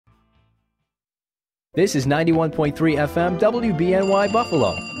This is 91.3 FM WBNY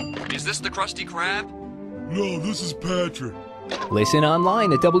Buffalo. Is this the Krusty Krab? No, this is Patrick. Listen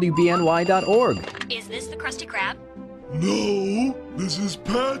online at WBNY.org. Is this the Krusty Krab? No, this is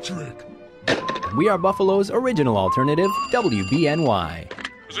Patrick. We are Buffalo's original alternative, WBNY.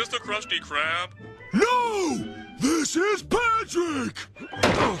 Is this the Krusty Krab? No, this is Patrick.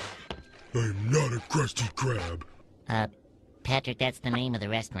 I'm not a Krusty Krab. Patrick, that's the name of the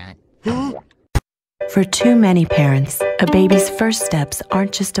restaurant. Huh? For too many parents, a baby's first steps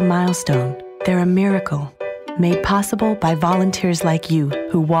aren't just a milestone, they're a miracle. Made possible by volunteers like you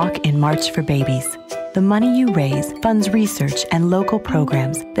who walk in March for Babies. The money you raise funds research and local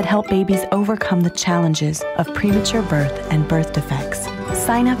programs that help babies overcome the challenges of premature birth and birth defects.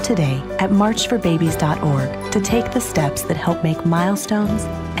 Sign up today at marchforbabies.org to take the steps that help make milestones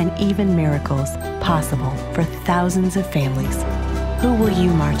and even miracles possible for thousands of families. Who will you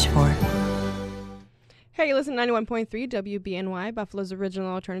march for? Hey, you listen to 91.3 WBNY, Buffalo's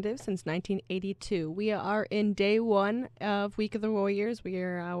original alternative since 1982. We are in day one of Week of the Warriors. We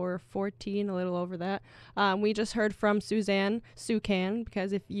are hour 14, a little over that. We just heard from Suzanne, Sue can,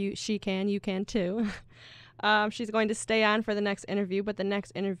 because if she can, you can too. She's going to stay on for the next interview, but the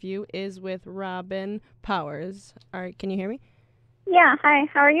next interview is with Robin Powers. All right, can you hear me? Yeah, hi,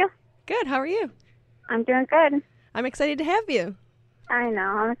 how are you? Good, how are you? I'm doing good. I'm excited to have you. I know,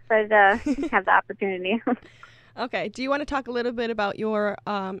 I'm excited to have the opportunity. Okay, do you want to talk a little bit about your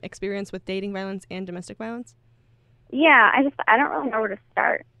experience with dating violence and domestic violence? Yeah, I don't really know where to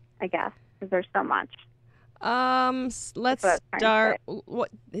start, I guess, because there's so much. Let's start.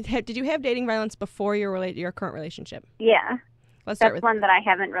 Did you have dating violence before your current relationship? Yeah, let's start that's with one that I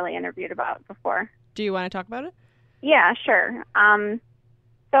haven't really interviewed about before. Do you want to talk about it? Yeah, sure.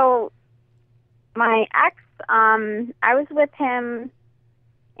 So my ex, I was with him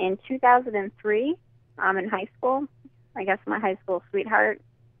in 2003 in high school. I guess my high school sweetheart.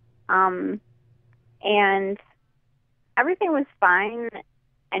 And everything was fine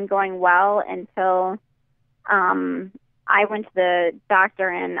and going well until I went to the doctor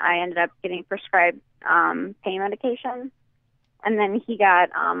and I ended up getting prescribed pain medication. And then he got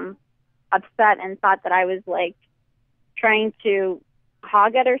upset and thought that I was like trying to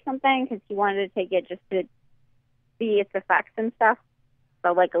hog it or something because he wanted to take it just to see its effects and stuff.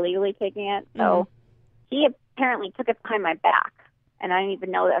 So like illegally taking it. So he apparently took it behind my back. And I didn't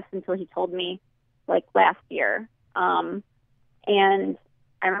even know this until he told me like last year. And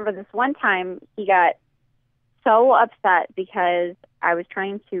I remember this one time he got so upset because I was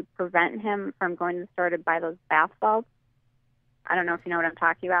trying to prevent him from going to the store to buy those bath salts. I don't know if you know what I'm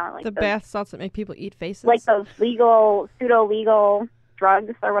talking about. Like the bath salts that make people eat faces? Like those pseudo-legal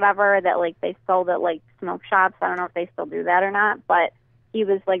drugs or whatever that like they sold at like smoke shops. I don't know if they still do that or not, but he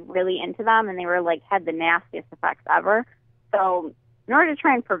was like really into them and they were like had the nastiest effects ever. So in order to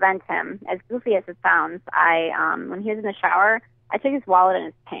try and prevent him, as goofy as it sounds, I when he was in the shower, I took his wallet and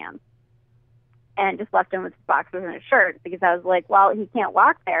his pants and just left him with his boxers and his shirt because I was like, well, he can't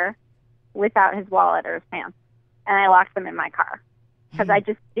walk there without his wallet or his pants. And I locked them in my car because I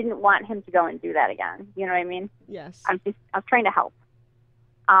just didn't want him to go and do that again. You know what I mean? Yes. I was trying to help.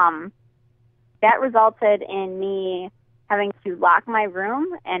 That resulted in me having to lock my room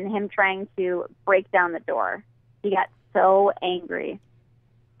and him trying to break down the door. He got so angry.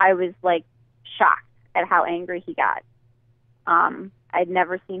 I was like shocked at how angry he got. I'd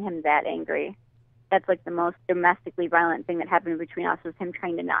never seen him that angry. That's like the most domestically violent thing that happened between us was him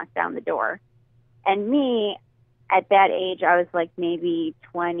trying to knock down the door. And me, at that age, I was like maybe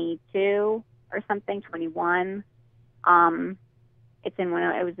 22 or something, 21.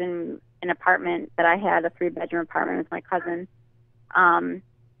 It was in an apartment that I had, a 3-bedroom apartment with my cousin. And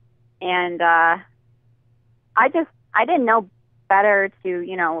I didn't know better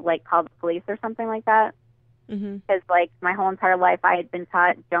to, like call the police or something like that. Because like my whole entire life I had been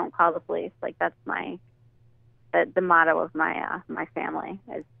taught, don't call the police. Like that's the motto of my my family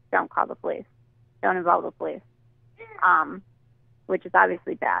is don't call the police. Don't involve the police. Which is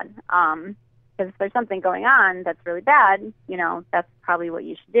obviously bad. Because if there's something going on that's really bad, that's probably what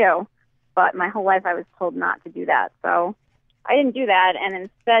you should do. But my whole life I was told not to do that. So I didn't do that. And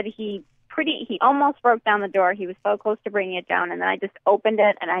instead he almost broke down the door. He was so close to bringing it down. And then I just opened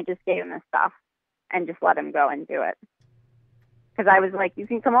it and I just gave him the stuff and just let him go and do it. Because I was like, you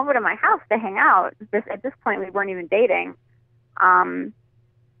can come over to my house to hang out. At this point, we weren't even dating.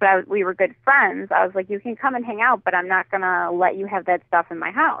 But we were good friends. I was like, you can come and hang out, but I'm not going to let you have that stuff in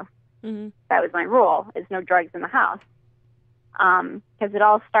my house. That was my rule, is no drugs in the house. Because it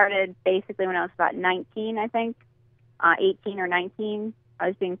all started basically when I was about 19, I think, 18 or 19. I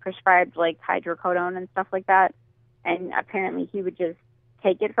was being prescribed like hydrocodone and stuff like that. And apparently he would just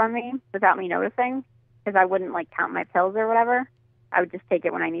take it from me without me noticing, because I wouldn't like count my pills or whatever. I would just take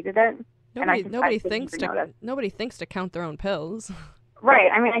it when I needed it. Nobody thinks to count their own pills.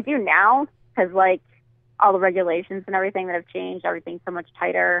 Right. I mean, I do now, because like all the regulations and everything that have changed, everything's so much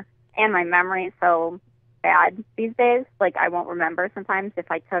tighter, and my memory is so bad these days. Like, I won't remember sometimes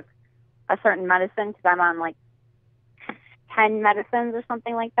if I took a certain medicine, because I'm on like 10 medicines or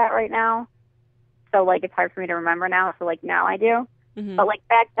something like that right now. So like it's hard for me to remember now. So like now I do. Mm-hmm. But like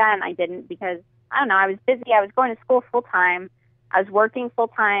back then I didn't, because I don't know, I was busy. I was going to school full time. I was working full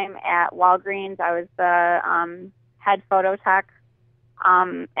time at Walgreens. I was the head photo tech.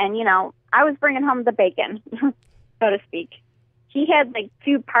 And you know, I was bringing home the bacon, so to speak. He had like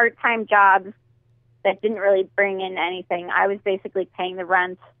 2 part-time jobs that didn't really bring in anything. I was basically paying the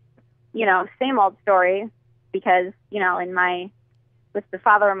rent, you know, same old story, because, you know, with the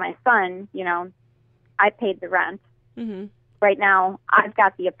father of my son, you know, I paid the rent. Mm-hmm. Right now, I've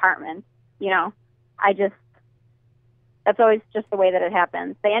got the apartment, you know. That's always just the way that it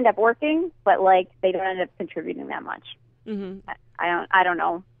happens. They end up working, but like they don't end up contributing that much. Mm-hmm. I don't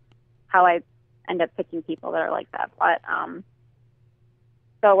know how I end up picking people that are like that, but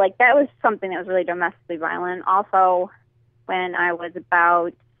so like that was something that was really domestically violent. Also, when I was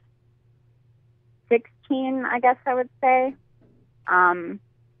about 16, I guess I would say,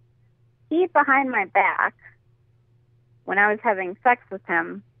 he, behind my back, when I was having sex with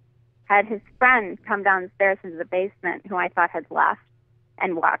him, had his friend come downstairs into the basement, who I thought had left,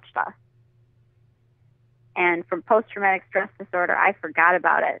 and watched us. And from post-traumatic stress disorder, I forgot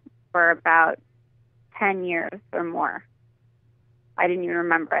about it for about 10 years or more. I didn't even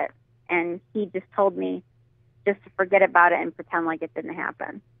remember it. And he just told me just to forget about it and pretend like it didn't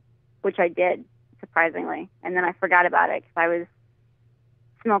happen, which I did, surprisingly. And then I forgot about it because I was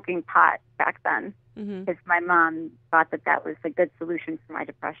smoking pot back then, because my mom thought that that was a good solution for my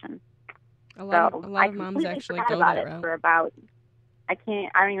depression. A lot of moms actually go that route. For about, I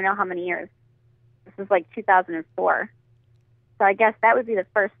don't even know how many years. This was like 2004. So I guess that would be the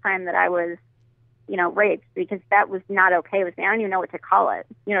first time that I was, you know, raped, because that was not okay with me. I don't even know what to call it.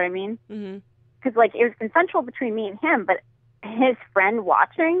 You know what I mean? Because like it was consensual between me and him, but his friend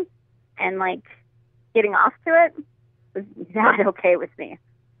watching and like getting off to it was not okay with me.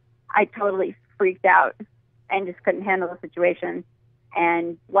 I totally freaked out and just couldn't handle the situation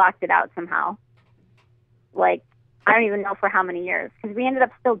and blocked it out somehow. Like, I don't even know for how many years, because we ended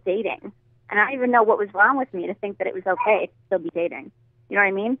up still dating. And I don't even know what was wrong with me to think that it was okay to still be dating. You know what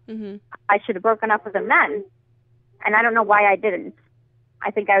I mean? Mm-hmm. I should have broken up with him then. And I don't know why I didn't.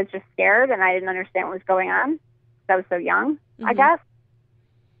 I think I was just scared and I didn't understand what was going on, because I was so young, I guess.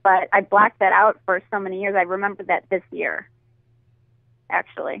 But I blacked that out for so many years. I remember that this year,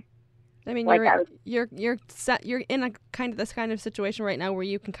 actually. I mean, like you're in a this kind of situation right now where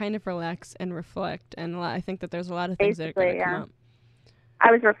you can kind of relax and reflect, and I think that there's a lot of things that are going to come up.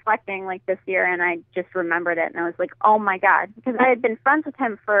 I was reflecting like this year, and I just remembered it, and I was like, oh my God, because I had been friends with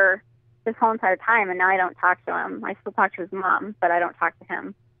him for this whole entire time, and now I don't talk to him. I still talk to his mom, but I don't talk to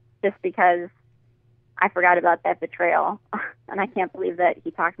him, just because I forgot about that betrayal, and I can't believe that he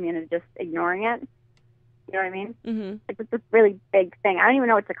talked me into just ignoring it. You know what I mean? Mm-hmm. It's a really big thing. I don't even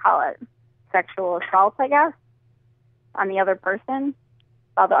know what to call it. Sexual assault, I guess, on the other person,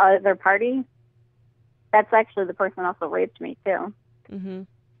 on the other party. That's actually the person also raped me too. Mm-hmm.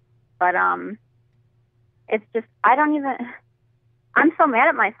 But it's just, I'm so mad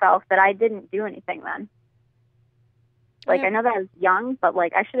at myself that I didn't do anything then. Like, I know that I was young, but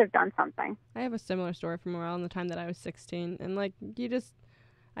like I should have done something. I have a similar story from around the time that I was 16, and like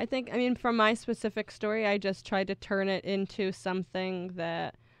I mean, from my specific story, I just tried to turn it into something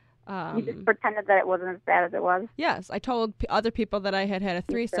that... you just pretended that it wasn't as bad as it was? Yes. I told other people that I had a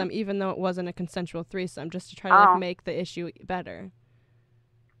threesome, even though it wasn't a consensual threesome, just to try to make the issue better.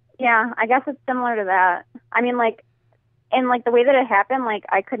 Yeah, I guess it's similar to that. I mean, like, and like the way that it happened, like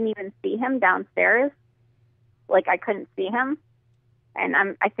I couldn't even see him downstairs. Like I couldn't see him. And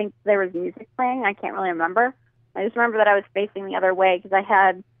I think there was music playing. I can't really remember. I just remember that I was facing the other way, because I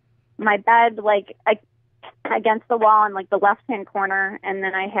had my bed like against the wall in like the left-hand corner, and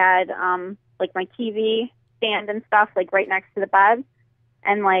then I had like my TV stand and stuff like right next to the bed,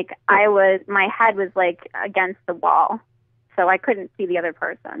 and like my head was like against the wall, so I couldn't see the other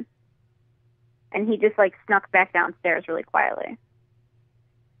person. And he just like snuck back downstairs really quietly.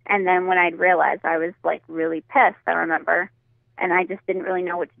 And then when I'd realized, I was like really pissed, I remember, and I just didn't really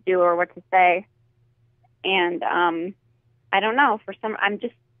know what to do or what to say. And I don't know,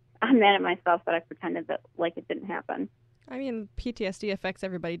 I'm mad at myself that I pretended that like it didn't happen. I mean, PTSD affects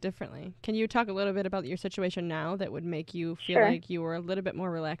everybody differently. Can you talk a little bit about your situation now that would make you feel Sure. like you were a little bit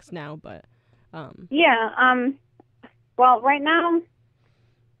more relaxed now, but... Yeah, well, right now,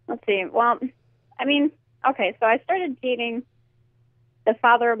 let's see. Well, I mean, okay, so I started dating the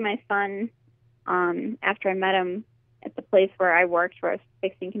father of my son after I met him at the place where I worked, where I was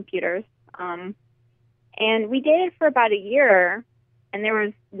fixing computers. And we dated for about a year, and there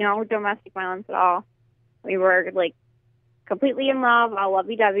was no domestic violence at all. We were, like, completely in love, all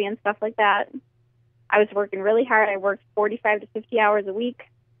lovey-dovey and stuff like that. I was working really hard. I worked 45 to 50 hours a week.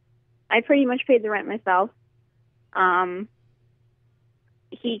 I pretty much paid the rent myself.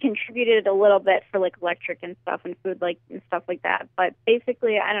 He contributed a little bit for, like, electric and stuff and food, like, and stuff like that. But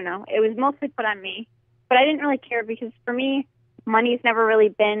basically, I don't know. It was mostly put on me. But I didn't really care because for me, money's never really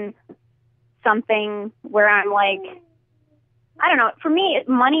been something where I'm like, I don't know. For me,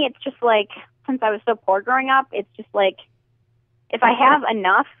 money, it's just like, since I was so poor growing up, it's just like, if I have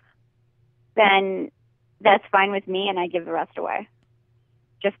enough, then that's fine with me and I give the rest away.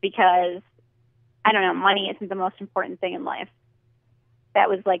 Just because, I don't know, money isn't the most important thing in life. That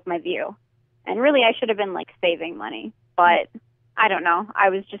was like my view. And really I should have been like saving money, but I don't know. I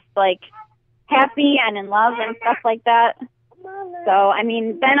was just like happy and in love and stuff like that. So, I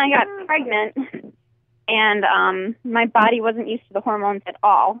mean, then I got pregnant and my body wasn't used to the hormones at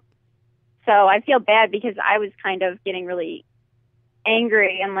all. So I feel bad because I was kind of getting really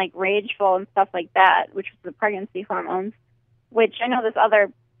angry and like rageful and stuff like that, which was the pregnancy hormones, which I know this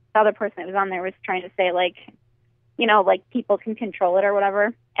other person that was on there was trying to say like, you know, like people can control it or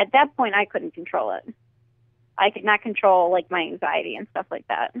whatever. At that point, I couldn't control it. I could not control like my anxiety and stuff like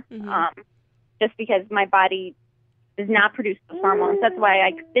that. Mm-hmm. Just because my body does not produce the hormones. That's why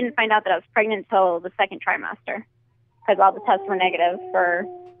I didn't find out that I was pregnant until the second trimester, because all the tests were negative for,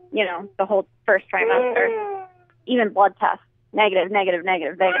 you know, the whole first trimester. Even blood tests, negative.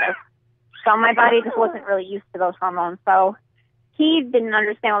 So my body just wasn't really used to those hormones. So he didn't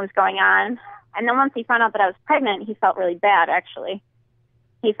understand what was going on. And then once he found out that I was pregnant, he felt really bad, actually.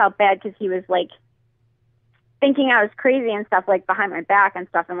 He felt bad because he was, like, thinking I was crazy and stuff, like, behind my back and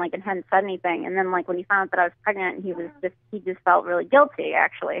stuff, and, like, and hadn't said anything. And then, like, when he found out that I was pregnant, he just felt really guilty,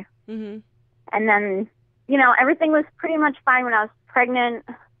 actually. Mm-hmm. And then, you know, everything was pretty much fine when I was pregnant,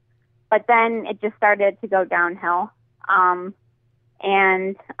 but then it just started to go downhill.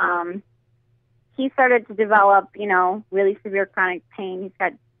 He started to develop, you know, really severe chronic pain. He's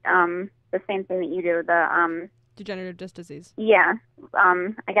got the same thing that you do, the degenerative disc disease. Yeah.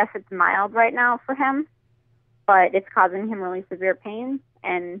 I guess it's mild right now for him, but it's causing him really severe pain.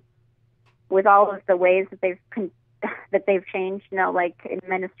 And with all of the ways that they've changed, you know, like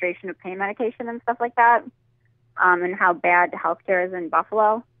administration of pain medication and stuff like that, and how bad healthcare is in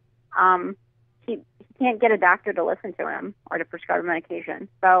Buffalo, he can't get a doctor to listen to him or to prescribe medication.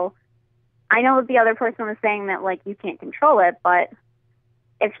 So I know the other person was saying that, like, you can't control it, but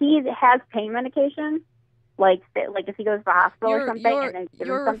if he has pain medication, like if he goes to the hospital or something and they give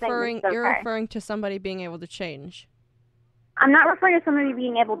him something, it's okay. You're referring to somebody being able to change. I'm not referring to somebody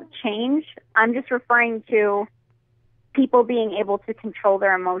being able to change. I'm just referring to people being able to control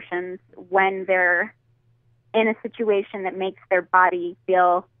their emotions when they're in a situation that makes their body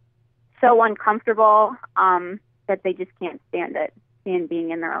feel so uncomfortable that they just can't stand being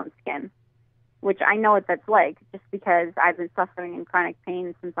in their own skin. Which I know what that's like, just because I've been suffering in chronic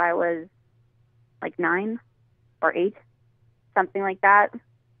pain since I was like 9 or 8, something like that.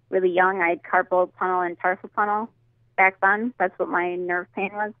 Really young. I had carpal tunnel and tarsal tunnel back then. That's what my nerve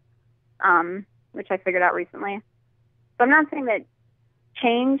pain was, which I figured out recently. So I'm not saying that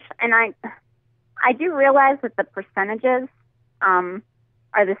change, and I do realize that the percentages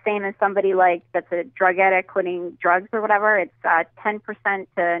are the same as somebody like that's a drug addict quitting drugs or whatever. It's 10% to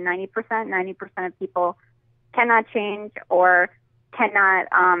 90%. 90% of people cannot change or cannot,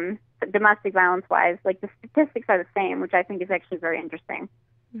 domestic violence-wise. Like the statistics are the same, which I think is actually very interesting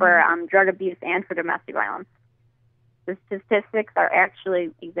for drug abuse and for domestic violence. The statistics are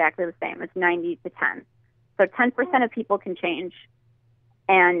actually exactly the same. It's 90 to 10. So 10% of people can change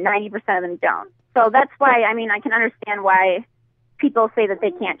and 90% of them don't. So that's why, I mean, I can understand why people say that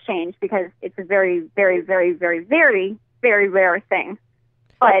they can't change, because it's a very, very, very, very, very, very rare thing.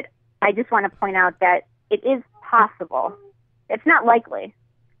 But I just want to point out that it is possible. It's not likely.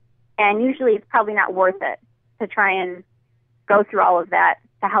 And usually it's probably not worth it to try and go through all of that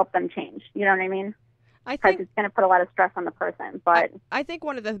to help them change. You know what I mean? because it's going to put a lot of stress on the person. But I think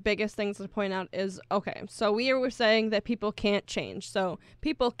one of the biggest things to point out is, okay, so we were saying that people can't change. So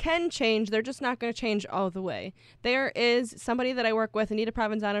people can change. They're just not going to change all the way. There is somebody that I work with, Anita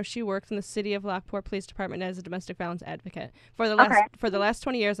Provenzano. She works in the City of Lockport Police Department as a domestic violence advocate for the last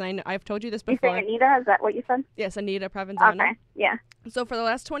 20 years. And I've told you this before. You say Anita? Is that what you said? Yes, Anita Provenzano. Okay, yeah. So for the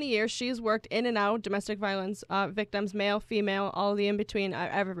last 20 years, she's worked in and out domestic violence victims, male, female, all the in-between,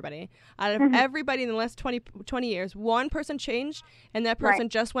 everybody. Out of everybody in the last 20 years, one person changed, and that person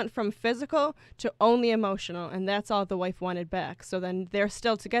just went from physical to only emotional, and that's all the wife wanted back. So then they're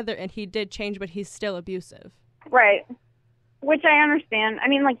still together, and he did change, but he's still abusive. Right. Which I understand. I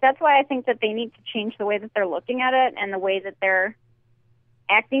mean, like, that's why I think that they need to change the way that they're looking at it and the way that they're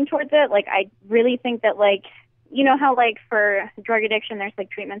acting towards it. Like, I really think that, like, you know how, like, for drug addiction, there's, like,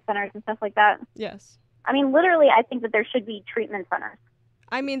 treatment centers and stuff like that? Yes. I mean, literally, I think that there should be treatment centers.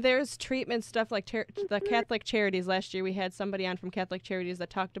 I mean, there's treatment stuff like the Catholic Charities. Last year we had somebody on from Catholic Charities that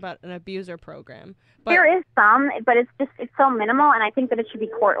talked about an abuser program. But there is some, but it's so minimal, and I think that it should be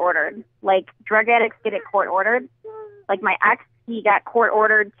court-ordered. Like, drug addicts get it court-ordered. Like, my ex, he got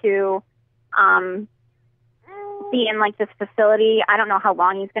court-ordered to be in, like, this facility. I don't know how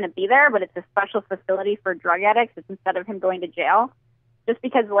long he's going to be there, but it's a special facility for drug addicts. It's instead of him going to jail. Just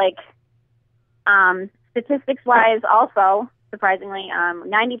because, like, statistics-wise also, surprisingly,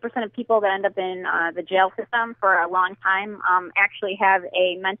 90% of people that end up in the jail system for a long time actually have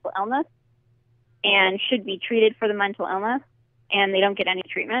a mental illness and should be treated for the mental illness, and they don't get any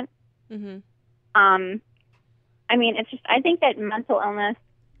treatment. Mm-hmm. I mean, it's just, I think that mental illness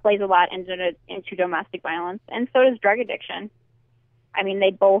plays a lot into domestic violence, and so does drug addiction. I mean,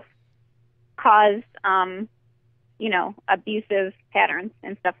 they both cause, you know, abusive patterns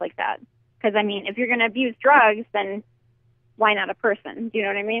and stuff like that. Because, I mean, if you're going to abuse drugs, then why not a person? Do you know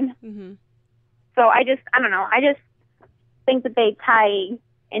what I mean? Mm-hmm. So I don't know. I just think that they tie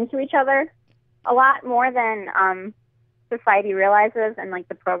into each other a lot more than society realizes and, like,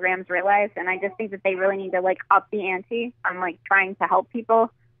 the programs realize. And I just think that they really need to, like, up the ante on, like, trying to help people.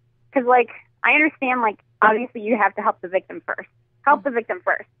 Because, like, I understand, like, obviously you have to help the victim first. Help the victim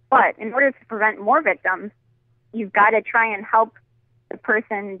first. But in order to prevent more victims, you've got to try and help the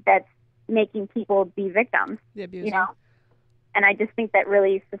person that's making people be victims. The abuser. You know? And I just think that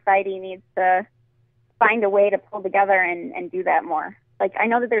really society needs to find a way to pull together and do that more. Like, I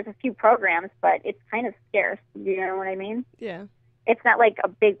know that there's a few programs, but it's kind of scarce. Do you know what I mean? Yeah. It's not like a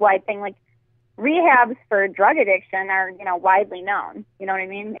big wide thing. Like, rehabs for drug addiction are, you know, widely known. You know what I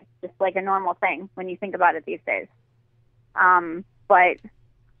mean? It's just like a normal thing when you think about it these days. But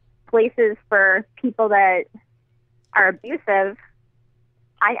places for people that are abusive,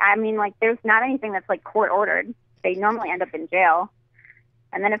 I mean, like, there's not anything that's, like, court-ordered. They normally end up in jail.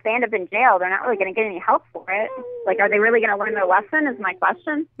 And then if they end up in jail, they're not really going to get any help for it. Like, are they really going to learn their lesson is my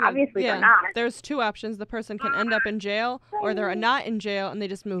question. Obviously, they're not. There's two options. The person can end up in jail, or they're not in jail and they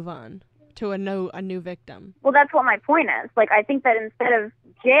just move on to a new victim. Well, that's what my point is. Like, I think that instead of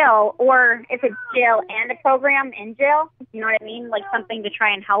jail, or if it's jail and a program in jail, you know what I mean? Like, something to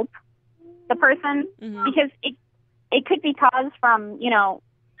try and help the person. Mm-hmm. Because it could be caused from, you know,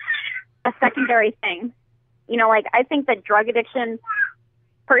 a secondary thing. You know, like, I think that drug addiction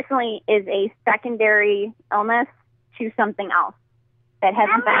personally is a secondary illness to something else that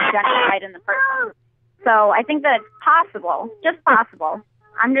hasn't been identified in the person. So I think that it's possible, just possible.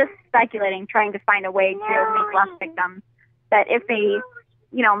 I'm just speculating, trying to find a way to make less victims, that if they,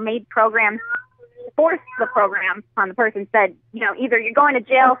 you know, made programs, forced the program on the person, said, you know, either you're going to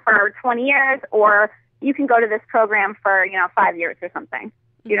jail for 20 years or you can go to this program for, you know, 5 years or something.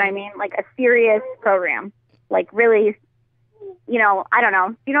 You know what I mean? Like, a serious program. Like, really, you know, I don't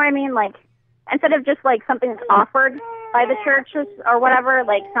know. You know what I mean? Like, instead of just, like, something that's offered by the churches or whatever,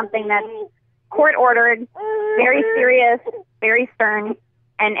 like, something that's court-ordered, very serious, very stern,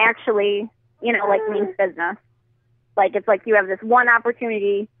 and actually, you know, like, means business. Like, it's like you have this one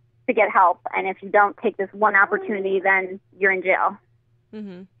opportunity to get help, and if you don't take this one opportunity, then you're in jail.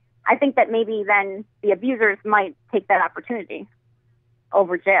 Mm-hmm. I think that maybe then the abusers might take that opportunity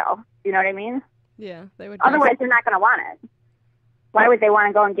over jail. You know what I mean? Yeah, they would. Otherwise, they're not going to want it. Why would they want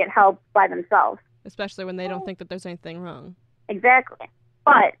to go and get help by themselves? Especially when they don't think that there's anything wrong. Exactly.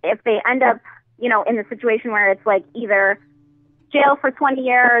 But if they end up, you know, in the situation where it's like either jail for 20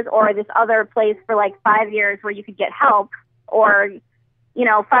 years or this other place for like 5 years where you could get help, or, you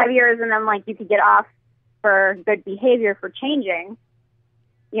know, 5 years and then like you could get off for good behavior for changing,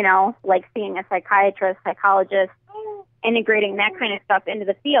 you know, like seeing a psychiatrist, psychologist, integrating that kind of stuff into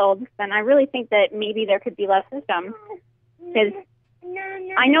the field, then I really think that maybe there could be less systems. Because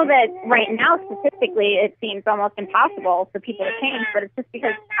I know that right now, statistically, it seems almost impossible for people to change, but it's just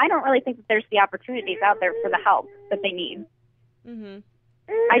because I don't really think that there's the opportunities out there for the help that they need. Mm-hmm.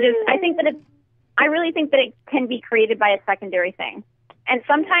 I really think that it can be created by a secondary thing. And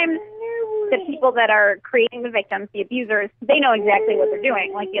sometimes the people that are creating the victims, the abusers, they know exactly what they're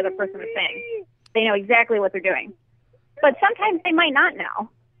doing, like the other person was saying. They know exactly what they're doing. But sometimes they might not know.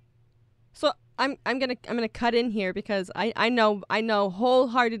 So I'm gonna cut in here because I know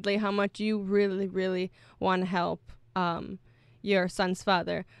wholeheartedly how much you really want to help your son's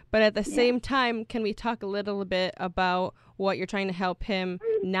father. But at the same time, can we talk a little bit about what you're trying to help him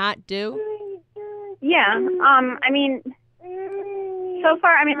not do? Yeah. I mean, so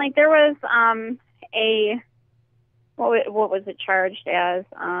far, I mean, like there was what was it charged as?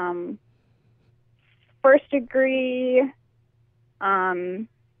 First degree.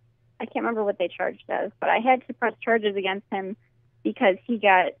 I can't remember what they charged as, but I had to press charges against him because he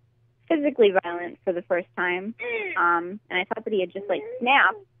got physically violent for the first time. And I thought that he had just like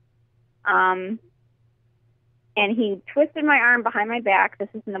snapped. And he twisted my arm behind my back. This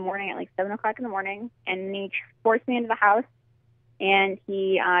was in the morning at like 7 o'clock in the morning. And he forced me into the house and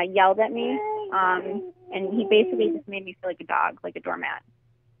he yelled at me. And he basically just made me feel like a dog, like a doormat.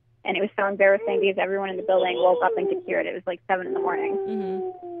 And it was so embarrassing because everyone in the building woke up and could hear it. It was like 7 in the morning.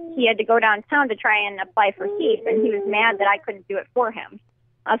 Mm-hmm. He had to go downtown to try and apply for HEAP, and he was mad that I couldn't do it for him.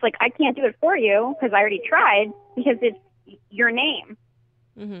 I was like, I can't do it for you because I already tried because it's your name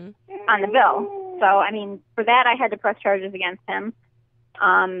on the bill. So, I mean, for that, I had to press charges against him,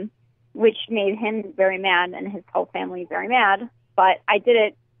 which made him very mad and his whole family very mad. But I did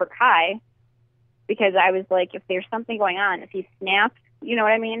it for Kai because I was like, if there's something going on, if he snaps, you know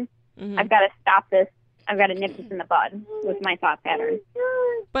what I mean? Mm-hmm. I've got to stop this. I've got to nip this in the bud was my thought pattern.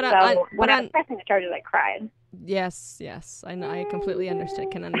 But when I was pressing the charges, I cried. Yes. I know. I completely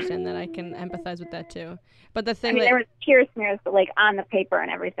can understand that. I can empathize with that too. But the thing, there was tear smears, like on the paper and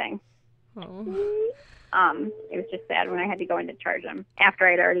everything. Oh. It was just sad when I had to go in to charge him. After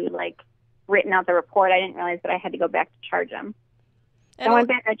I'd already written out the report, I didn't realize that I had to go back to charge him. So I went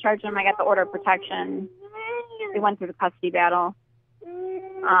back, I charged him. I got the order of protection. We went through the custody battle.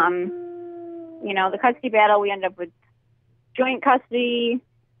 The custody battle, we ended up with joint custody.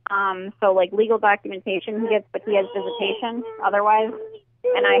 So legal documentation he gets, but he has visitation otherwise.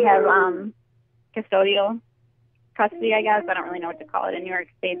 And I have custodial custody, I guess. I don't really know what to call it. In New York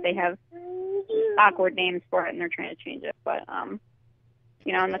State, they have awkward names for it, and they're trying to change it. But, I'm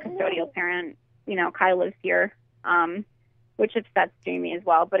the custodial parent. Kai lives here, which upsets Jamie as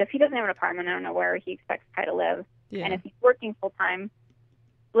well. But if he doesn't have an apartment, I don't know where he expects Kai to live. Yeah. And if he's working full-time,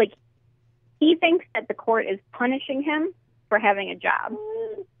 he thinks that the court is punishing him for having a job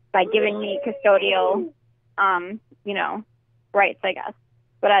by giving me custodial, rights, I guess.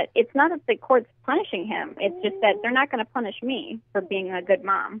 But it's not that the court's punishing him. It's just that they're not going to punish me for being a good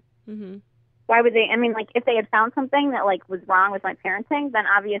mom. Mm-hmm. Why would they? I mean, if they had found something that, was wrong with my parenting, then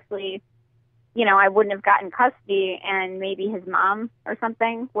obviously, I wouldn't have gotten custody, and maybe his mom or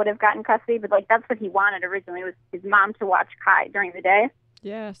something would have gotten custody. But, that's what he wanted originally, was his mom to watch Kai during the day.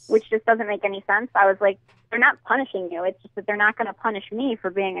 Yes. Which just doesn't make any sense. I was like, they're not punishing you. It's just that they're not going to punish me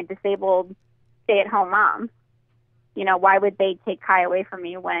for being a disabled stay-at-home mom. Why would they take Kai away from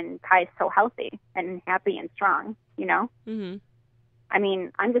me when Kai's so healthy and happy and strong, Mm-hmm. I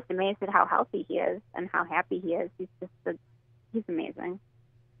mean, I'm just amazed at how healthy he is and how happy he is. He's amazing.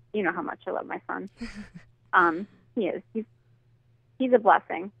 You know how much I love my son. He is. He's a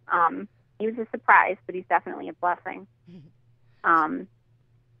blessing. He was a surprise, but he's definitely a blessing.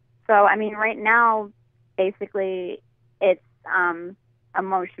 So, I mean, right now, basically, it's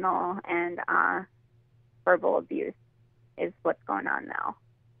emotional and verbal abuse is what's going on now.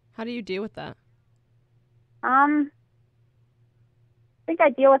 How do you deal with that? I think I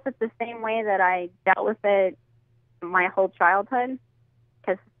deal with it the same way that I dealt with it my whole childhood,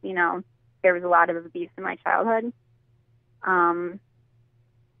 because, there was a lot of abuse in my childhood. I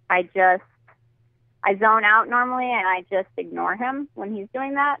zone out normally, and I just ignore him when he's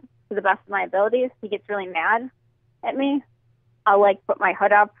doing that to the best of my abilities. He gets really mad at me. I'll put my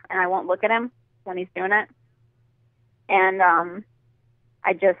hood up and I won't look at him when he's doing it. And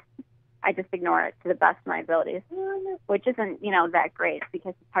I just ignore it to the best of my abilities, which isn't, that great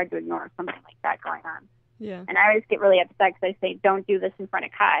because it's hard to ignore something like that going on. Yeah. And I always get really upset because I say, don't do this in front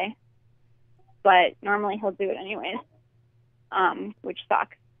of Kai. But normally he'll do it anyways, which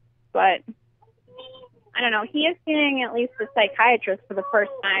sucks. But I don't know. He is seeing at least a psychiatrist for the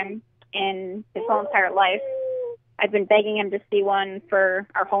first time in his whole entire life. I've been begging him to see one for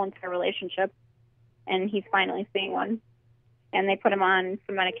our whole entire relationship, and he's finally seeing one. and they put him on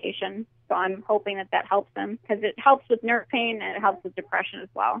some medication. So I'm hoping that that helps him, because it helps with nerve pain and it helps with depression as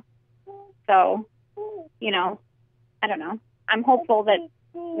well. So, you know, I don't know. I'm hopeful that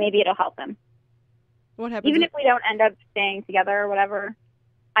maybe it'll help him. What happens? Even if we don't end up staying together or whatever,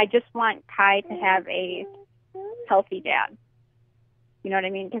 I just want Kai to have a healthy dad. You know what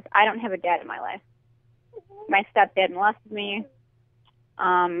I mean? Because I don't have a dad in my life. My stepdad molested me.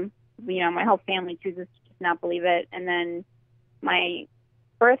 You know, my whole family chooses to just not believe it. And then my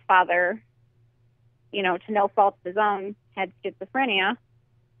birth father, you know, to no fault of his own, had schizophrenia,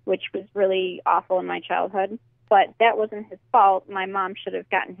 which was really awful in my childhood. But that wasn't his fault. My mom should have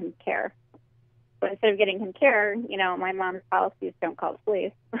gotten him care. But instead of getting him care, you know, my mom's policy is don't call the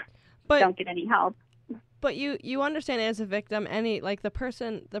police. But don't get any help. But you understand as a victim, any, like, the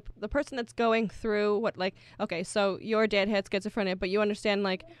person that's going through what, like, okay, so your dad had schizophrenia, but you understand,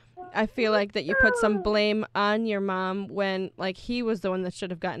 like, I feel like that you put some blame on your mom when, like, he was the one that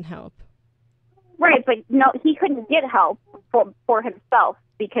should have gotten help. Right, but no, he couldn't get help for himself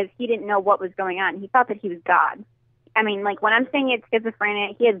because he didn't know what was going on. He thought that he was God. I mean, like, when I'm saying he had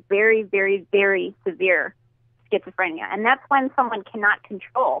schizophrenia, he had very, very, very severe schizophrenia. And that's when someone cannot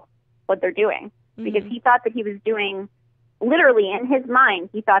control what they're doing. Because he thought that he was doing, literally in his mind,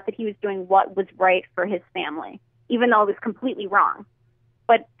 he thought that he was doing what was right for his family, even though it was completely wrong.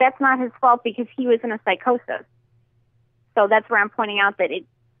 But that's not his fault because he was in a psychosis. So that's where I'm pointing out that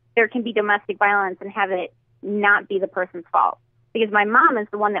there can be domestic violence and have it not be the person's fault. Because my mom is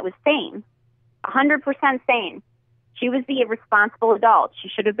the one that was sane, 100% sane. She was the responsible adult. She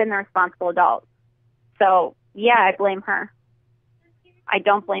should have been the responsible adult. So, yeah, I blame her. I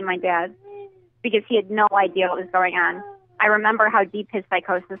don't blame my dad, because he had no idea what was going on. I remember how deep his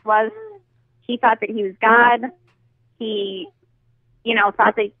psychosis was. He thought that he was God. He, you know,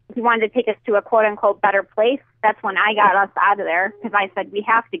 thought that he wanted to take us to a quote-unquote better place. That's when I got us out of there, because I said, we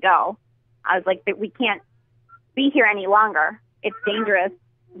have to go. I was like, we can't be here any longer. It's dangerous.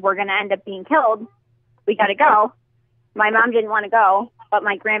 We're going to end up being killed. We got to go. My mom didn't want to go, but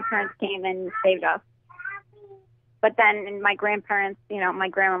my grandparents came and saved us. But then my grandparents, you know, my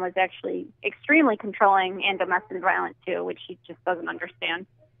grandma was actually extremely controlling and domestically violent too, which she just doesn't understand.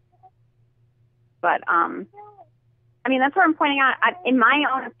 But, I mean, that's what I'm pointing out. In my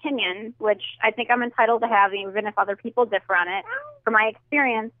own opinion, which I think I'm entitled to have, even if other people differ on it, from my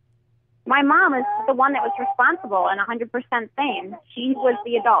experience, my mom is the one that was responsible and 100% sane. She was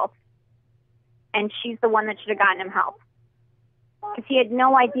the adult, and she's the one that should have gotten him help. Because he had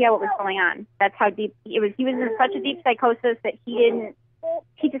no idea what was going on. That's how deep it was. He was in such a deep psychosis that he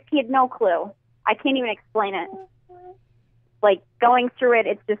had no clue. I can't even explain it. Like, going through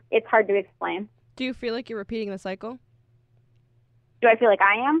it, it's hard to explain. Do you feel like you're repeating the cycle? Do I feel like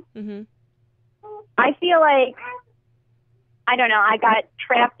I am? Mm-hmm. I feel like, I don't know, I got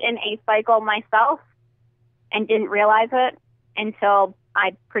trapped in a cycle myself and didn't realize it until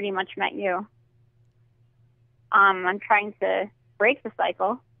I pretty much met you. I'm trying to break the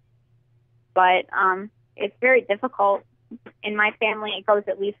cycle, but it's very difficult. In my family, it goes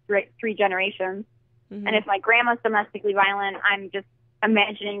at least three generations. Mm-hmm. And if my grandma's domestically violent, I'm just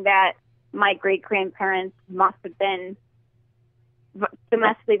imagining that my great-grandparents must have been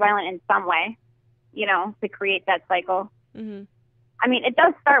domestically violent in some way, you know, to create that cycle. Mm-hmm. I mean, it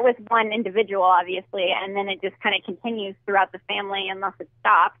does start with one individual, obviously, and then it just kind of continues throughout the family unless it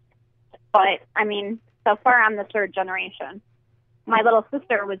stops. But, I mean, so far I'm the third generation. My little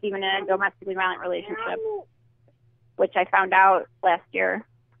sister was even in a domestically violent relationship, which I found out last year,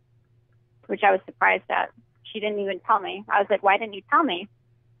 which I was surprised at. She didn't even tell me. I was like, why didn't you tell me?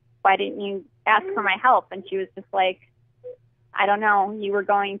 Why didn't you ask for my help? And she was just like, I don't know. You were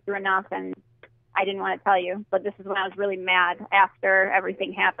going through enough, and I didn't want to tell you. But this is when I was really mad after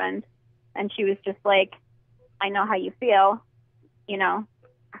everything happened. And she was just like, I know how you feel. You know,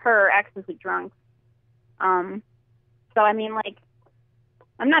 her ex was a drunk. So, I mean, like,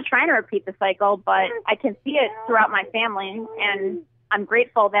 I'm not trying to repeat the cycle, but I can see it throughout my family, and I'm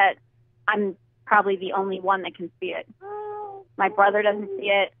grateful that I'm probably the only one that can see it. My brother doesn't see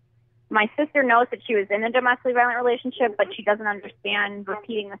it. My sister knows that she was in a domestically violent relationship, but she doesn't understand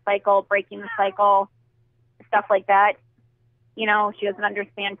repeating the cycle, breaking the cycle, stuff like that. You know, she doesn't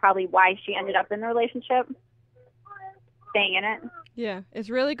understand probably why she ended up in the relationship, staying in it. Yeah, it's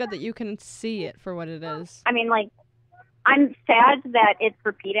really good that you can see it for what it is. I mean, like, I'm sad that it's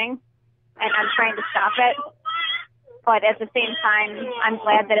repeating, and I'm trying to stop it. But at the same time, I'm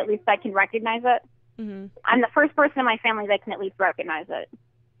glad that at least I can recognize it. Mm-hmm. I'm the first person in my family that can at least recognize it.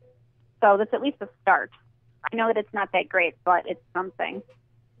 So that's at least a start. I know that it's not that great, but it's something.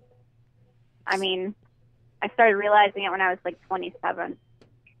 I mean, I started realizing it when I was like 27,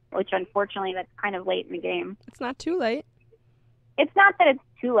 which unfortunately that's kind of late in the game. It's not too late. It's not that it's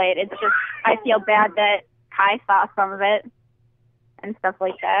too late. It's just I feel bad that Kai saw some of it and stuff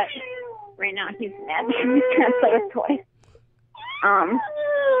like that. Right now he's mad because he's trying to play with toys.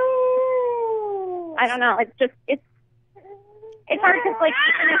 I don't know. It's just it's hard because like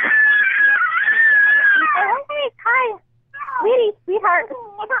even if hey Kai, sweetie, sweetheart.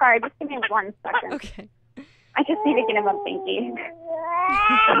 Sorry, just give me 1 second. Okay. I just need to get him a binky.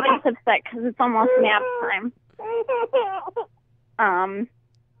 Somebody's upset because it's almost nap time. I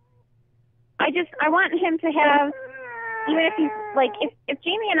want him to have, even if he's like, if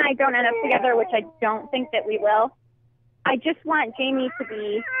Jamie and I don't end up together, which I don't think that we will, I just want Jamie to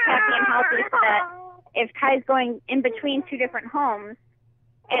be happy and healthy so that if Kai's going in between 2 different homes,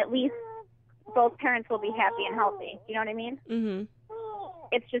 at least both parents will be happy and healthy. You know what I mean? Mm-hmm.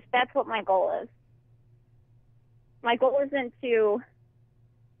 It's just, that's what my goal is. My goal isn't to,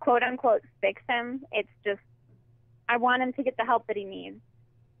 quote unquote, fix him. It's just, I want him to get the help that he needs.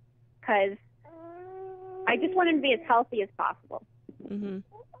 Because I just want him to be as healthy as possible. Mm-hmm.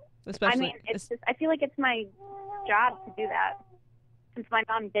 Especially, I mean, it's just, I feel like it's my job to do that. Since my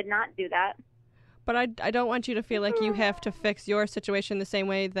mom did not do that. But I don't want you to feel like you have to fix your situation the same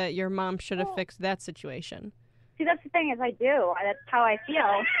way that your mom should have fixed that situation. See, that's the thing is I do. That's how I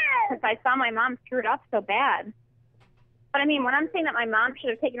feel. Because I saw my mom screwed up so bad. But I mean, when I'm saying that my mom should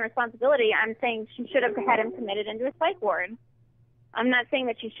have taken responsibility, I'm saying she should have had him committed into a psych ward. I'm not saying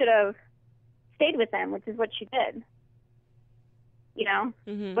that she should have stayed with him, which is what she did. You know?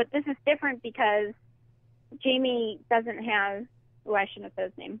 Mm-hmm. But this is different because Jamie doesn't have, oh, I shouldn't have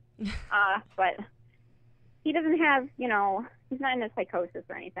said his name. But he doesn't have, you know, he's not in a psychosis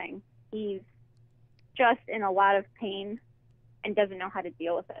or anything. He's just in a lot of pain and doesn't know how to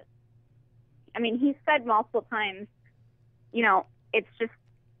deal with it. I mean, he's said multiple times, you know, it's just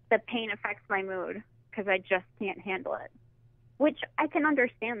the pain affects my mood because I just can't handle it, which I can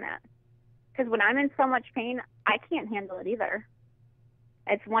understand that. Because when I'm in so much pain, I can't handle it either.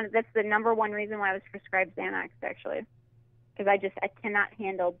 That's the number one reason why I was prescribed Xanax, actually. Because I cannot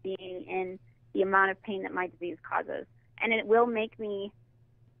handle being in the amount of pain that my disease causes. And it will make me,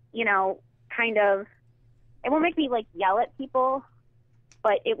 you know, it won't make me, like, yell at people,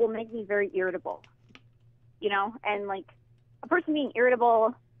 but it will make me very irritable, you know? And, like, a person being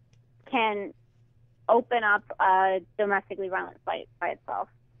irritable can open up a domestically violent fight by itself.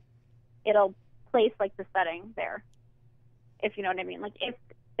 It'll place, like, the setting there, if you know what I mean. Like, if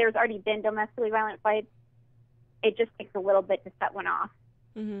there's already been domestically violent fights, it just takes a little bit to set one off.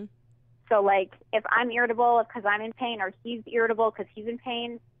 Mm-hmm. So, like, if I'm irritable because I'm in pain or he's irritable because he's in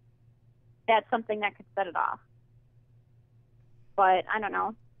pain, that's something that could set it off. But I don't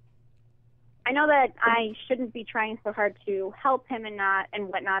know. I know that I shouldn't be trying so hard to help him and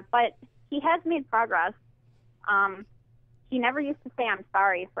whatnot, but he has made progress. He never used to say I'm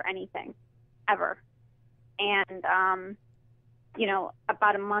sorry for anything, ever. And, you know,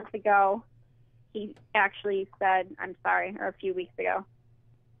 about a month ago, he actually said I'm sorry, or a few weeks ago.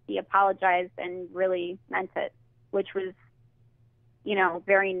 He apologized and really meant it, which was, you know,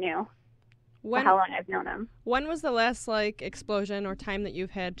 very new. For how long I've known him. When was the last, like, explosion or time that you've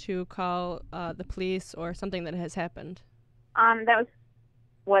had to call the police or something that has happened? That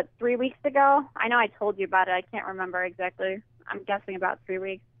was, 3 weeks ago? I know I told you about it. I can't remember exactly. I'm guessing about 3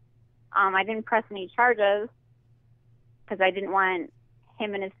 weeks. I didn't press any charges because I didn't want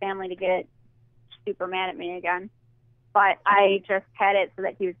him and his family to get super mad at me again. But I just had it so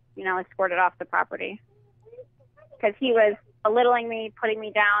that he was, you know, escorted off the property. Because he was belittling me, putting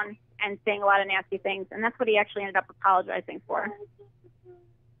me down, and saying a lot of nasty things, and that's what he actually ended up apologizing for.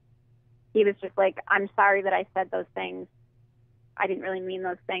 He was just like, I'm sorry that I said those things. I didn't really mean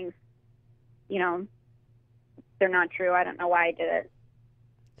those things. You know, they're not true. I don't know why I did it.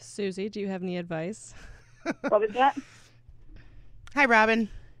 Susie, do you have any advice? What was that? Hi, Robin.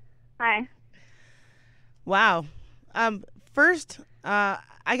 Hi. Wow. First, I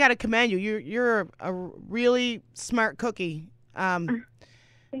got to commend you. You're a really smart cookie.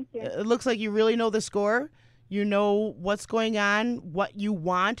 Thank you. It looks like you really know the score. You know what's going on, what you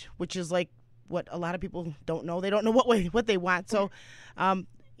want, which is like what a lot of people don't know. They don't know what they want. So,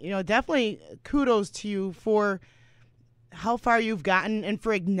 you know, definitely kudos to you for how far you've gotten and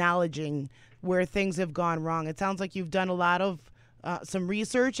for acknowledging where things have gone wrong. It sounds like you've done a lot of some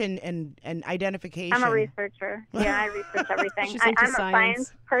research and identification. I'm a researcher. Yeah, I research everything. She's I'm into a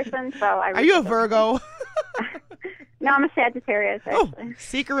science person, so I research Are you a Virgo? No, I'm a Sagittarius, actually. Oh,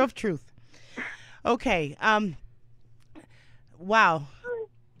 seeker of truth. Okay. Wow.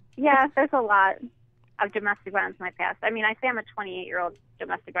 Yeah, there's a lot. of domestic violence in my past. I mean, I say I'm a 28-year-old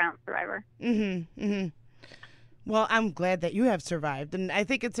domestic violence survivor. Well, I'm glad that you have survived. And I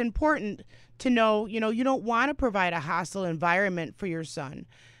think it's important to know, you don't want to provide a hostile environment for your son.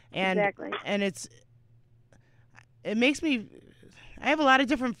 And, Exactly. And it makes me, I have a lot of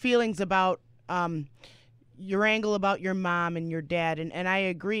different feelings about your angle about your mom and your dad. And I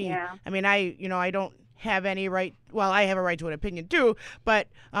agree. Yeah. I mean, I don't have any right, well, I have a right to an opinion too, but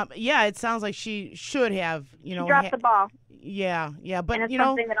yeah, it sounds like she should have, She dropped the ball. Yeah, but and it's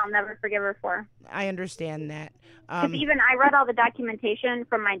something that I'll never forgive her for. I understand that. Because even I read all the documentation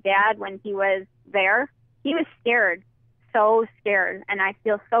from my dad when he was there. He was scared, so scared, and I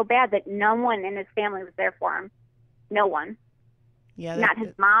feel so bad that no one in his family was there for him. No one. Yeah. Not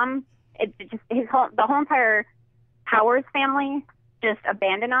his mom. It just the whole entire Powers family just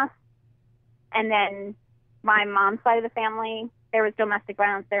abandoned us. And then my mom's side of the family, there was domestic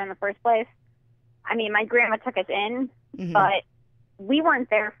violence there in the first place. I mean, my grandma took us in, but we weren't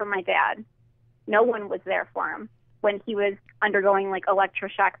there for my dad. No one was there for him when he was undergoing like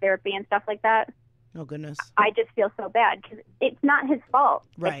electroshock therapy and stuff like that. Oh, goodness. I just feel so bad because it's not his fault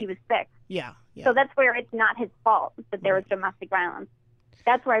that he was sick. Yeah. So that's where it's not his fault that there was domestic violence.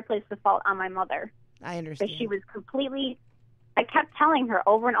 That's where I place the fault on my mother. I understand. Because she was completely, I kept telling her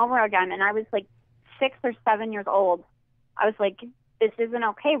over and over again, and I was like 6 or 7 years old. I was like, this isn't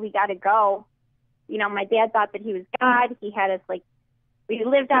okay. We got to go. My dad thought that he was God. He had us like, we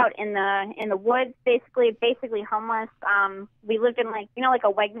lived out in the woods, basically homeless. We lived in like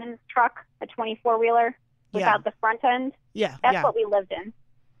a Wegmans truck, a 24-wheeler without the front end. Yeah. That's what we lived in.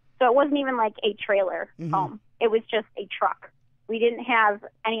 So it wasn't even like a trailer home. It was just a truck. We didn't have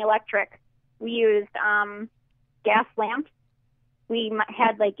any electric. We used gas lamps. We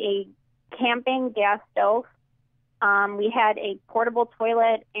had like a camping gas stove. We had a portable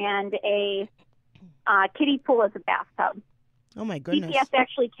toilet and a kiddie pool as a bathtub. Oh, my goodness. DPS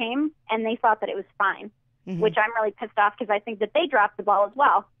actually came, and they thought that it was fine, which I'm really pissed off because I think that they dropped the ball as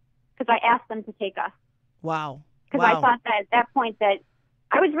well because I asked them to take us. Wow. Because I thought that at that point that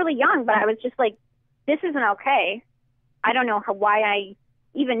I was really young, but I was just like, this isn't okay. I don't know why I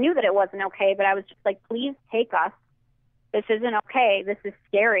even knew that it wasn't okay, but I was just like, please take us. This isn't okay. This is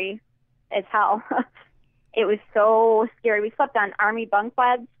scary as hell. It was so scary. We slept on Army bunk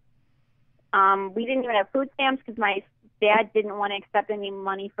beds. We didn't even have food stamps because my dad didn't want to accept any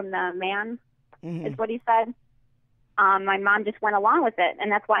money from the man, is what he said. My mom just went along with it,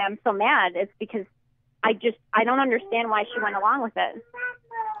 and that's why I'm so mad. It's because I don't understand why she went along with it.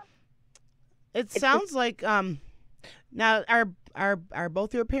 It sounds like now are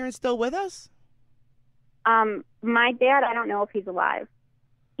both your parents still with us? My dad, I don't know if he's alive.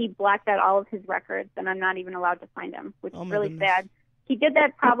 He blacked out all of his records, and I'm not even allowed to find him, which is really sad. He did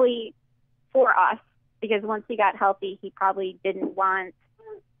that probably for us because once he got healthy, he probably didn't want.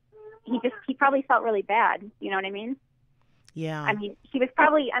 He probably felt really bad. You know what I mean? Yeah. I mean, he was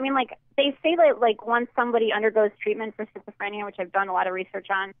probably. I mean, like they say that like once somebody undergoes treatment for schizophrenia, which I've done a lot of research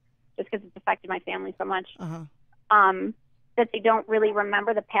on, just because it's affected my family so much, that they don't really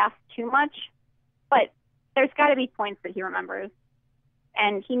remember the past too much. But there's got to be points that he remembers.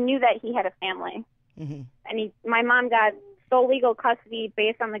 And he knew that he had a family. And my mom got sole legal custody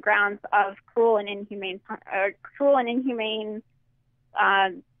based on the grounds of cruel and inhumane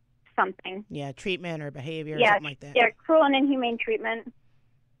something. Yeah, treatment or behavior or yeah, something like that. Yeah, cruel and inhumane treatment.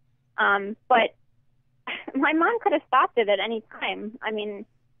 But my mom could have stopped it at any time. I mean,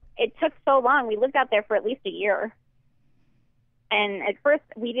 it took so long. We lived out there for at least a year. And at first,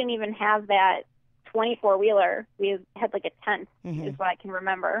 we didn't even have that 24-wheeler. We had like a tent, is what I can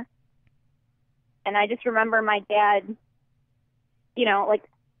remember. And I just remember my dad, like,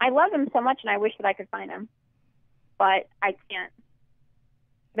 I love him so much and I wish that I could find him. But I can't,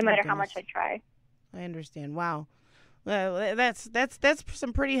 no matter how much I try. I understand. Wow. Well, that's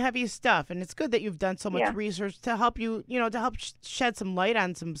some pretty heavy stuff, and it's good that you've done so much research to help you, to help shed some light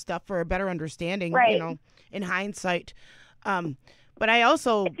on some stuff for a better understanding, in hindsight. But I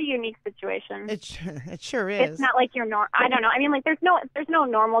also, it's a unique situation. It sure is. It's not like your I don't know. I mean, like there's no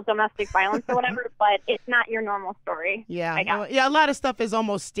normal domestic violence or whatever, but it's not your normal story. Yeah, a lot of stuff is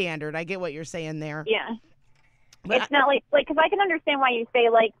almost standard. I get what you're saying there. Yeah, but it's not like because I can understand why you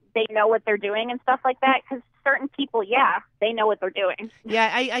say like they know what they're doing and stuff like that. Because certain people, they know what they're doing. Yeah,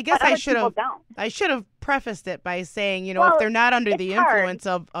 I guess I should have prefaced it by saying, if they're not under the influence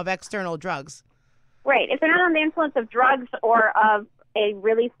of external drugs. Right. If they're not under the influence of drugs or of a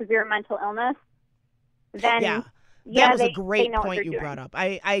really severe mental illness, then Yeah, that was a they great know what point they're you doing. brought up.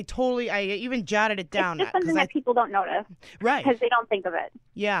 I even jotted it down. It's just something 'cause that people don't notice right. because they don't think of it.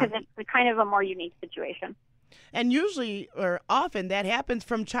 Yeah. Because it's kind of a more unique situation. And usually or often that happens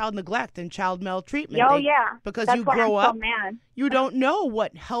from child neglect and child maltreatment. Oh, yeah. Because That's you why grow I'm up, so mad. you don't know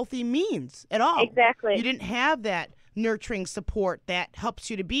what healthy means at all. Exactly. You didn't have that nurturing support that helps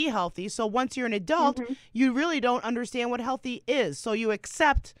you to be healthy. So once you're an adult, you really don't understand what healthy is. So you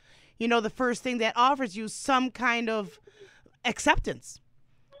accept, the first thing that offers you some kind of acceptance.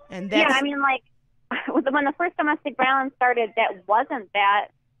 And that's, Yeah, I mean, like, when the first domestic violence started, that wasn't that.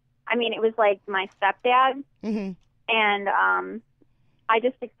 I mean, it was like my stepdad, and I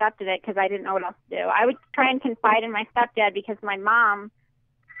just accepted it because I didn't know what else to do. I would try and confide in my stepdad because my mom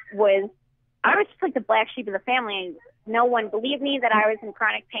I was just like the black sheep of the family. No one believed me that I was in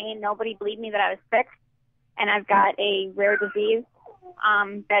chronic pain. Nobody believed me that I was sick. And I've got a rare disease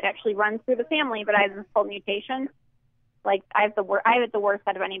that actually runs through the family, but I have this full mutation. Like, I have the worst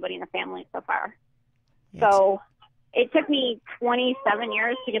out of anybody in the family so far. So it took me 27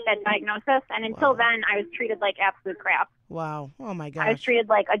 years to get that diagnosis, and until then, I was treated like absolute crap. Wow. Oh, my gosh. I was treated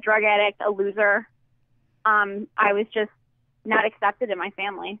like a drug addict, a loser. I was just not accepted in my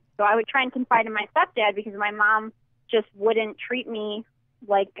family. So I would try and confide in my stepdad because my mom just wouldn't treat me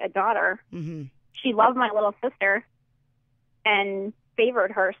like a daughter. She loved my little sister and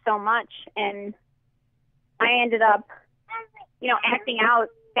favored her so much, and I ended up, acting out,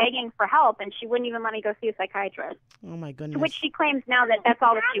 begging for help, and she wouldn't even let me go see a psychiatrist. Oh, my goodness. To which she claims now that that's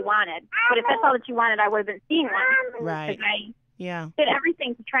all that she wanted. But if that's all that she wanted, I would have been seeing one. Right. 'Cause I Yeah. did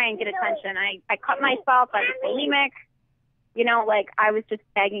everything to try and get attention. I cut myself. I was bulimic. I was just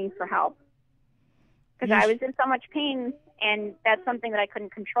begging for help. Because I was in so much pain, and that's something that I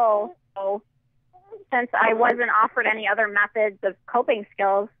couldn't control. So since I wasn't offered any other methods of coping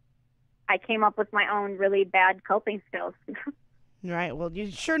skills, I came up with my own really bad coping skills. Right. Well,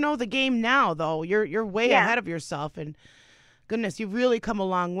 you sure know the game now, though. You're way Yeah. ahead of yourself, and goodness, you've really come a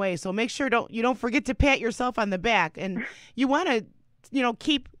long way. So make sure you don't forget to pat yourself on the back, and you want to,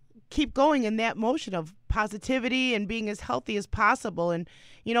 keep going in that motion of positivity and being as healthy as possible. And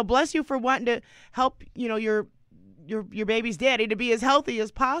bless you for wanting to help, your baby's daddy to be as healthy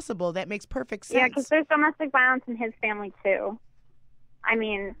as possible. That makes perfect sense. Yeah, because there's domestic violence in his family too. I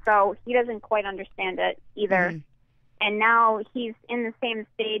mean, so he doesn't quite understand it either. And now he's in the same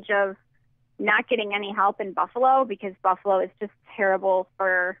stage of not getting any help in Buffalo because Buffalo is just terrible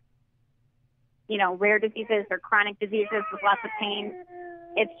for, rare diseases or chronic diseases with lots of pain.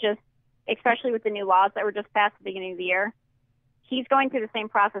 It's just, especially with the new laws that were just passed at the beginning of the year, he's going through the same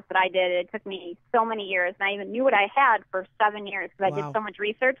process that I did. It took me so many years, and I even knew what I had for 7 years because I did so much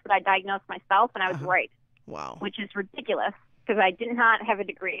research that I diagnosed myself, and I was right. Wow. Which is ridiculous because I did not have a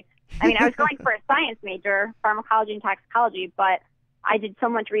degree. I mean, I was going for a science major, pharmacology and toxicology, but I did so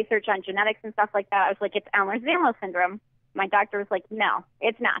much research on genetics and stuff like that. I was like, it's Ehlers-Danlos syndrome. My doctor was like, no,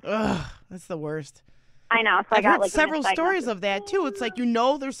 it's not. Ugh, that's the worst. I know. So I've I got heard several stories of that, too. It's like,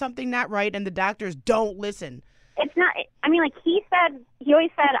 there's something not right, and the doctors don't listen. It's not. I mean, like he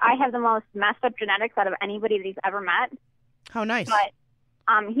always said, I have the most messed up genetics out of anybody that he's ever met. How nice. But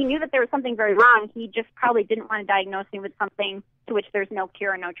he knew that there was something very wrong. He just probably didn't want to diagnose me with something to which there's no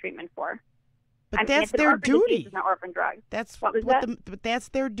cure and no treatment for. But that's their duty. It's an orphan drug. That's what was that? But that's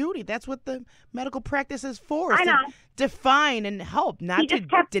their duty. That's what the medical practice is for. I know. To define and help, not to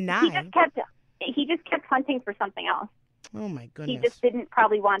deny. He just kept hunting for something else. Oh, my goodness. He just didn't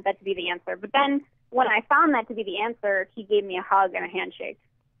probably want that to be the answer. But then when I found that to be the answer, he gave me a hug and a handshake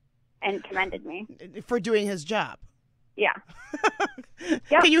and commended me. For doing his job. Yeah.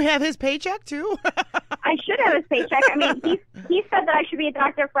 Yep. Can you have his paycheck, too? I should have his paycheck. I mean, he said that I should be a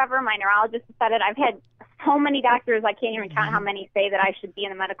doctor forever. My neurologist said it. I've had so many doctors, I can't even count how many say that I should be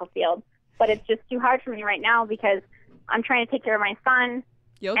in the medical field. But it's just too hard for me right now because I'm trying to take care of my son.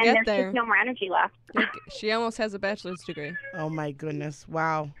 You'll and get there's there. Just no more energy left. She almost has a bachelor's degree. Oh, my goodness.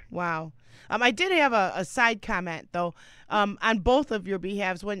 Wow. I did have a side comment, though, on both of your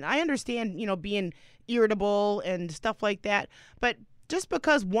behalves. When I understand, being irritable and stuff like that, but just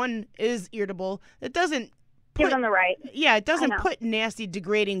because one is irritable, it doesn't give them the right. Yeah, it doesn't put nasty,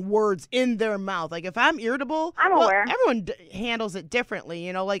 degrading words in their mouth. Like if I'm irritable, I'm aware. Everyone handles it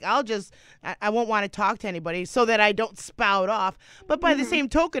differently. Like I won't want to talk to anybody so that I don't spout off. But by the same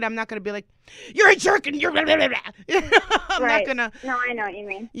token, I'm not going to be like, you're a jerk and you're blah, blah, blah, blah. I'm not going to. No, I know what you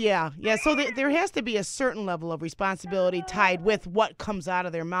mean. Yeah. So there has to be a certain level of responsibility tied with what comes out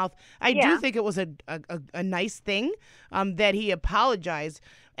of their mouth. I do think it was a nice thing that he apologized.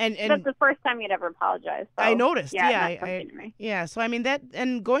 And that's the first time he'd ever apologized. So, I noticed. yeah, to me. Yeah. So I mean that,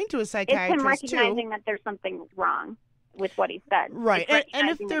 and going to a It's him psychiatrist recognizing too. that there's something wrong with what he said. Right. It's And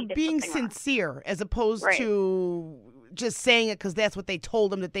if recognizing that they're he did being something wrong. sincere as opposed Right. to just saying it because that's what they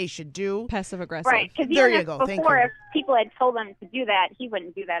told him that they should do. Passive aggressive. Right. Because There you go. Thank before, you. if people had told him to do that, he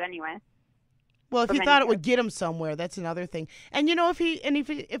wouldn't do that anyway. Well, if for he many thought it years. would get him somewhere, that's another thing. And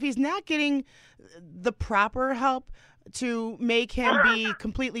if he's not getting the proper help to make him be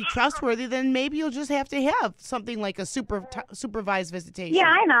completely trustworthy, then maybe you'll just have to have something like a supervised visitation. Yeah,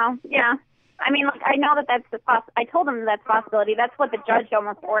 I know. Yeah. I mean, like, I know that that's I told him that's a possibility. That's what the judge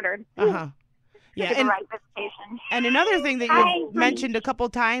almost ordered. Uh-huh. Yeah, and Supervised visitation. And another thing that Hi, you've mentioned a couple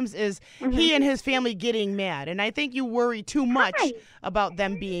times is Mm-hmm. he and his family getting mad. And I think you worry too much Hi. about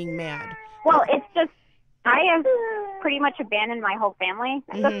them being mad. Well, it's just, I have pretty much abandoned my whole family.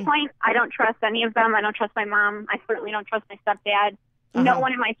 At Mm-hmm. this point, I don't trust any of them. I don't trust my mom. I certainly don't trust my stepdad. No Uh-huh.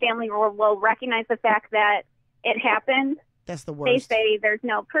 one in my family will recognize the fact that it happened. That's the They worst. say there's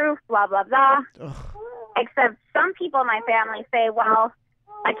no proof, blah, blah, blah. Ugh. Except some people in my family say, well,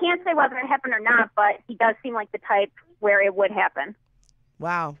 I can't say whether it happened or not, but he does seem like the type where it would happen.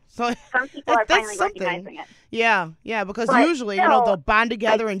 Wow. So Some people are that's finally something. recognizing it. Yeah, because But usually, still, they'll bond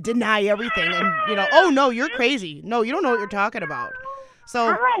together and deny everything and, oh, no, you're crazy. No, you don't know what you're talking about. So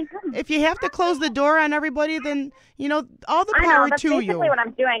All right. if you have to close the door on everybody, then, all the I know, power that's to basically you. what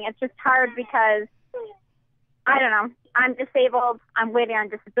I'm doing. It's just hard because, I don't know, I'm disabled. I'm waiting on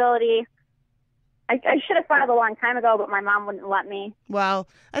disability. I should have filed a long time ago, but my mom wouldn't let me. Well,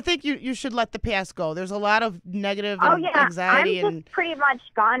 I think you should let the past go. There's a lot of negative Oh, and yeah. anxiety I'm just pretty much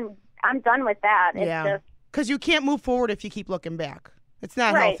gone. I'm done with that. It's yeah, just, because you can't move forward if you keep looking back. It's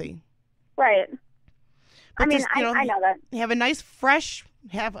not Right. healthy. right. But I mean, just, I know that. have a nice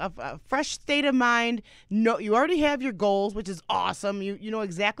have a fresh state of mind. No, you already have your goals, which is awesome. You know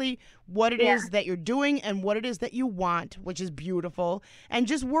exactly what it is that you're doing and what it is that you want, which is beautiful. And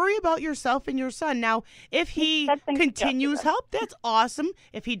just worry about yourself and your son. Now, if he That's things continues just- help, that's awesome.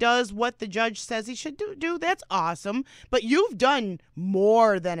 If he does what the judge says he should do, that's awesome. But you've done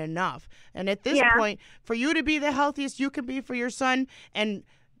more than enough. And at this Yeah. point, for you to be the healthiest you can be for your son, and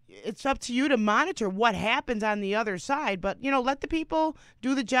it's up to you to monitor what happens on the other side. But, let the people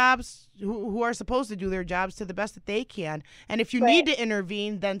do the jobs who are supposed to do their jobs to the best that they can. And if you need to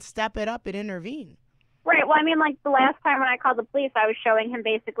intervene, then step it up and intervene. Right. Well, I mean, like the last time when I called the police, I was showing him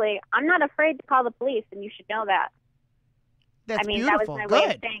basically, I'm not afraid to call the police, and you should know that. That's I mean, beautiful. that was my way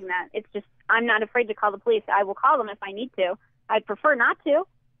Good. of saying that. It's just, I'm not afraid to call the police. I will call them if I need to. I'd prefer not to.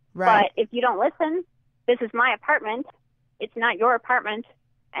 Right. But if you don't listen, this is my apartment. It's not your apartment.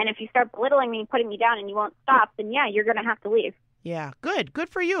 And if you start belittling me, putting me down, and you won't stop, then yeah, you're going to have to leave. Yeah, good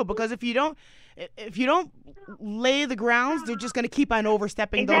for you. Because if you don't lay the grounds, they're just going to keep on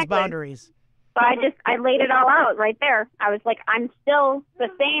overstepping those Exactly. boundaries. So I laid it all out right there. I was like, I'm still the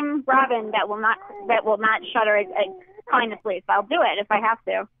same Robin that will not shudder at calling the police. I'll do it if I have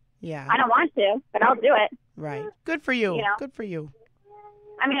to. Yeah. I don't want to, but I'll do it. Right. Good for you. You know? Good for you.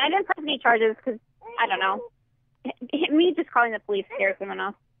 I mean, I didn't press any charges because I don't know. Me just calling the police scares them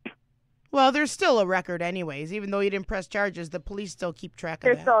enough. Well, there's still a record anyways. Even though you didn't press charges, the police still keep track of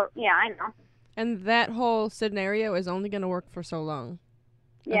They're that. still, yeah, I know. And that whole scenario is only going to work for so long.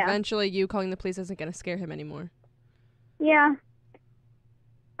 Yeah. Eventually, you calling the police isn't going to scare him anymore. Yeah.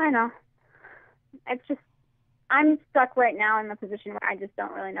 I know. It's just, I'm stuck right now in the position where I just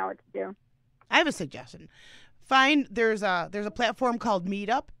don't really know what to do. I have a suggestion. There's a platform called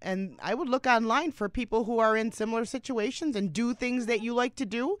Meetup, and I would look online for people who are in similar situations and do things that you like to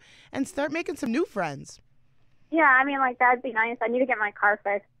do, and start making some new friends. Yeah, I mean, like, that'd be nice. I need to get my car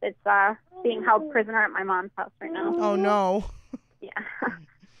fixed. It's being held prisoner at my mom's house right now. Oh no. Yeah.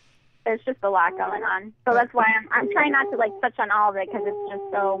 There's just a lot going on. So that's why I'm trying not to, like, touch on all of it because it's just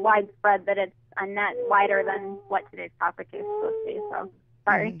so widespread that it's a net wider than what today's topic is supposed to be. So,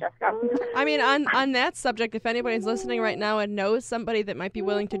 sorry, Jessica. I mean, on that subject, if anybody's listening right now and knows somebody that might be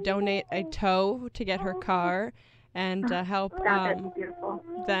willing to donate a tow to get her car and help, That's beautiful.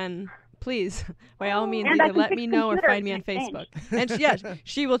 then please, by all means, And I either can let fix me know or computers find me on in exchange. Facebook. And yes,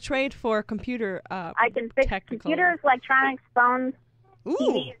 she will trade for computer I can fix technical. computers, electronics, phones, Ooh.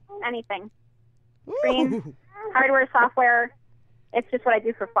 TVs, anything. Ooh. Screens, hardware, software. It's just what I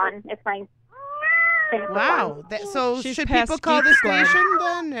do for fun. It's my thing for Wow. fun. So She's should past people call the Geek Squad. station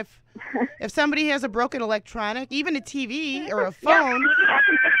then? If somebody has a broken electronic, even a TV or a Yeah, phone, I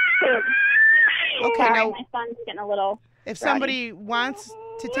can fix it too. Okay, Sorry, now- my son's getting a little if somebody wants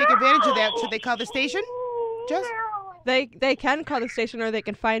to take advantage of that, should they call the station? Just They can call the station, or they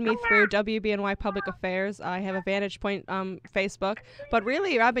can find me through WBNY Public Affairs. I have a Vantage Point Facebook. But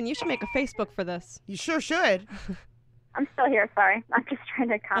really, Robin, you should make a Facebook for this. You sure should. I'm still here, sorry. I'm just trying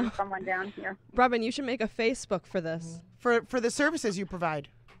to calm someone down here. Robin, you should make a Facebook for this. For the services you provide.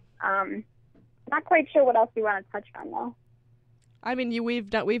 Not quite sure what else you want to touch on, though. I mean,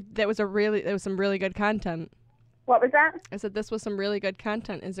 there was some really good content. What was that? I said this was some really good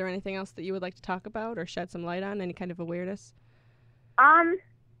content. Is there anything else that you would like to talk about or shed some light on? Any kind of awareness? I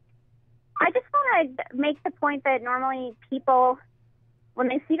just want to make the point that normally people, when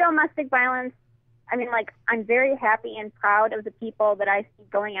they see domestic violence, I mean, like, I'm very happy and proud of the people that I see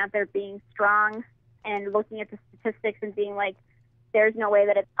going out there being strong and looking at the statistics and being like, there's no way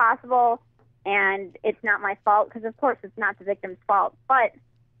that it's possible and it's not my fault, because of course it's not the victim's fault. But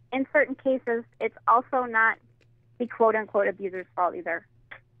in certain cases, it's also not the quote-unquote abuser's fault either,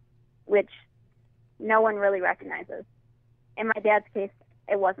 which no one really recognizes. In my dad's case,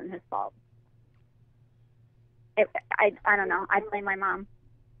 it wasn't his fault. I don't know. I blame my mom.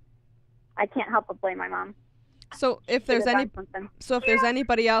 I can't help but blame my mom. So if there's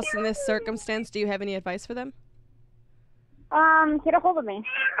anybody else in this circumstance, do you have any advice for them? Get a hold of me.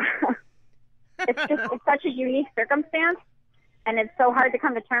 It's such a unique circumstance, and it's so hard to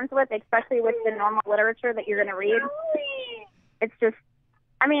come to terms with, especially with the normal literature that you're going to read. It's just,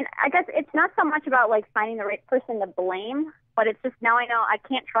 I mean, I guess it's not so much about, like, finding the right person to blame, but it's just now I know I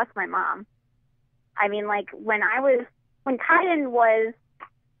can't trust my mom. I mean, like, when Kaiden was,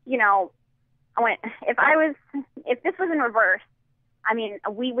 you know, if this was in reverse, I mean,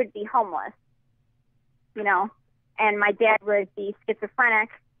 we would be homeless, you know, and my dad would be schizophrenic,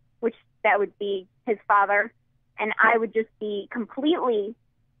 which that would be his father, and I would just be completely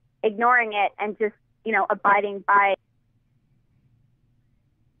ignoring it and just, you know, abiding by.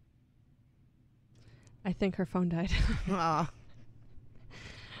 I think her phone died. Aw.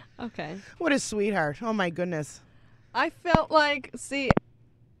 Okay. What a sweetheart. Oh, my goodness. I felt like,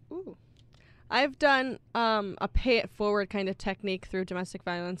 I've done a pay-it-forward kind of technique through domestic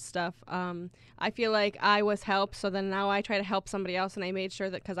violence stuff. I feel like I was helped, so then now I try to help somebody else, and I made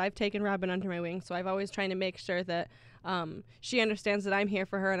sure that, because I've taken Robin under my wing, so I've always trying to make sure that she understands that I'm here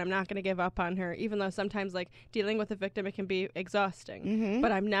for her and I'm not going to give up on her, even though sometimes, like, dealing with a victim, it can be exhausting. Mm-hmm.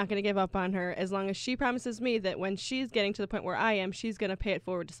 But I'm not going to give up on her as long as she promises me that when she's getting to the point where I am, she's going to pay it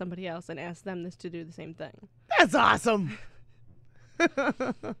forward to somebody else and ask them to do the same thing. That's awesome.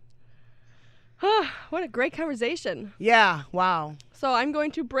 What a great conversation. Yeah, wow. So I'm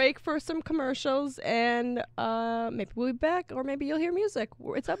going to break for some commercials, and maybe we'll be back, or maybe you'll hear music.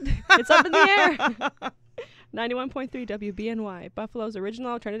 It's up in the air. 91.3 WBNY, Buffalo's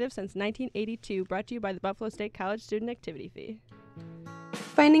original alternative since 1982, brought to you by the Buffalo State College Student Activity Fee.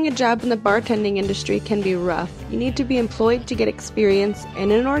 Finding a job in the bartending industry can be rough. You need to be employed to get experience,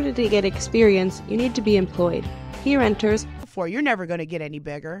 and in order to get experience, you need to be employed. Here enters... You're never going to get any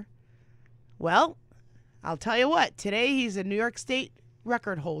bigger. Well, I'll tell you what. Today he's a New York State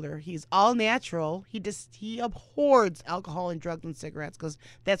record holder. He's all natural. He abhors alcohol and drugs and cigarettes because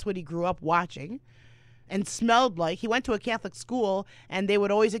that's what he grew up watching and smelled like. He went to a Catholic school, and they would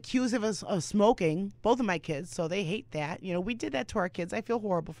always accuse us of smoking, both of my kids, so they hate that. You know, we did that to our kids. I feel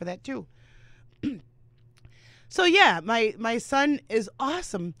horrible for that, too. So, yeah, my son is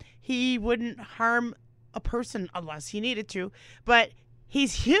awesome. He wouldn't harm a person unless he needed to, but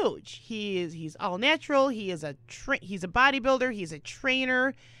he's huge. He's all natural. He's a bodybuilder. He's a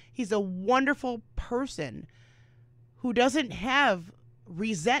trainer. He's a wonderful person who doesn't have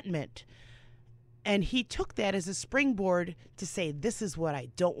resentment. And he took that as a springboard to say, this is what I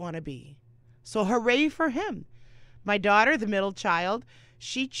don't want to be. So hooray for him. My daughter, the middle child,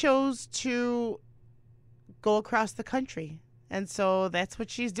 she chose to go across the country. And so that's what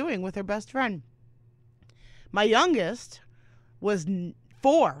she's doing with her best friend. My youngest was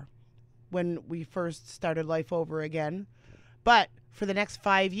 4 when we first started life over again. But for the next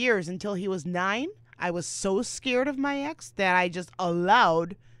 5 years, until he was 9, I was so scared of my ex that I just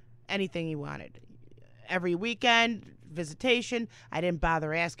allowed anything he wanted. Every weekend, visitation. I didn't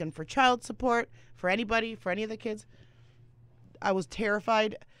bother asking for child support for anybody, for any of the kids. I was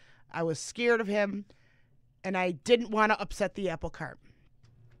terrified. I was scared of him. And I didn't want to upset the apple cart.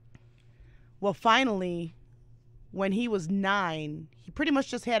 Well, finally, when he was 9, he pretty much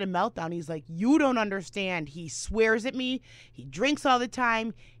just had a meltdown. He's like, you don't understand. He swears at me. He drinks all the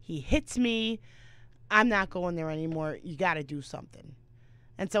time. He hits me. I'm not going there anymore. You got to do something.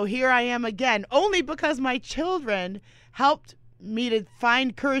 And so here I am again, only because my children helped me to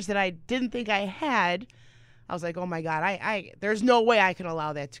find courage that I didn't think I had. I was like, oh my God, there's no way I can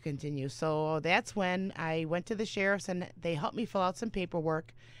allow that to continue. So that's when I went to the sheriff's and they helped me fill out some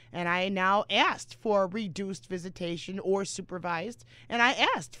paperwork. And I now asked for reduced visitation or supervised. And I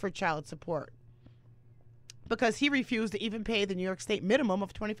asked for child support because he refused to even pay the New York State minimum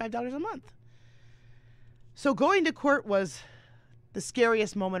of $25 a month. So going to court was the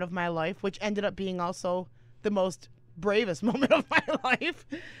scariest moment of my life, which ended up being also the most bravest moment of my life.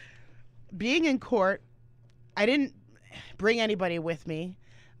 Being in court, I didn't bring anybody with me.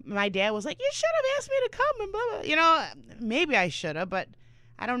 My dad was like, you should have asked me to come and blah, blah. You know, maybe I should have, but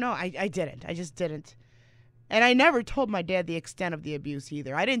I don't know. I didn't. I just didn't. And I never told my dad the extent of the abuse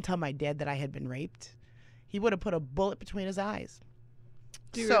either. I didn't tell my dad that I had been raped. He would have put a bullet between his eyes.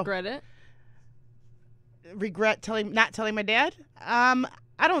 Do you regret it? Regret not telling my dad? I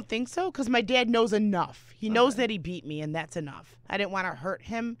don't think so, because my dad knows enough. He knows that he beat me, and that's enough. I didn't want to hurt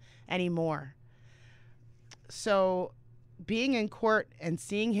him anymore. So being in court and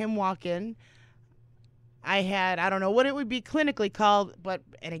seeing him walk in, I had, I don't know what it would be clinically called, but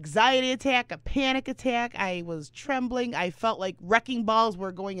an anxiety attack, a panic attack. I was trembling. I felt like wrecking balls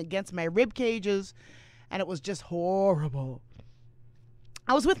were going against my rib cages, and it was just horrible.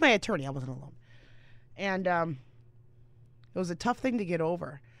 I was with my attorney. I wasn't alone. And it was a tough thing to get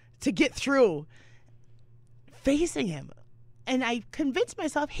over, to get through facing him. And I convinced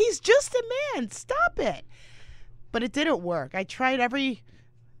myself, he's just a man. Stop it. But it didn't work. I tried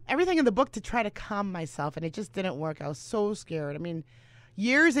everything in the book to try to calm myself, and it just didn't work. I was so scared. I mean,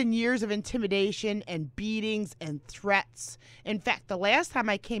 years and years of intimidation and beatings and threats. In fact, the last time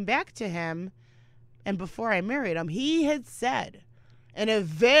I came back to him, and before I married him, he had said, in a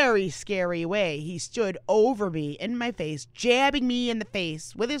very scary way, he stood over me in my face, jabbing me in the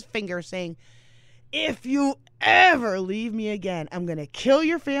face with his finger, saying, if you ever leave me again, I'm going to kill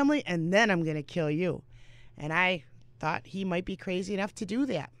your family, and then I'm going to kill you. And I thought he might be crazy enough to do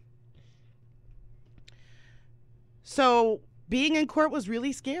that. So being in court was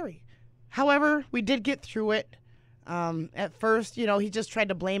really scary. However, we did get through it. At first, you know, he just tried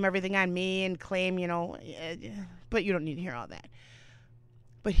to blame everything on me and claim, you know, but you don't need to hear all that.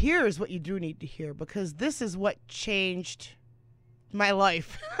 But here's what you do need to hear, because this is what changed my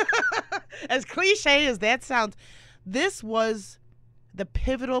life. As cliche as that sounds, this was the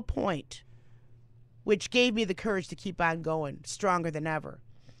pivotal point which gave me the courage to keep on going, stronger than ever.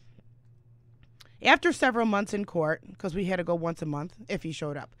 After several months in court, because we had to go once a month if he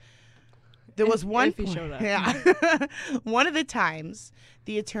showed up, there was one if he showed up. Yeah. One of the times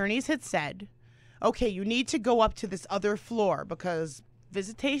the attorneys had said, okay, you need to go up to this other floor because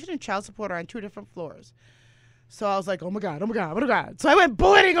visitation and child support are on 2 different floors. So I was like, oh my God, oh my God, oh my God. So I went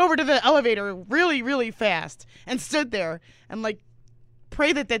boiling over to the elevator really, really fast and stood there and like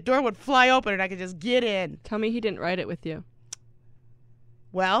pray that that door would fly open and I could just get in. Tell me he didn't write it with you.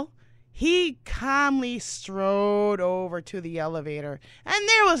 Well, he calmly strode over to the elevator, and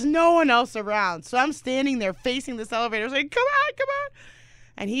there was no one else around. So I'm standing there facing this elevator saying, come on, come on.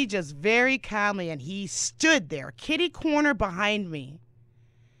 And he just very calmly, and he stood there, kitty corner behind me.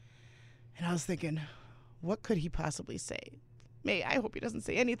 And I was thinking, what could he possibly say? I hope he doesn't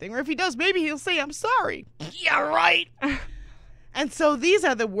say anything. Or if he does, maybe he'll say, I'm sorry. Yeah, right. And so these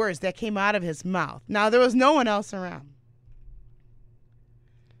are the words that came out of his mouth. Now, there was no one else around.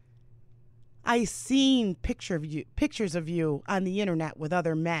 I seen pictures of you on the internet with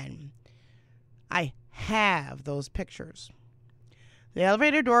other men. I have those pictures. The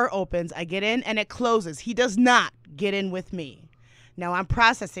elevator door opens, I get in, and it closes. He does not get in with me. Now I'm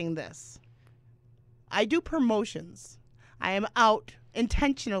processing this. I do promotions. I am out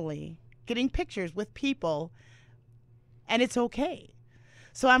intentionally getting pictures with people, and it's okay.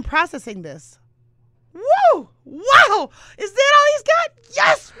 So I'm processing this. Woo! Wow! Is that all he's got?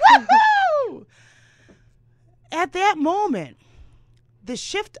 Yes! Woohoo! At that moment, the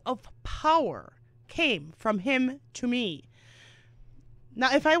shift of power came from him to me.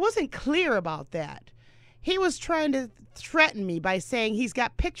 Now, if I wasn't clear about that, he was trying to threaten me by saying he's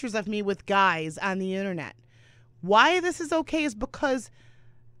got pictures of me with guys on the internet. Why this is okay is because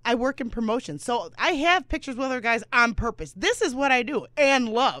I work in promotions. So I have pictures with other guys on purpose. This is what I do and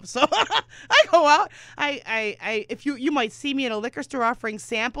love. So I go out. If you might see me in a liquor store offering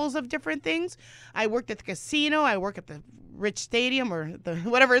samples of different things. I worked at the casino. I work at the Rich Stadium or the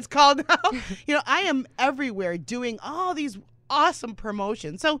whatever it's called now. You know, I am everywhere doing all these awesome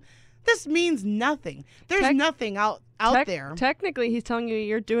promotions. So this means nothing. There's nothing out there. Technically, he's telling you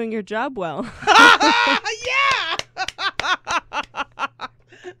you're doing your job well. Yeah.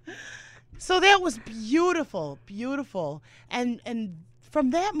 So that was beautiful, beautiful. And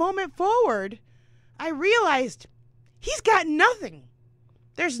from that moment forward, I realized he's got nothing.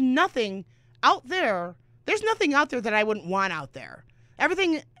 There's nothing out there. There's nothing out there that I wouldn't want out there.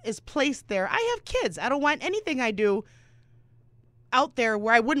 Everything is placed there. I have kids. I don't want anything I do out there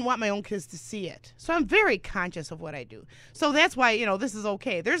where I wouldn't want my own kids to see it. So I'm very conscious of what I do. So that's why, this is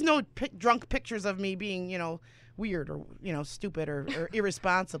okay. There's no drunk pictures of me being, weird or, stupid or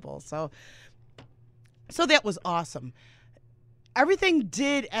irresponsible. So that was awesome. Everything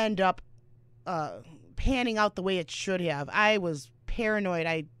did end up panning out the way it should have. I was paranoid.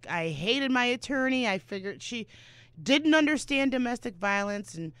 I hated my attorney. I figured she didn't understand domestic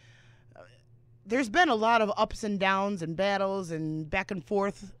violence, and there's been a lot of ups and downs and battles and back and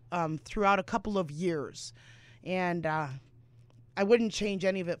forth throughout a couple of years, and I wouldn't change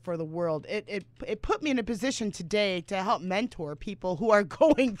any of it for the world. It put me in a position today to help mentor people who are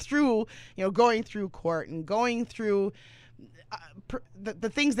going through court and going through the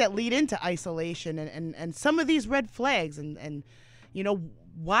things that lead into isolation and some of these red flags and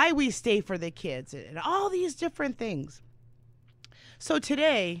why we stay for the kids and all these different things. So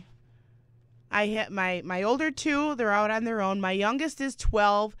today, I have my older two, they're out on their own. My youngest is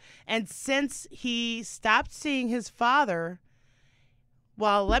 12, and since he stopped seeing his father,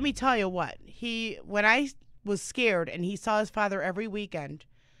 well, let me tell you what. When I was scared and he saw his father every weekend,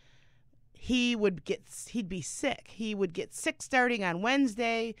 he'd be sick. He would get sick starting on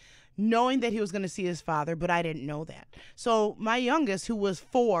Wednesday, knowing that he was going to see his father, but I didn't know that. So my youngest, who was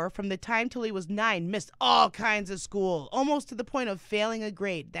 4, from the time till he was 9, missed all kinds of school, almost to the point of failing a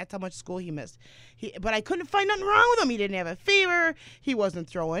grade. That's how much school he missed. But I couldn't find nothing wrong with him. He didn't have a fever. He wasn't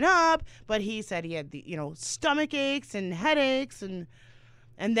throwing up, but he said he had stomach aches and headaches. And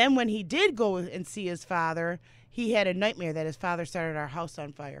then when he did go and see his father, he had a nightmare that his father started our house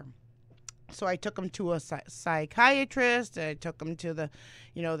on fire. So I took him to a psychiatrist. I took him to the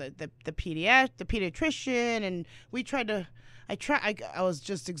pediatrician, and we tried to. I was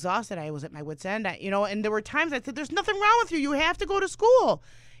just exhausted. I was at my wit's end. And there were times I said, "There's nothing wrong with you. You have to go to school,"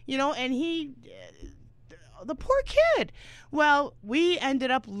 And he, the poor kid. Well, we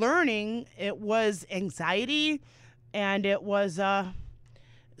ended up learning it was anxiety, and it was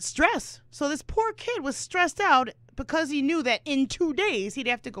stress. So this poor kid was stressed out because he knew that in 2 days he'd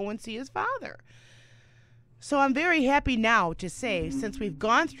have to go and see his father. So I'm very happy now to say, since we've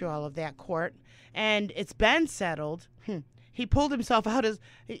gone through all of that court and it's been settled, he pulled himself out as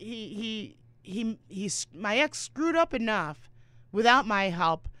my ex screwed up enough without my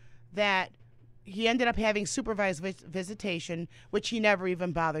help that he ended up having supervised visitation, which he never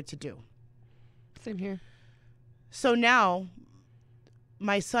even bothered to do. Same here. So now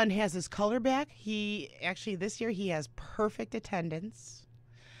my son has his color back. This year he has perfect attendance.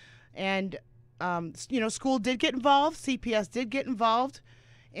 And, school did get involved. CPS did get involved.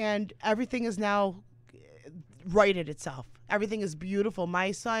 And everything is now righted itself. Everything is beautiful.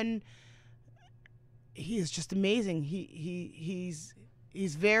 My son, he is just amazing. He's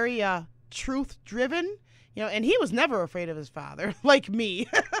very truth-driven, and he was never afraid of his father, like me.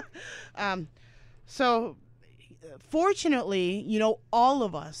 So fortunately, all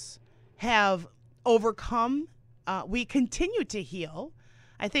of us have overcome. We continue to heal.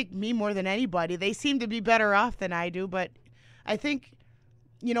 I think me more than anybody. They seem to be better off than I do, but I think,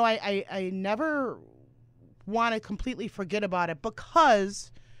 I never want to completely forget about it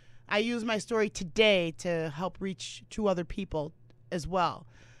because I use my story today to help reach 2 other people as well.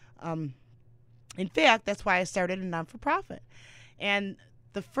 In fact, that's why I started a non-for-profit. And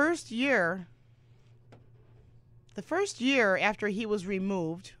the first year after he was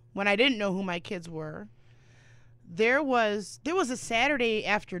removed, when I didn't know who my kids were, there was a Saturday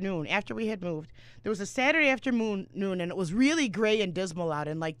afternoon after we had moved. There was a Saturday afternoon, and it was really gray and dismal out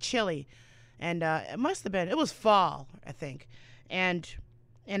and like chilly. And it was fall, I think. And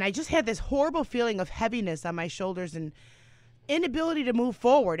I just had this horrible feeling of heaviness on my shoulders and inability to move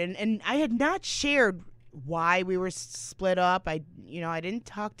forward. And I had not shared why we were split up. I didn't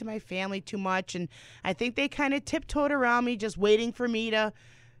talk to my family too much, and I think they kind of tiptoed around me, just waiting for me to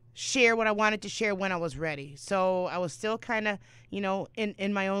share what I wanted to share when I was ready. So I was still kind of,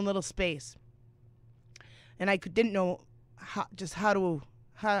 in my own little space, and I didn't know how to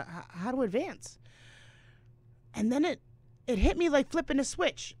advance. And then it hit me like flipping a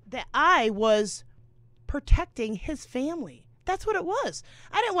switch that I was protecting his family. That's what it was.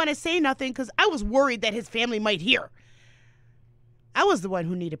 I didn't want to say nothing because I was worried that his family might hear. I was the one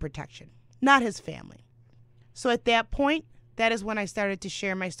who needed protection, not his family. So at that point, that is when I started to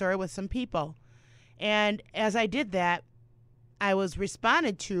share my story with some people. And as I did that, I was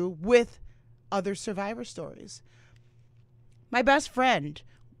responded to with other survivor stories. My best friend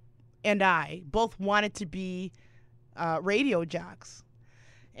and I both wanted to be radio jocks.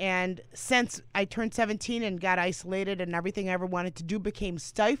 And since I turned 17 and got isolated and everything I ever wanted to do became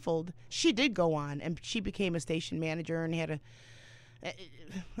stifled, she did go on and she became a station manager and had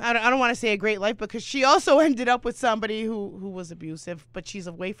I don't want to say a great life because she also ended up with somebody who was abusive, but she's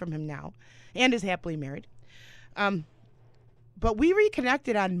away from him now and is happily married. But we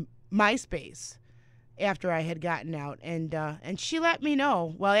reconnected on MySpace after I had gotten out, and she let me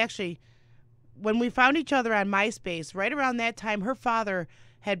know. Well, actually, when we found each other on MySpace, right around that time, her father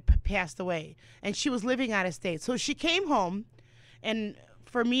had passed away, and she was living out of state. So she came home, and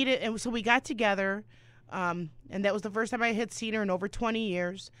so we got together, and that was the first time I had seen her in over 20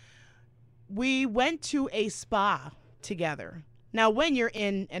 years. We went to a spa together. Now, when you're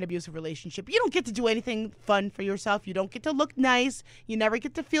in an abusive relationship, you don't get to do anything fun for yourself. You don't get to look nice. You never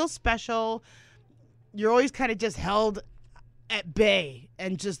get to feel special. You're always kind of just held at bay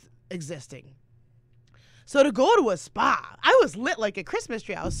and just existing. So to go to a spa, I was lit like a Christmas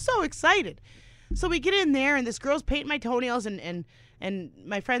tree. I was so excited. So we get in there, and this girl's painting my toenails, and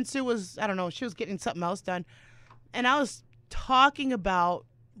my friend Sue was, I don't know, she was getting something else done. And I was talking about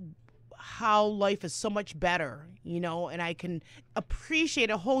how life is so much better, and I can appreciate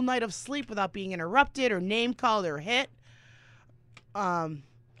a whole night of sleep without being interrupted or name called or hit. I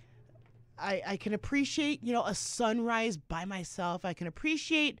can appreciate, a sunrise by myself. I can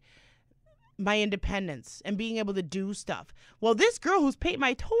appreciate my independence and being able to do stuff. Well, this girl who's painting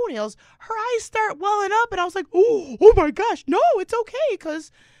my toenails, her eyes start welling up, and I was like, oh my gosh, no, it's okay,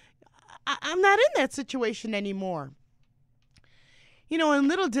 because I'm not in that situation anymore. And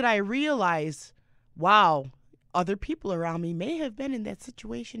little did I realize, wow, other people around me may have been in that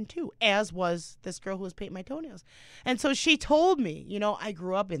situation too, as was this girl who was painting my toenails. And so she told me, I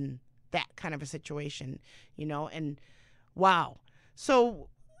grew up in that kind of a situation, and wow. So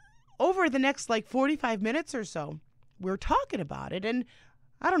over the next 45 minutes or so, we were talking about it, and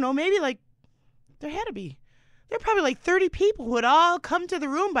I don't know, maybe there were probably 30 people who had all come to the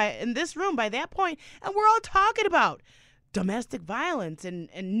room in this room by that point, and we're all talking about domestic violence and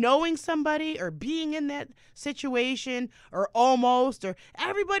knowing somebody or being in that situation or almost, or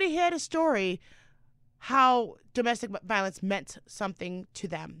everybody had a story how domestic violence meant something to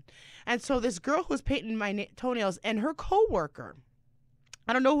them. And so this girl who was painting my toenails and her coworker,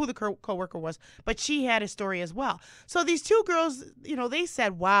 I don't know who the coworker was, but she had a story as well. So these two girls, they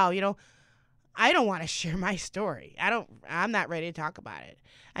said, wow, I don't want to share my story. I'm not ready to talk about it.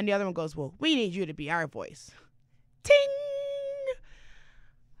 And the other one goes, well, we need you to be our voice. Ting!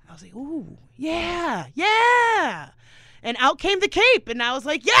 I was like, ooh, yeah. And out came the cape, and I was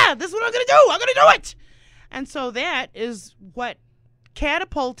like, yeah, this is what I'm going to do. I'm going to do it. And so that is what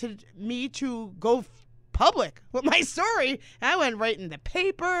catapulted me to go public with my story. I went right in the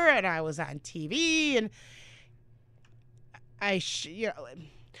paper, and I was on TV, and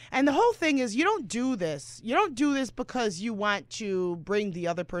and the whole thing is, you don't do this because you want to bring the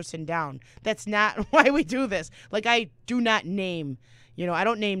other person down. That's not why we do this. I do not name, I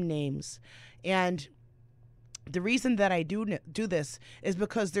don't name names. And the reason that I do this is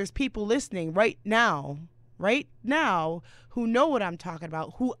because there's people listening right now, who know what I'm talking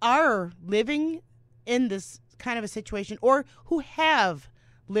about, who are living in this kind of a situation, or who have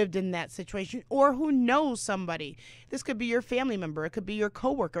lived in that situation, or who knows somebody. This could be your family member, it could be your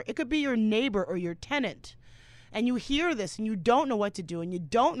coworker, it could be your neighbor or your tenant. And you hear this and you don't know what to do, and you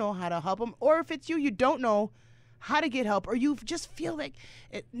don't know how to help them, or if it's you don't know how to get help, or you just feel like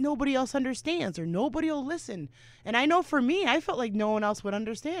nobody else understands or nobody will listen. And I know for me, I felt like no one else would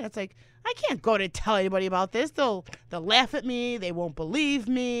understand. It's like, I can't go to tell anybody about this. They'll laugh at me, they won't believe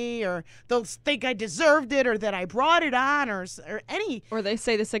me, or they'll think I deserved it, or that I brought it on, or any. Or they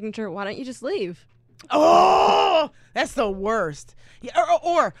say the signature, why don't you just leave? Oh, that's the worst. Yeah,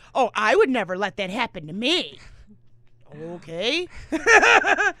 or I would never let that happen to me. Okay.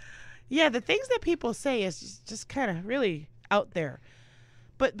 Yeah, the things that people say is just kind of really out there.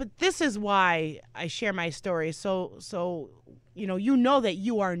 But this is why I share my story. So you know that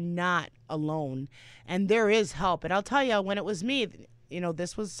you are not alone, and there is help. And I'll tell you, when it was me,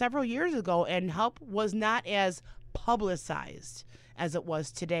 this was several years ago, and help was not as publicized as it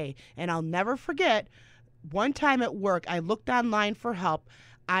was today. And I'll never forget, one time at work, I looked online for help.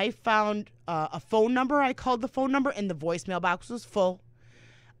 I found a phone number. I called the phone number, and the voicemail box was full.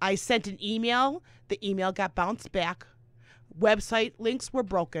 I sent an email. The email got bounced back. Website links were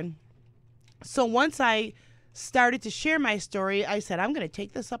broken. So once I started to share my story, I said, I'm going to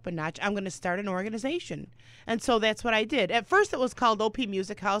take this up a notch. I'm going to start an organization. And so that's what I did. At first, it was called OP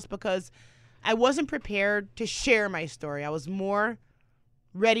Music House because I wasn't prepared to share my story. I was more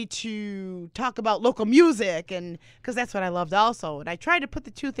ready to talk about local music, and because that's what I loved also. And I tried to put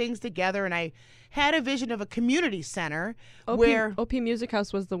the two things together, and I had a vision of a community center where OP Music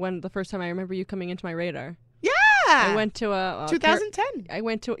House was the first time I remember you coming into my radar. Yeah, I went to a 2010. I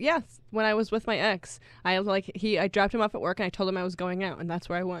went to when I was with my ex. I dropped him off at work and I told him I was going out, and that's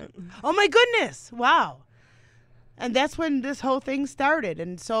where I went. Oh my goodness! Wow. And that's when this whole thing started.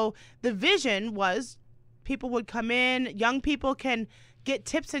 And so the vision was people would come in, young people can get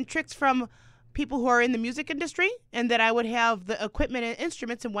tips and tricks from people who are in the music industry, and that I would have the equipment and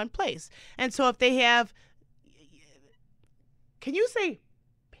instruments in one place. And so if they have, can you say,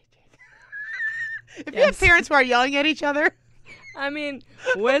 if you have parents who are yelling at each other? I mean,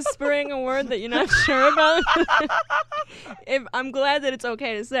 whispering a word that you're not sure about. I'm glad that it's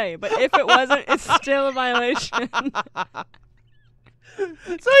okay to say, but if it wasn't, it's still a violation.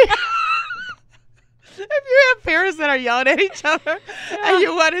 So if you have parents that are yelling at each other and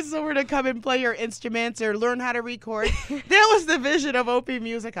you wanted someone to come and play your instruments or learn how to record, that was the vision of OP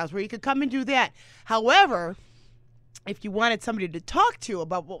Music House, where you could come and do that. However, if you wanted somebody to talk to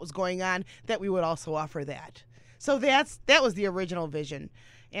about what was going on, that we would also offer that. So that was the original vision.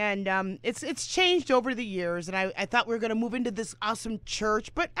 And it's changed over the years, and I thought we were going to move into this awesome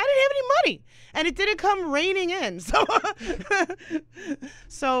church, but I didn't have any money, and it didn't come raining in.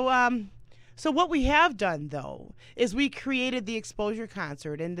 So what we have done, though, is we created the Exposure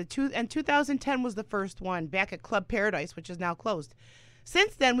Concert, and 2010 was the first one back at Club Paradise, which is now closed.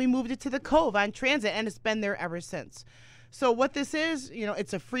 Since then, we moved it to the Cove on Transit, and it's been there ever since. So what this is,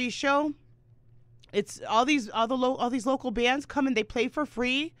 it's a free show. It's all these local bands come and they play for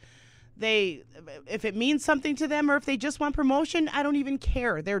free. If it means something to them or if they just want promotion, I don't even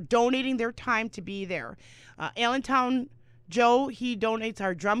care. They're donating their time to be there. Allentown Joe, he donates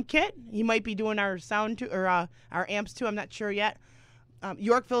our drum kit. He might be doing our sound too, or our amps too. I'm not sure yet.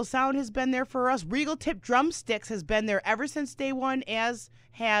 Yorkville Sound has been there for us. Regal Tip Drumsticks has been there ever since day one, as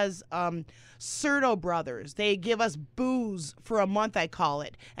has Certo Brothers. They give us booze for a month, I call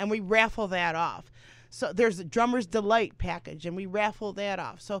it, and we raffle that off. So there's a Drummer's Delight package, and we raffle that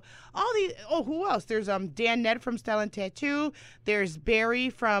off. So all these, who else? There's Dan Ned from Style and Tattoo. There's Barry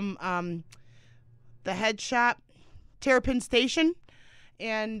from the Head Shop, Terrapin Station,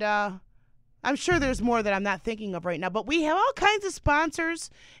 and I'm sure there's more that I'm not thinking of right now. But we have all kinds of sponsors,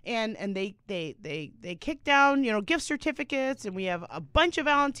 and they kick down gift certificates, and we have a bunch of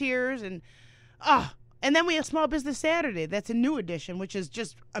volunteers, and then we have Small Business Saturday. That's a new addition, which is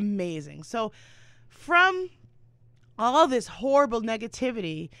just amazing. So from all this horrible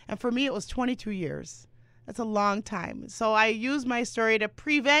negativity, and for me it was 22 years. That's a long time. So I use my story to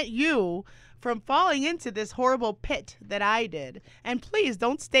prevent you from falling into this horrible pit that I did. And please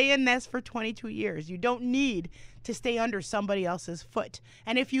don't stay in this for 22 years. You don't need to stay under somebody else's foot.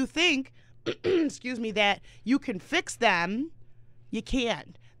 And if you think, excuse me, that you can fix them, you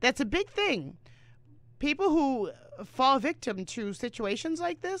can't. That's a big thing. People who fall victim to situations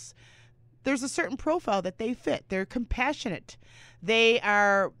like this, there's a certain profile that they fit. They're compassionate. They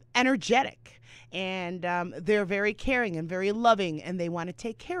are energetic. And they're very caring and very loving, and they want to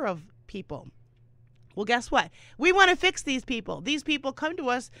take care of people. Well, guess what? We want to fix these people. These people come to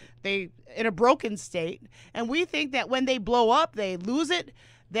us in a broken state, and we think that when they blow up, they lose it,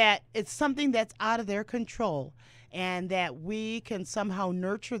 that it's something that's out of their control, and that we can somehow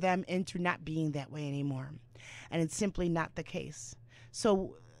nurture them into not being that way anymore. And it's simply not the case.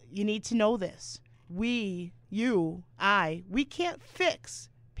 So you need to know this. We can't fix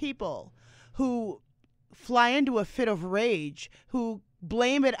people who fly into a fit of rage, who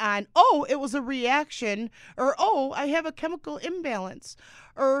blame it on, it was a reaction, or, I have a chemical imbalance,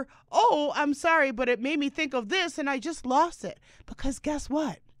 or, I'm sorry, but it made me think of this and I just lost it. Because guess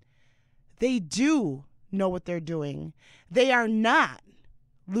what? They do know what they're doing. They are not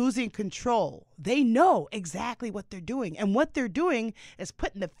losing control. They know exactly what they're doing. And what they're doing is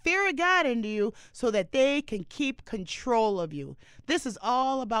putting the fear of God into you so that they can keep control of you. This is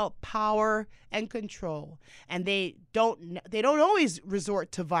all about power and control. And they don't always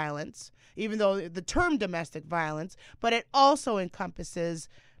resort to violence, even though the term domestic violence, but it also encompasses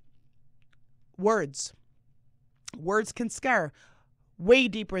words. Words can scar way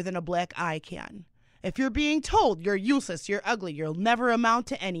deeper than a black eye can. If you're being told you're useless, you're ugly, you'll never amount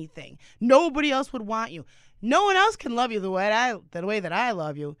to anything, nobody else would want you, no one else can love you the way that I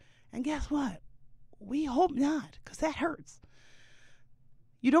love you, and guess what? We hope not, because that hurts.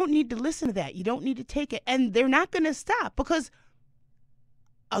 You don't need to listen to that. You don't need to take it. And they're not going to stop, because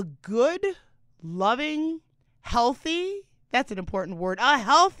a good, loving, healthy, that's an important word, a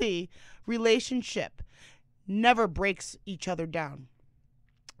healthy relationship never breaks each other down.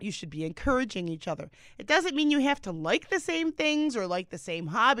 You should be encouraging each other. It doesn't mean you have to like the same things or like the same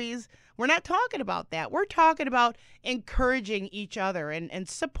hobbies. We're not talking about that. We're talking about encouraging each other and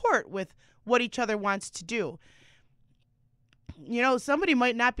support with what each other wants to do. You know, somebody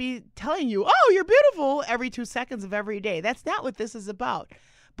might not be telling you, oh, you're beautiful every 2 seconds of every day. That's not what this is about.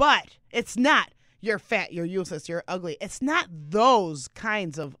 But it's not, you're fat, you're useless, you're ugly. It's not those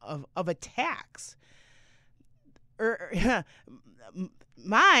kinds of attacks. I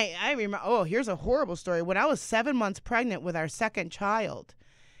remember, here's a horrible story. When I was 7 months pregnant with our second child,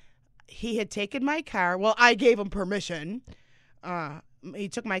 he had taken my car. Well, I gave him permission. He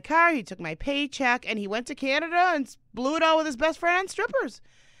took my car, he took my paycheck, and he went to Canada and blew it all with his best friend on strippers.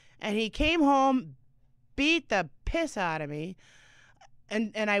 And he came home, beat the piss out of me,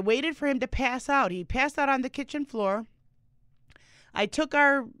 and I waited for him to pass out. He passed out on the kitchen floor. I took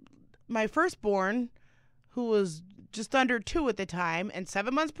my firstborn, who was just under 2 at the time, and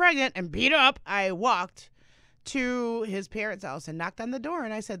 7 months pregnant and beat up. I walked to his parents' house and knocked on the door,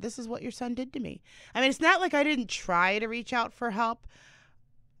 and I said, this is what your son did to me. I mean, it's not like I didn't try to reach out for help,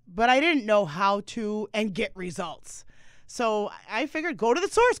 but I didn't know how to and get results. So I figured, go to the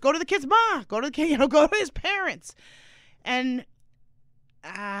source, go to the kid's mom, go to his parents. And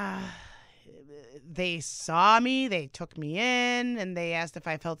they saw me, they took me in, and they asked if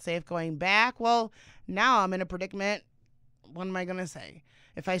I felt safe going back. Well, now I'm in a predicament. What am I going to say?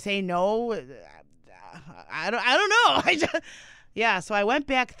 If I say no, I don't know. So I went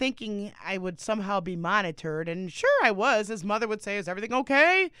back thinking I would somehow be monitored, and sure I was. His mother would say, is everything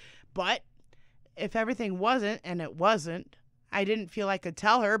okay? But if everything wasn't, and it wasn't, I didn't feel I could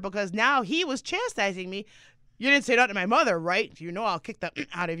tell her, because now he was chastising me. You didn't say that to my mother, right? You know I'll kick the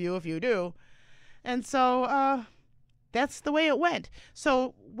out of you if you do. And so that's the way it went.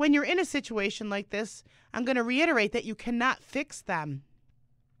 So when you're in a situation like this, I'm going to reiterate that you cannot fix them.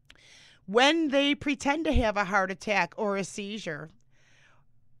 When they pretend to have a heart attack or a seizure,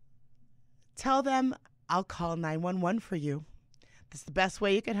 tell them, I'll call 911 for you. That's the best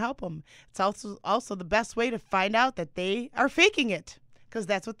way you can help them. It's also the best way to find out that they are faking it, because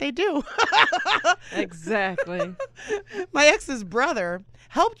that's what they do. Exactly. My ex's brother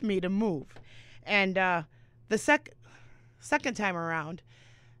helped me to move. And the second time around,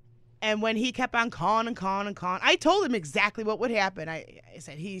 and when he kept on calling, I told him exactly what would happen. I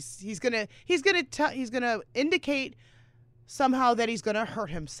said he's gonna indicate somehow that he's gonna hurt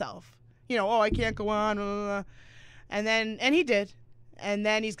himself. You know, I can't go on, and he did, and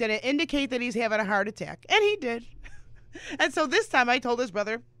then he's gonna indicate that he's having a heart attack, and he did. And so this time I told his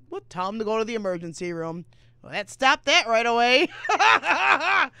brother, well, tell him to go to the emergency room. Well, that stopped that right away.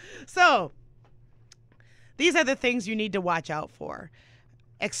 So these are the things you need to watch out for.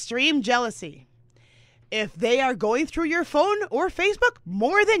 Extreme jealousy. If they are going through your phone or Facebook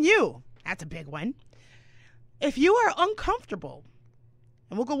more than you, that's a big one. If you are uncomfortable,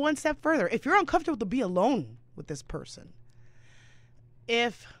 and we'll go one step further, if you're uncomfortable to be alone with this person,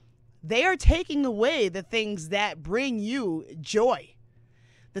 if they are taking away the things that bring you joy,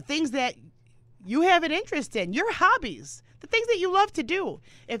 the things that you have an interest in, your hobbies, the things that you love to do,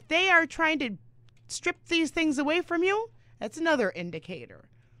 if they are trying to strip these things away from you, that's another indicator.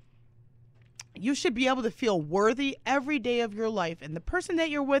 You should be able to feel worthy every day of your life, and the person that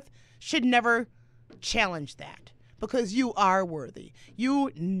you're with should never challenge that, because you are worthy.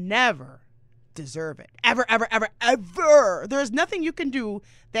 You never deserve it. Ever, ever, ever, ever. There's nothing you can do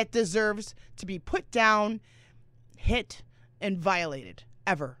that deserves to be put down, hit, and violated.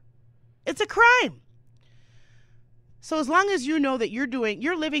 Ever. It's a crime. So as long as you know that you're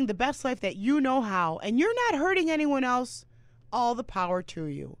living the best life that you know how, and you're not hurting anyone else, all the power to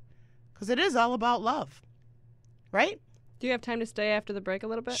you. Because it is all about love. Right? Do you have time to stay after the break a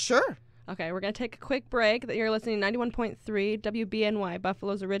little bit? Sure. Okay, we're going to take a quick break. That you're listening to 91.3 WBNY,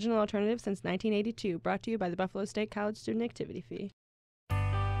 Buffalo's original alternative since 1982, brought to you by the Buffalo State College Student Activity Fee.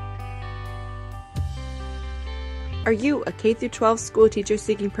 Are you a K-12 school teacher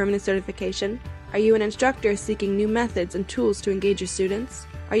seeking permanent certification? Are you an instructor seeking new methods and tools to engage your students?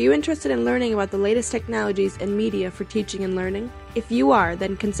 Are you interested in learning about the latest technologies and media for teaching and learning? If you are,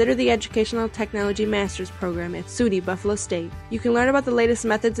 then consider the Educational Technology Master's Program at SUNY Buffalo State. You can learn about the latest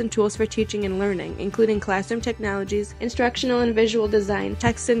methods and tools for teaching and learning, including classroom technologies, instructional and visual design,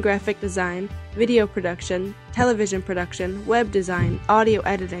 text and graphic design, video production, television production, web design, audio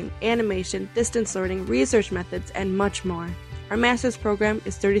editing, animation, distance learning, research methods, and much more. Our master's program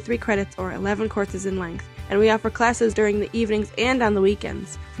is 33 credits or 11 courses in length, and we offer classes during the evenings and on the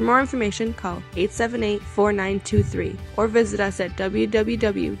weekends. For more information, call 878-4923 or visit us at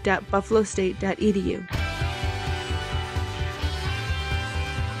www.buffalostate.edu.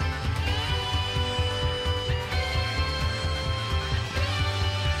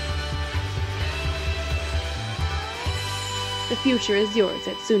 The future is yours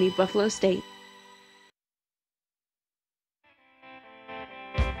at SUNY Buffalo State.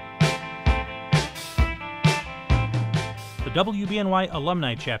 The WBNY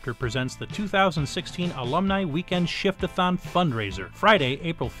Alumni Chapter presents the 2016 Alumni Weekend Shift-a-thon Fundraiser, Friday,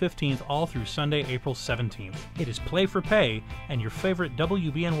 April 15th, all through Sunday, April 17th. It is play for pay, and your favorite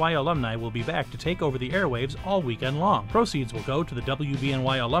WBNY alumni will be back to take over the airwaves all weekend long. Proceeds will go to the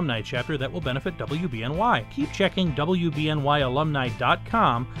WBNY Alumni Chapter that will benefit WBNY. Keep checking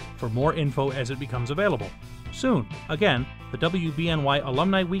WBNYalumni.com for more info as it becomes available. Soon. Again, the WBNY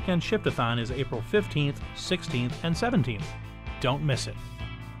Alumni Weekend Shift-a-thon is April 15th, 16th, and 17th. Don't miss it.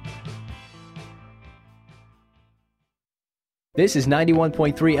 This is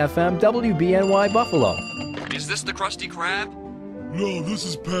 91.3 FM WBNY Buffalo. Is this the Krusty Krab? No, this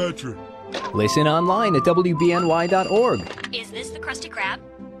is Patrick. Listen online at WBNY.org. Is this the Krusty Krab?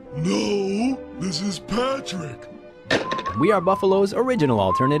 No, this is Patrick. We are Buffalo's original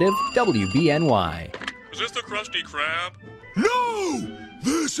alternative, WBNY. Is this the Krusty Krab? No,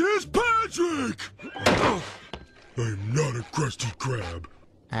 this is Patrick. I'm not a Krusty Krab.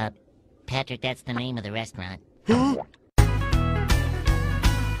 Patrick, that's the name of the restaurant. Huh?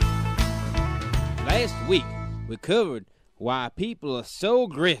 Last week, we covered why people are so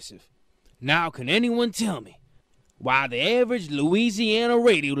aggressive. Now, can anyone tell me why the average Louisiana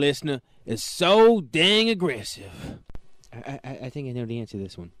radio listener is so dang aggressive? I think I know the answer to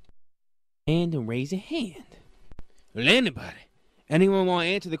this one. And raise a hand. Well, anybody? Anyone want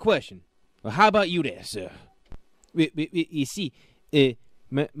to answer the question? Well, how about you there, sir? You see,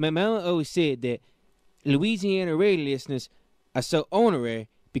 my mama always said that Louisiana radio listeners are so honorary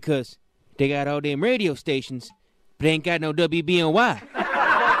because they got all them radio stations, but they ain't got no WBNY.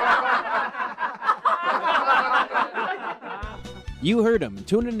 You heard them.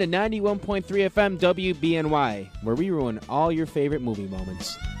 Tune in to 91.3 FM WBNY, where we ruin all your favorite movie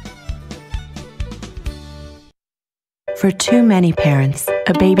moments. For too many parents,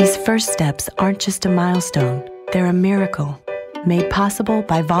 a baby's first steps aren't just a milestone. They're a miracle, made possible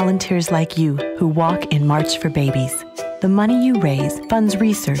by volunteers like you who walk in March for Babies. The money you raise funds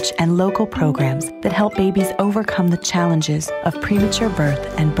research and local programs that help babies overcome the challenges of premature birth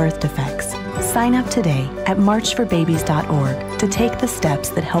and birth defects. Sign up today at marchforbabies.org to take the steps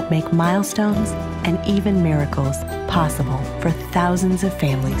that help make milestones and even miracles possible for thousands of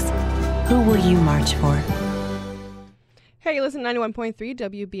families. Who will you march for? Hey, you listen to 91.3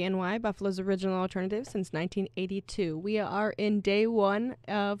 WBNY, Buffalo's original alternative since 1982. We are in day one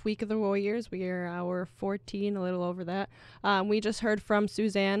of Week of the Warriors. We are hour 14, a little over that. We just heard from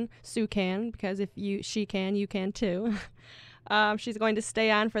Suzanne, Sue can, because if she can, you can too. She's going to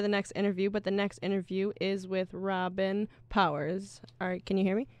stay on for the next interview, but the next interview is with Robin Powers. All right, can you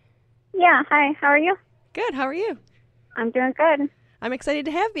hear me? Yeah, hi, how are you? Good, how are you? I'm doing good. I'm excited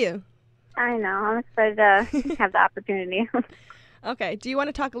to have you. I know, I'm excited to have the opportunity. Okay, do you want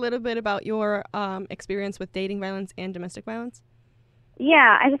to talk a little bit about your experience with dating violence and domestic violence?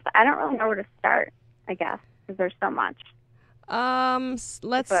 Yeah, I don't really know where to start, I guess, because there's so much.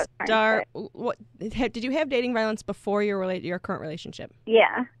 Let's start. Did you have dating violence before your current relationship?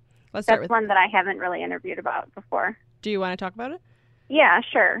 Yeah. Let's start with one that I haven't really interviewed about before. Do you want to talk about it? Yeah,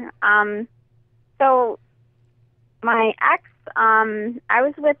 sure. So my ex, I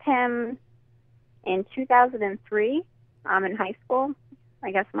was with him in 2003 in high school. I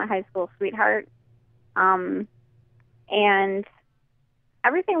guess my high school sweetheart. And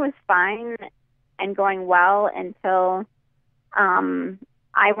everything was fine and going well until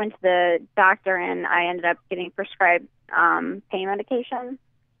I went to the doctor and I ended up getting prescribed pain medication.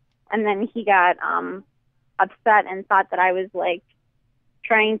 And then he got upset and thought that I was like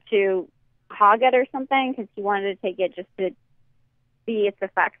trying to hog it or something because he wanted to take it just to see its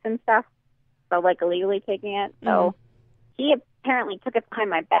effects and stuff. So like illegally taking it. So he apparently took it behind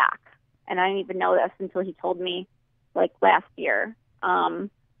my back. And I didn't even know this until he told me like last year. And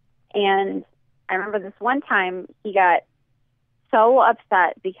I remember this one time he got so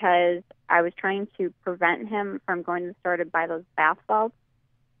upset because I was trying to prevent him from going to the store to buy those bath salts.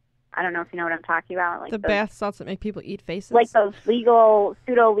 I don't know if you know what I'm talking about. Like the bath salts that make people eat faces? Like those legal,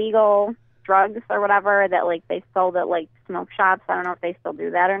 pseudo-legal drugs or whatever that like they sold at like smoke shops. I don't know if they still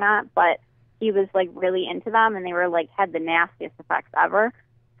do that or not, but he was like really into them and they were like had the nastiest effects ever.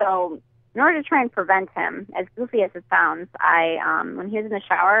 So in order to try and prevent him, as goofy as it sounds, I when he was in the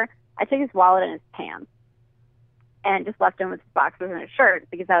shower, I took his wallet and his pants and just left him with his boxers and his shirt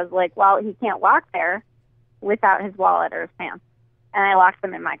because I was like, well, he can't walk there without his wallet or his pants. And I locked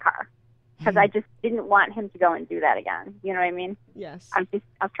them in my car because I just didn't want him to go and do that again. You know what I mean? Yes. I was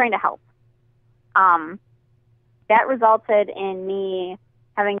trying to help. that resulted in me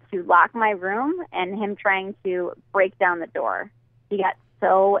having to lock my room and him trying to break down the door. He got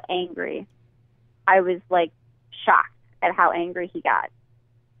so angry. I was like shocked at how angry he got.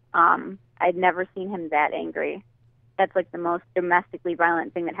 I'd never seen him that angry. That's like the most domestically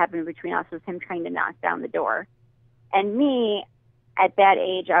violent thing that happened between us, was him trying to knock down the door. And me, at that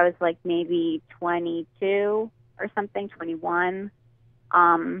age, I was like maybe 22 or something, 21.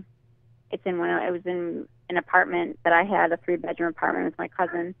 It was in an apartment that I had, a 3-bedroom apartment with my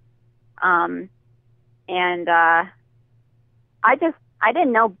cousin. I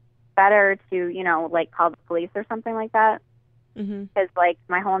didn't know better to, like call the police or something like that. Because like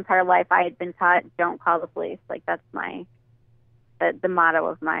my whole entire life I had been taught, don't call the police. Like that's the motto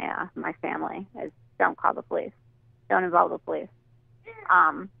of my my family is don't call the police, don't involve the police,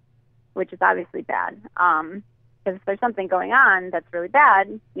 which is obviously bad. Because if there's something going on that's really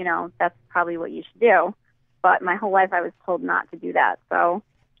bad, that's probably what you should do. But my whole life I was told not to do that, so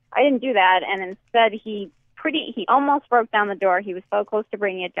I didn't do that. And instead he almost broke down the door. He was so close to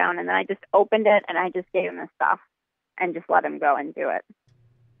bringing it down, and then I just opened it and I just gave him the stuff and just let him go and do it.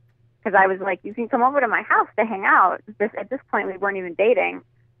 Because I was like, you can come over to my house to hang out. At this point, we weren't even dating.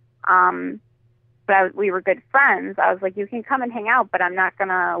 But we were good friends. I was like, you can come and hang out, but I'm not going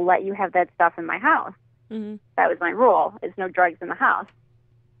to let you have that stuff in my house. That was my rule, is no drugs in the house.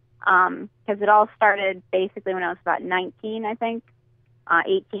 Because it all started basically when I was about 19, I think.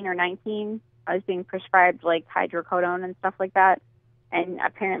 18 or 19. I was being prescribed like hydrocodone and stuff like that. And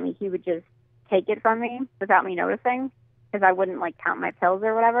apparently he would just take it from me without me noticing, because I wouldn't like count my pills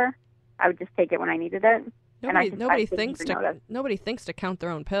or whatever. I would just take it when I needed it. Nobody thinks to count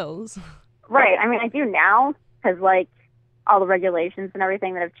their own pills. Right. I mean, I do now, because like all the regulations and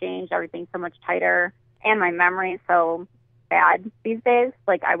everything that have changed, everything's so much tighter, and my memory is so bad these days.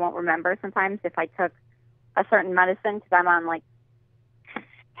 Like I won't remember sometimes if I took a certain medicine, because I'm on like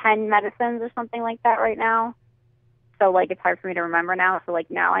 10 medicines or something like that right now. So like it's hard for me to remember now. So like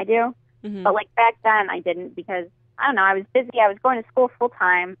now I do. But like back then I didn't, because I don't know, I was busy. I was going to school full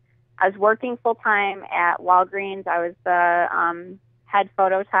time. I was working full time at Walgreens. I was the head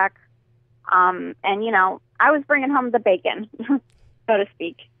photo tech. And I was bringing home the bacon, so to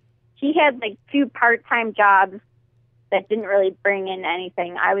speak. He had like 2 part-time jobs that didn't really bring in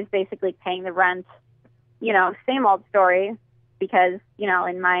anything. I was basically paying the rent, same old story, because,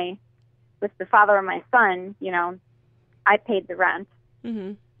 with the father of my son, I paid the rent.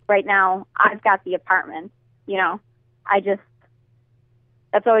 Right now, I've got the apartment,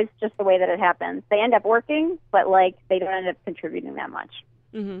 that's always just the way that it happens. They end up working, but like they don't end up contributing that much.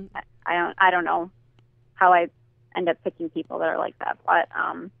 I don't know how I end up picking people that are like that, but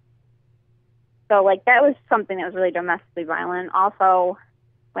so like that was something that was really domestically violent. Also,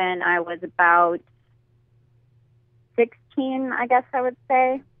 when I was about 16, I guess I would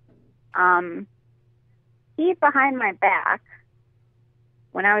say, he behind my back,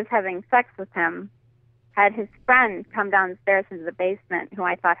 when I was having sex with him, had his friend come downstairs into the basement, who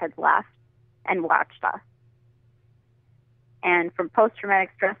I thought had left, and watched us. And from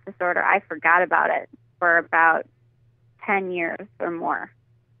post-traumatic stress disorder, I forgot about it for about 10 years or more.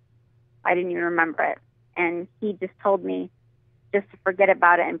 I didn't even remember it. And he just told me just to forget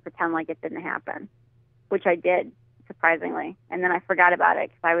about it and pretend like it didn't happen, which I did, surprisingly. And then I forgot about it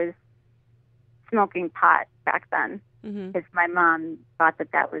because I was smoking pot back then, because my mom thought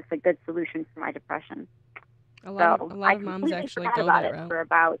that was a good solution for my depression. A lot of moms actually go that route. For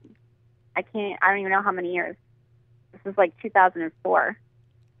about, I don't even know how many years. This was like 2004.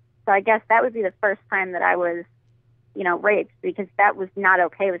 So I guess that would be the first time that I was, raped, because that was not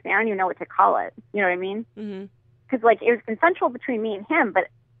okay with me. I don't even know what to call it. You know what I mean? Because like it was consensual between me and him, but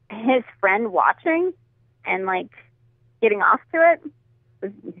his friend watching and like getting off to it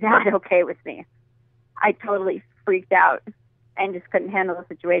was not okay with me. I totally freaked out and just couldn't handle the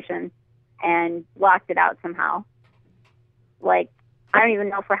situation and blocked it out somehow. Like, I don't even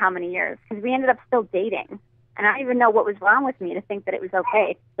know for how many years, because we ended up still dating. And I don't even know what was wrong with me to think that it was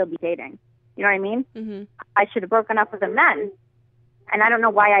okay to still be dating. You know what I mean? I should have broken up with him then. And I don't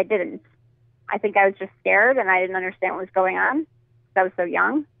know why I didn't. I think I was just scared and I didn't understand what was going on. I was so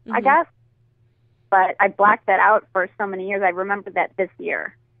young, I guess. But I blacked that out for so many years. I remember that this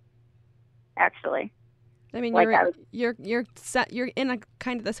year, actually. I mean, like you're in a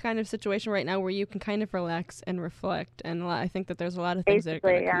this kind of situation right now where you can kind of relax and reflect, and I think that there's a lot of things that are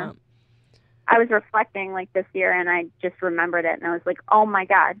going to come up. I was reflecting like this year, and I just remembered it, and I was like, oh my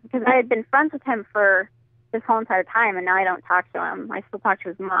God, because I had been friends with him for this whole entire time, and now I don't talk to him. I still talk to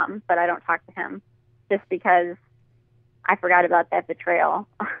his mom, but I don't talk to him, just because I forgot about that betrayal,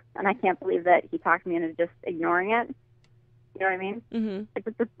 and I can't believe that he talked me into just ignoring it. You know what I mean? Mm-hmm.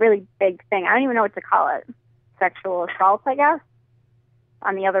 It's a really big thing. I don't even know what to call it. Sexual assault, I guess,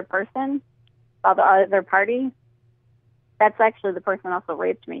 on the other person, on the other party. That's actually the person also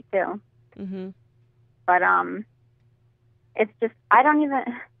raped me too. Mm-hmm. But it's just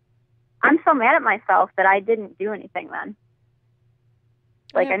I'm so mad at myself that I didn't do anything then.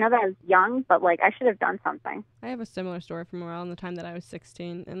 Like, I know that I was young, but, like, I should have done something. I have a similar story from around the time that I was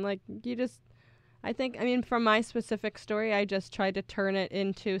 16. And, like, I mean, from my specific story, I just tried to turn it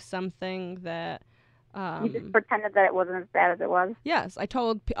into something that... you just pretended that it wasn't as bad as it was? Yes. I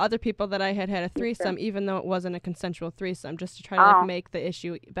told other people that I had a threesome, even though it wasn't a consensual threesome, just to try to, like, make the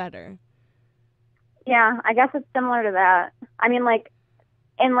issue better. Yeah, I guess it's similar to that. I mean, like,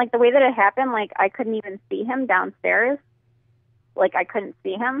 and, like, the way that it happened, like, I couldn't even see him downstairs. Like, I couldn't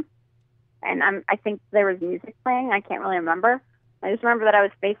see him. And I think there was music playing. I can't really remember. I just remember that I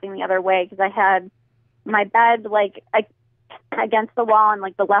was facing the other way because I had my bed, like, against the wall in,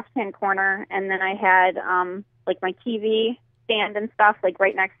 like, the left-hand corner. And then I had, like, my TV stand and stuff, like,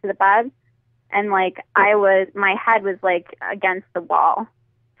 right next to the bed. And, like, my head was, like, against the wall.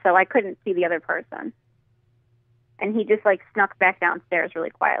 So I couldn't see the other person. And he just, like, snuck back downstairs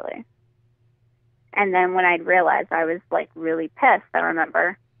really quietly. And then when I'd realized, I was, like, really pissed, I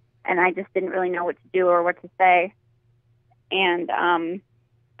remember. And I just didn't really know what to do or what to say. And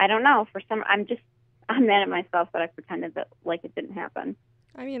I don't know. I'm mad at myself that I pretended that, like, it didn't happen.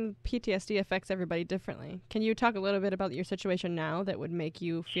 I mean, PTSD affects everybody differently. Can you talk a little bit about your situation now that would make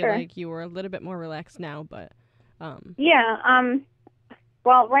you feel like you were a little bit more relaxed now? But Yeah.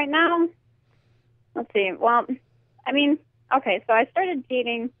 Well, right now, let's see. Well, I mean, okay, so I started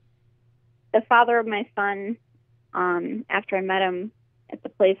dating the father of my son after I met him at the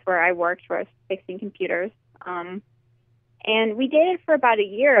place where I worked, where I was fixing computers. And we dated for about a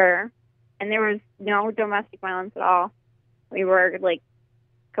year, and there was no domestic violence at all. We were, like,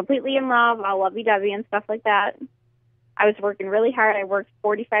 completely in love, all lovey-dovey and stuff like that. I was working really hard. I worked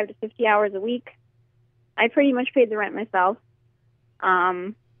 45 to 50 hours a week. I pretty much paid the rent myself.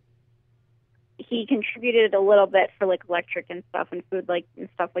 He contributed a little bit for, like, electric and stuff and food, like, and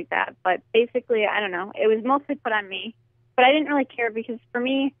stuff like that. But basically, I don't know. It was mostly put on me. But I didn't really care because for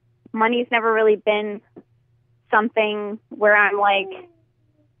me, money's never really been something where I'm like,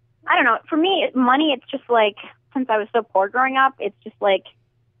 I don't know. For me, money, it's just like, since I was so poor growing up, it's just like,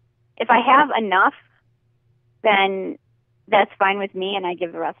 if I have enough, then that's fine with me and I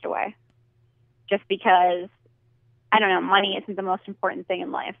give the rest away. Just because, I don't know, money isn't the most important thing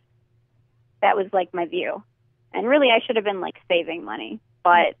in life. That was, like, my view. And really, I should have been, like, saving money.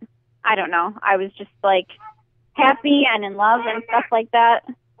 But I don't know. I was just, like, happy and in love and stuff like that.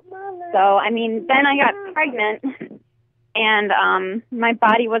 So, I mean, then I got pregnant, and my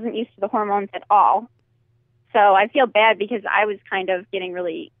body wasn't used to the hormones at all. So I feel bad because I was kind of getting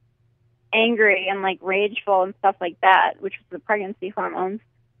really angry and, like, rageful and stuff like that, which was the pregnancy hormones,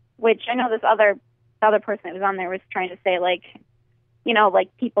 which I know this other person that was on there was trying to say, like, you know,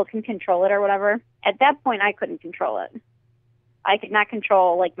 like, people can control it or whatever. At that point, I couldn't control it. I could not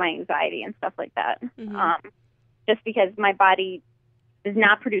control, like, my anxiety and stuff like that. Mm-hmm. Just because my body does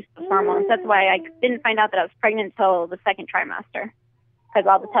not produce those hormones. That's why I didn't find out that I was pregnant until the second trimester, because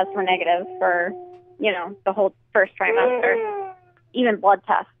all the tests were negative for, you know, the whole first trimester. Even blood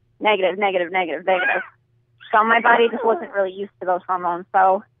tests, negative. So my body just wasn't really used to those hormones.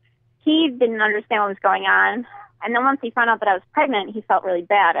 So he didn't understand what was going on. And then once he found out that I was pregnant, he felt really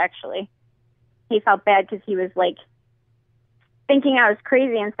bad, actually. He felt bad because he was, like, thinking I was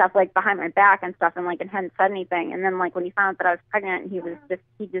crazy and stuff, like, behind my back and stuff, and, like, and hadn't said anything. And then, like, when he found out that I was pregnant, he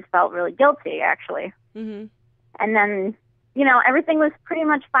just felt really guilty, actually. Mm-hmm. And then, you know, everything was pretty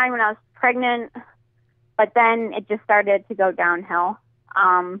much fine when I was pregnant, but then it just started to go downhill.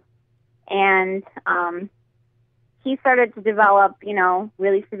 He started to develop, you know,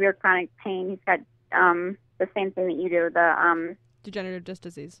 really severe chronic pain. He's got the same thing that you do, the degenerative disc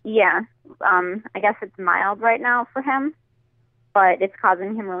disease. Yeah. I guess it's mild right now for him, but it's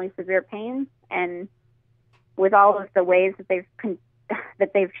causing him really severe pain. And with all of the ways that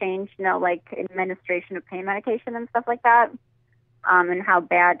they've changed, you know, like administration of pain medication and stuff like that, and how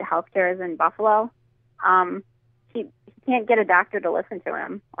bad healthcare is in Buffalo, he can't get a doctor to listen to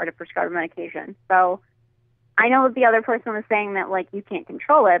him or to prescribe medication. So I know that the other person was saying that, like, you can't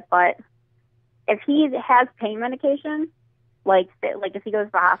control it, but if he has pain medication, like if he goes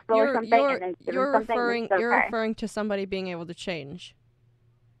to the hospital or something, and they give him something, it's okay. You're referring to somebody being able to change.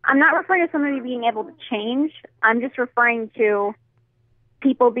 I'm not referring to somebody being able to change. I'm just referring to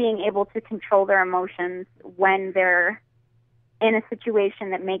people being able to control their emotions when they're in a situation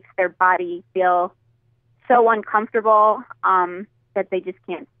that makes their body feel so uncomfortable that they just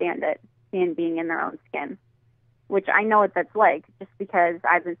can't stand it, being in their own skin, which I know what that's like just because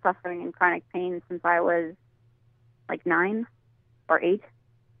I've been suffering in chronic pain since I was like 9 or 8,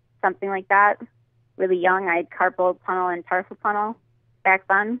 something like that. Really young. I had carpal tunnel and tarsal tunnel back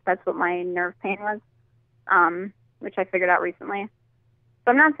then. That's what my nerve pain was, which I figured out recently.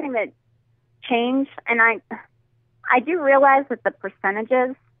 So I'm not saying that change, and I do realize that the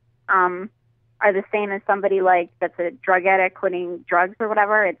percentages are the same as somebody like that's a drug addict quitting drugs or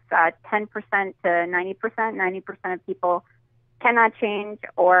whatever. It's 10% to 90%. 90% of people cannot change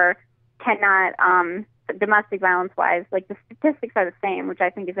or cannot, domestic violence-wise, like the statistics are the same, which I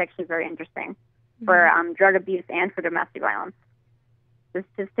think is actually very interesting for drug abuse and for domestic violence. The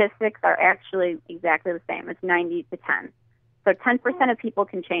statistics are actually exactly the same. It's 90 to 10. So 10% of people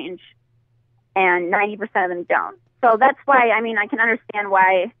can change and 90% of them don't. So that's why, I mean, I can understand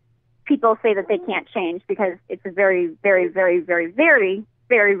why people say that they can't change because it's a very, very, very, very, very,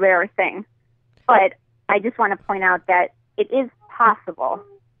 very rare thing. But I just want to point out that it is possible.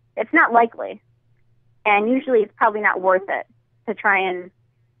 It's not likely. And usually it's probably not worth it to try and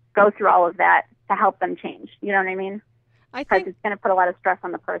go through all of that to help them change. You know what I mean? Because it's going to put a lot of stress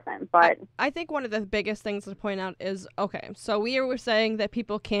on the person. But I think one of the biggest things to point out is, okay, so we were saying that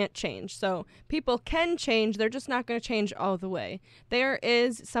people can't change. So people can change. They're just not going to change all the way. There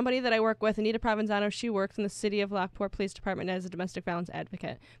is somebody that I work with, Anita Provenzano. She works in the City of Lockport Police Department as a domestic violence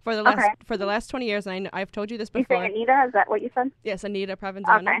advocate for the last 20 years. And I've told you this before. You say Anita? Is that what you said? Yes, Anita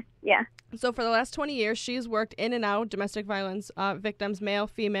Provenzano. Okay, yeah. So for the last 20 years, she's worked in and out domestic violence victims, male,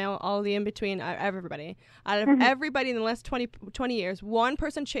 female, all the in-between, everybody. Out of everybody in the last 20 years, one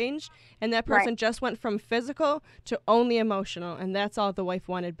person changed, and that person just went from physical to only emotional, and that's all the wife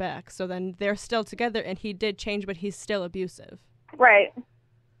wanted back. So then they're still together, and he did change, but he's still abusive. Right.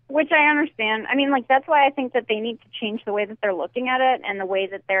 Which I understand. I mean, like, that's why I think that they need to change the way that they're looking at it and the way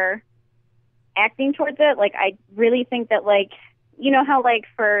that they're acting towards it. Like, I really think that, like, you know how, like,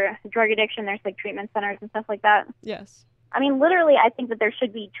 for drug addiction, there's, like, treatment centers and stuff like that? Yes. I mean, literally, I think that there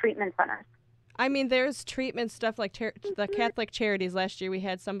should be treatment centers. I mean, there's treatment stuff like the Catholic Charities. Last year we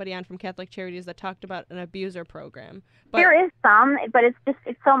had somebody on from Catholic Charities that talked about an abuser program. But there is some, but it's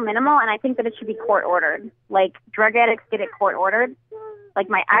so minimal, and I think that it should be court-ordered. Like, drug addicts get it court-ordered. Like,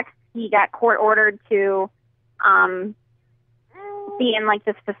 my ex, he got court-ordered to be in, like,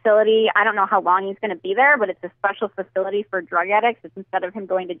 this facility. I don't know how long he's going to be there, but it's a special facility for drug addicts. It's instead of him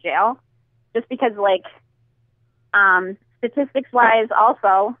going to jail. Just because, like, statistics-wise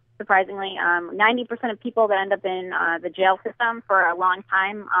also, surprisingly, 90% of people that end up in the jail system for a long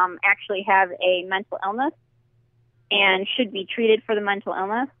time actually have a mental illness and should be treated for the mental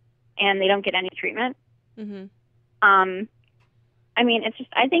illness, and they don't get any treatment. Mm-hmm. I mean, it's just,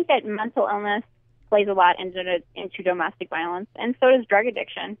 I think that mental illness plays a lot into domestic violence, and so does drug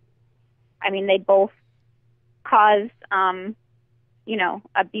addiction. I mean, they both cause, you know,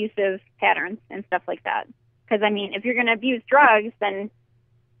 abusive patterns and stuff like that. Because, I mean, if you're going to abuse drugs, then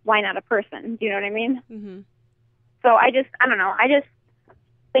why not a person? Do you know what I mean? Mm-hmm. So I don't know. I just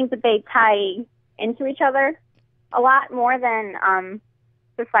think that they tie into each other a lot more than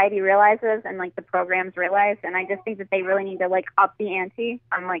society realizes and, like, the programs realize. And I just think that they really need to, like, up the ante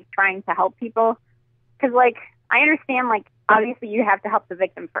on, like, trying to help people. Because, like, I understand, like, obviously you have to help the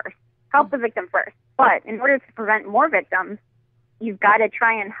victim first. Help the victim first. But in order to prevent more victims, you've got to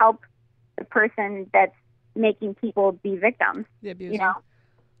try and help the person that's making people be victims. The abuser. You know?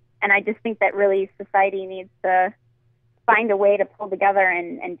 And I just think that really society needs to find a way to pull together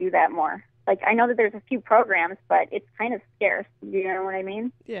and do that more. Like, I know that there's a few programs, but it's kind of scarce. You know what I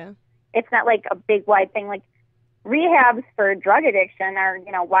mean? Yeah. It's not like a big, wide thing. Like, rehabs for drug addiction are,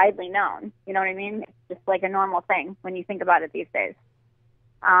 you know, widely known. You know what I mean? It's just like a normal thing when you think about it these days.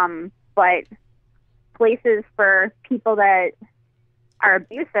 But places for people that are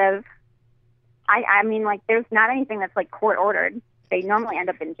abusive, I mean, like, there's not anything that's, like, court-ordered. They normally end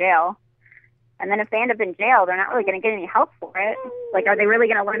up in jail. And then if they end up in jail, they're not really going to get any help for it. Like, are they really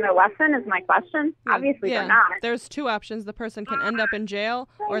going to learn their lesson is my question. Obviously, they're not. There's two options. The person can end up in jail,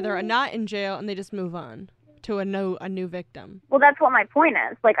 or they're not in jail, and they just move on to a new victim. Well, that's what my point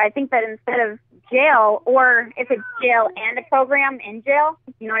is. Like, I think that instead of jail, or if it's jail and a program in jail,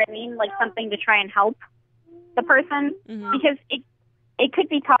 you know what I mean? Like, something to try and help the person. Mm-hmm. Because it could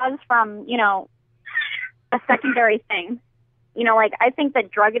be caused from, you know, a secondary thing. You know, like, I think that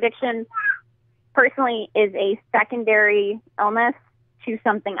drug addiction personally is a secondary illness to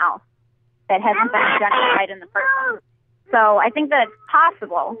something else that hasn't been identified in the person. So I think that it's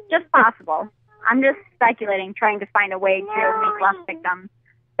possible, just possible, I'm just speculating, trying to find a way to make less victims,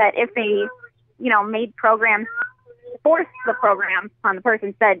 that if they, made programs, forced the program on the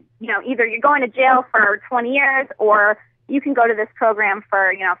person, said, either you're going to jail for 20 years or you can go to this program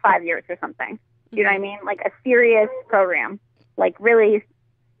for, 5 years or something. You know what I mean? Like a serious program. Like really,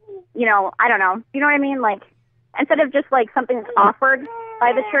 I don't know. You know what I mean? Like instead of just like something that's offered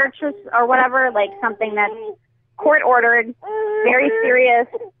by the churches or whatever, like something that's court ordered, very serious,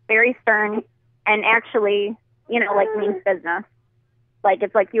 very stern, and actually, like means business. Like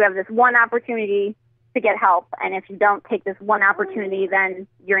it's like you have this one opportunity to get help, and if you don't take this one opportunity, then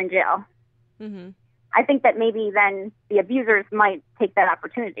you're in jail. Mm-hmm. I think that maybe then the abusers might take that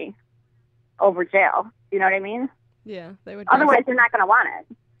opportunity over jail. You know what I mean? Yeah, they would. Otherwise, they're not going to want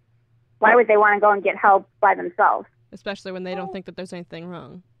it. Why would they want to go and get help by themselves? Especially when they don't think that there's anything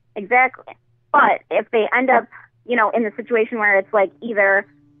wrong. Exactly. But if they end up, in the situation where it's like either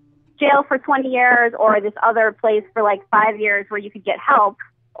jail for 20 years or this other place for like 5 years where you could get help,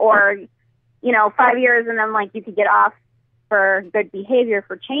 or, 5 years and then like you could get off for good behavior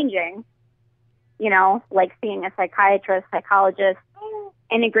for changing, like seeing a psychiatrist, psychologist,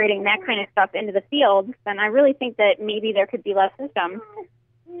 integrating that kind of stuff into the field, then I really think that maybe there could be less victims.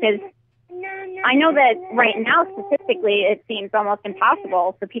 Because I know that right now, statistically, it seems almost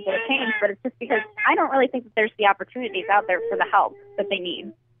impossible for people to change, but it's just because I don't really think that there's the opportunities out there for the help that they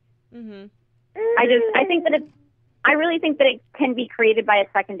need. Mm-hmm. I really think that it can be created by a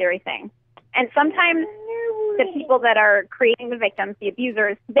secondary thing. And sometimes the people that are creating the victims, the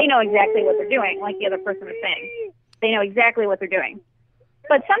abusers, they know exactly what they're doing, like the other person was saying. They know exactly what they're doing.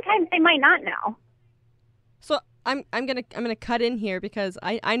 But sometimes they might not know. So I'm gonna cut in here because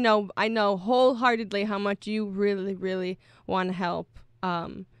I know wholeheartedly how much you really, really want to help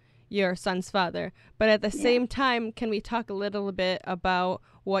your son's father. But at the same time, can we talk a little bit about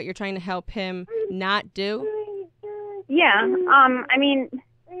what you're trying to help him not do? Yeah. I mean,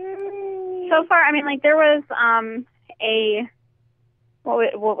 so far, I mean, like there was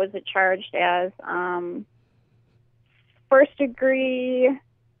what was it charged as? First degree.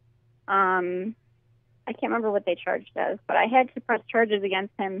 I can't remember what they charged as, but I had to press charges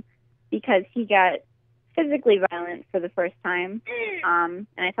against him because he got physically violent for the first time. And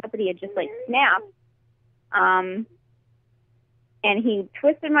I thought that he had just like snapped. And he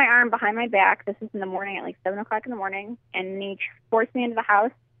twisted my arm behind my back. This was in the morning at like 7 o'clock in the morning. And he forced me into the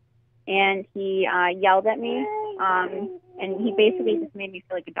house and he yelled at me. And he basically just made me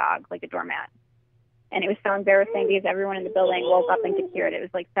feel like a dog, like a doormat. And it was so embarrassing because everyone in the building woke up and could hear it. It was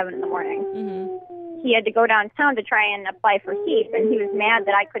like 7 in the morning. Mm-hmm. He had to go downtown to try and apply for HEAP, and he was mad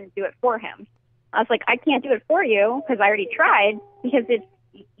that I couldn't do it for him. I was like, I can't do it for you because I already tried because it's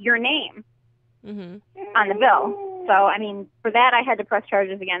your name on the bill. So, I mean, for that, I had to press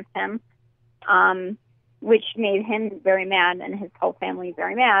charges against him, which made him very mad and his whole family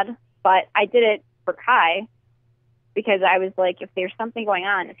very mad. But I did it for Kai because I was like, if there's something going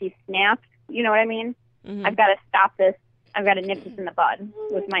on, if he snaps, you know what I mean? Mm-hmm. I've got to stop this. I've got to nip this in the bud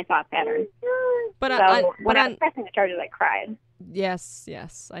was my thought pattern. When I was pressing the charges, I cried. Yes.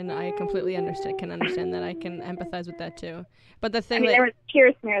 I know. I completely can understand that. I can empathize with that too. But the thing there was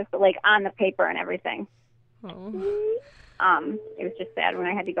tear smears, like on the paper and everything. Oh. It was just sad when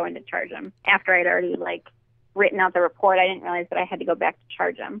I had to go in to charge him. After I'd already like written out the report, I didn't realize that I had to go back to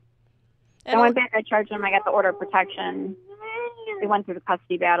charge him. So I went back, I charged him, I got the order of protection. We went through the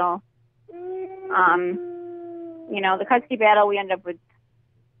custody battle. The custody battle, we ended up with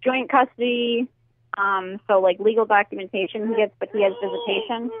joint custody. So like legal documentation he gets, but he has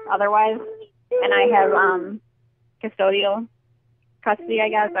visitation otherwise. And I have custodial custody, I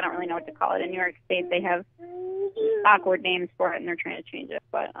guess. I don't really know what to call it. In New York State, they have awkward names for it, and they're trying to change it.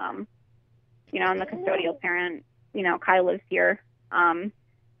 But, I'm the custodial parent. Kai lives here,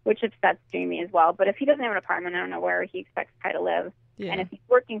 which upsets Jamie as well. But if he doesn't have an apartment, I don't know where he expects Kai to live. Yeah. And if he's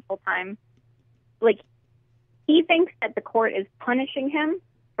working full-time, like, he thinks that the court is punishing him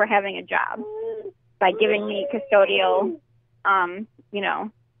for having a job by giving me custodial,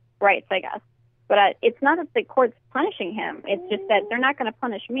 rights, I guess. But it's not that the court's punishing him. It's just that they're not going to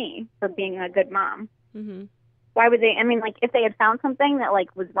punish me for being a good mom. Mm-hmm. Why would they? I mean, like, if they had found something that,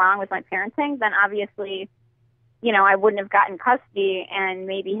 like, was wrong with my parenting, then obviously, I wouldn't have gotten custody, and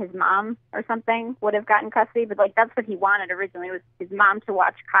maybe his mom or something would have gotten custody. But, like, that's what he wanted originally, was his mom to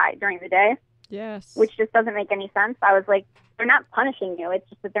watch Kai during the day. Yes. Which just doesn't make any sense. I was like, they're not punishing you. It's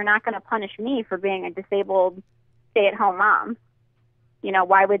just that they're not going to punish me for being a disabled stay-at-home mom.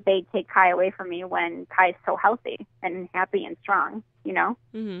 Why would they take Kai away from me when Kai's so healthy and happy and strong,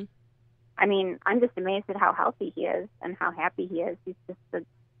 Mm-hmm. I mean, I'm just amazed at how healthy he is and how happy he is.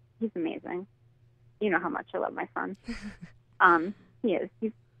 He's amazing. you know how much I love my son. He is.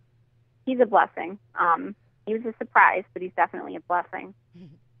 He's a blessing. He was a surprise, but he's definitely a blessing.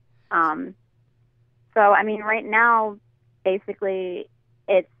 So, I mean, right now, basically,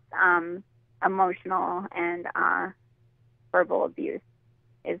 it's emotional and verbal abuse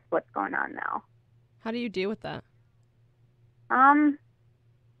is what's going on now. How do you deal with that? I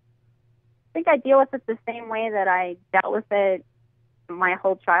think I deal with it the same way that I dealt with it my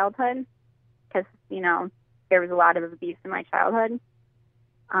whole childhood, because, you know, there was a lot of abuse in my childhood.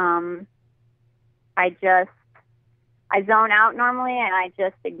 I zone out normally, and I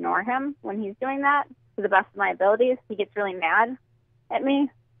just ignore him when he's doing that to the best of my abilities. He gets really mad at me.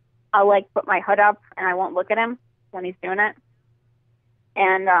 I'll, like, put my hood up, and I won't look at him when he's doing it.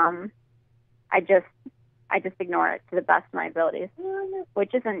 And I just ignore it to the best of my abilities,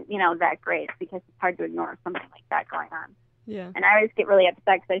 which isn't, you know, that great, because it's hard to ignore something like that going on. Yeah. And I always get really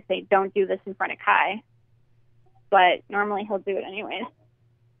upset because I say, don't do this in front of Kai. But normally he'll do it anyways,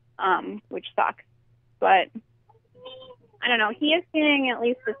 which sucks. But I don't know. He is seeing at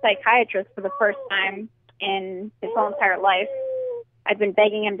least a psychiatrist for the first time in his whole entire life. I've been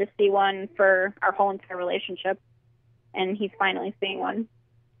begging him to see one for our whole entire relationship, and he's finally seeing one.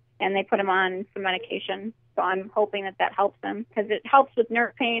 And they put him on some medication, so I'm hoping that that helps him, because it helps with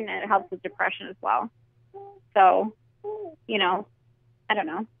nerve pain and it helps with depression as well. So, you know, I don't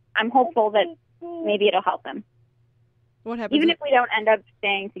know. I'm hopeful that maybe it'll help him. What happens? Even if we don't end up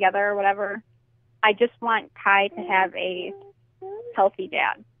staying together or whatever, I just want Kai to have a healthy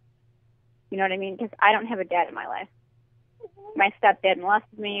dad. You know what I mean? Because I don't have a dad in my life. My stepdad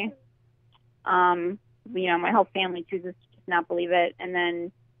molested me. You know, my whole family chooses to just not believe it. And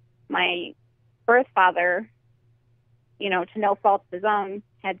then my birth father, you know, to no fault of his own,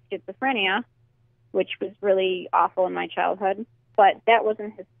 had schizophrenia, which was really awful in my childhood. But that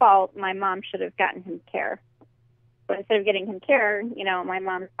wasn't his fault. My mom should have gotten him care. But instead of getting him care, you know, my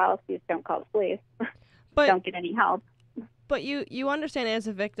mom's policy is don't call the police. But don't get any help. But you understand as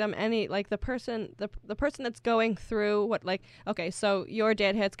a victim, any, like, the person that's going through what, like, okay, so your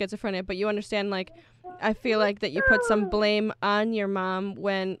dad had schizophrenia, but you understand, like, I feel like that you put some blame on your mom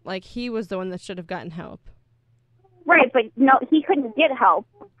when, like, he was the one that should have gotten help. Right, but no, he couldn't get help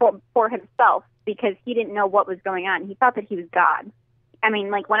for himself because he didn't know what was going on. He thought that he was God. I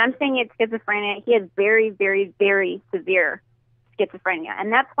mean, like, when I'm saying he had schizophrenia, he has very, very, very severe schizophrenia.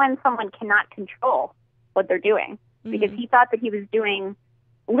 And that's when someone cannot control what they're doing. Because he thought that he was doing,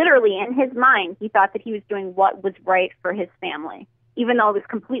 literally in his mind, he thought that he was doing what was right for his family, even though it was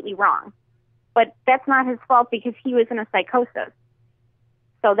completely wrong. But that's not his fault because he was in a psychosis.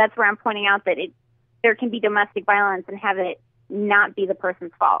 So that's where I'm pointing out that there can be domestic violence and have it not be the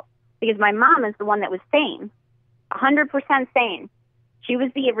person's fault. Because my mom is the one that was sane, 100% sane. She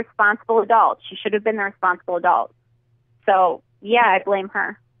was the responsible adult. She should have been the responsible adult. So, yeah, I blame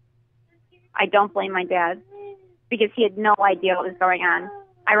her. I don't blame my dad because he had no idea what was going on.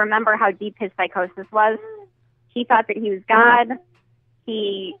 I remember how deep his psychosis was. He thought that he was God.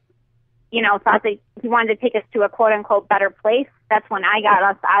 He, you know, thought that he wanted to take us to a quote-unquote better place. That's when I got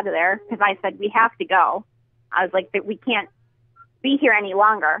us out of there because I said, we have to go. I was like, we can't be here any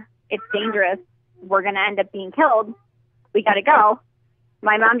longer. It's dangerous. We're going to end up being killed. We got to go.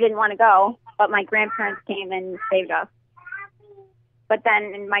 My mom didn't want to go, but my grandparents came and saved us. But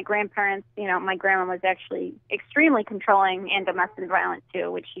then my grandparents, you know, my grandma was actually extremely controlling and domestic violent too,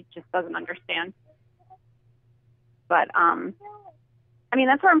 which she just doesn't understand. But, I mean,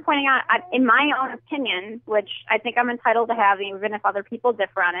 that's what I'm pointing out. In my own opinion, which I think I'm entitled to have, even if other people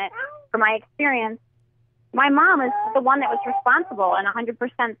differ on it, from my experience, my mom is the one that was responsible and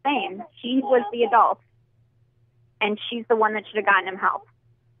 100% sane. She was the adult, and she's the one that should have gotten him help.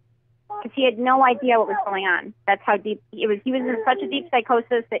 Because he had no idea what was going on. That's how deep it was. He was in such a deep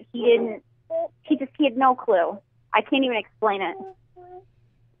psychosis that he had no clue. I can't even explain it.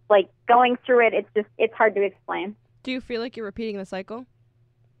 Like, going through it, it's hard to explain. Do you feel like you're repeating the cycle?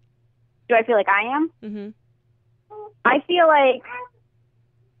 Do I feel like I am? Mm-hmm. I feel like,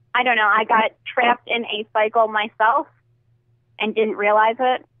 I don't know, I got trapped in a cycle myself and didn't realize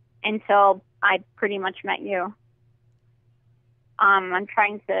it until I pretty much met you. I'm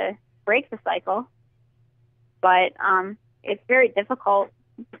trying to break the cycle, but it's very difficult.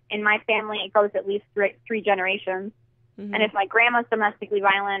 In my family, it goes at least three generations. Mm-hmm. And if my grandma's domestically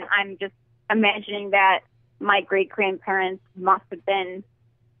violent, I'm just imagining that my great-grandparents must have been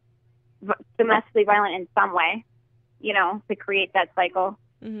domestically violent in some way, you know, to create that cycle.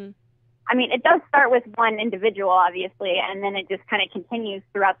 Mm-hmm. I mean, it does start with one individual, obviously, and then it just kind of continues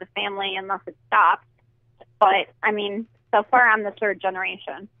throughout the family unless it stops. But, I mean, so far I'm the third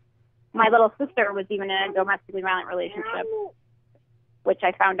generation. my little sister was even in a domestically violent relationship, which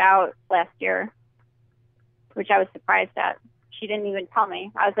I found out last year, which I was surprised at. She didn't even tell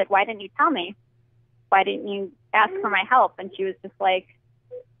me. I was like, why didn't you tell me? Why didn't you ask for my help? And she was just like,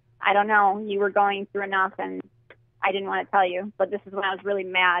 I don't know. You were going through enough, and I didn't want to tell you. But this is when I was really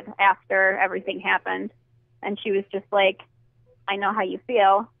mad after everything happened. And she was just like, I know how you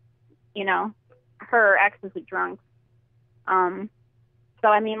feel. You know, her ex was a drunk. So,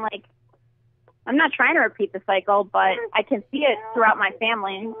 I mean, like, I'm not trying to repeat the cycle, but I can see it throughout my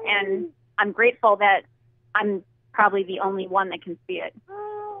family, and I'm grateful that I'm probably the only one that can see it.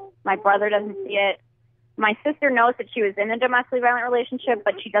 My brother doesn't see it. My sister knows that she was in a domestically violent relationship,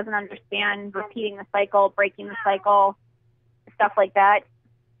 but she doesn't understand repeating the cycle, breaking the cycle, stuff like that.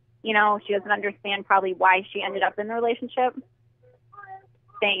 You know, she doesn't understand probably why she ended up in the relationship,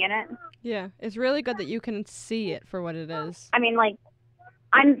 staying in it. Yeah, it's really good that you can see it for what it is. I mean, like,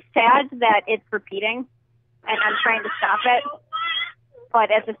 I'm sad that it's repeating, and I'm trying to stop it.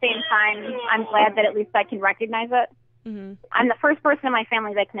 But at the same time, I'm glad that at least I can recognize it. Mm-hmm. I'm the first person in my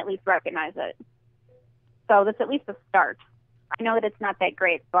family that can at least recognize it. So that's at least a start. I know that it's not that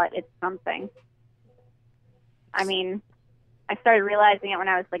great, but it's something. I mean, I started realizing it when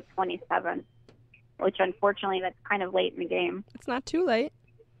I was like 27, which unfortunately that's kind of late in the game. It's not too late.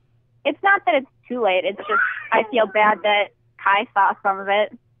 It's not that it's too late. It's just I feel bad that Kai saw some of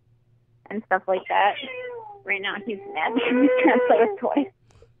it and stuff like that. Right now he's mad because he's trying to play with toys.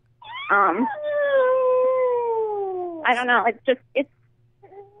 I don't know. It's just it's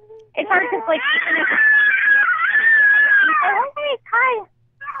hard because like even if hey Kai,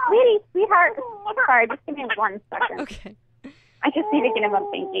 sweetie, sweetheart. Sorry, just give me 1 second. Okay. I just need to get him a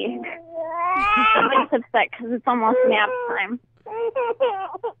binky. Somebody's upset because it's almost nap time.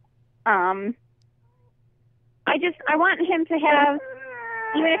 I want him to have,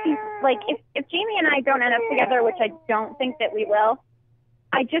 even if he's like, if Jamie and I don't end up together, which I don't think that we will,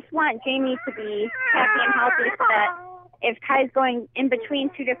 I just want Jamie to be happy and healthy so that if Kai's going in between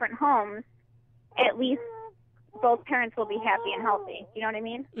 2 different homes, at least both parents will be happy and healthy. You know what I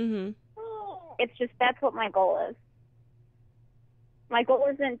mean? Mm-hmm. It's just, that's what my goal is. My goal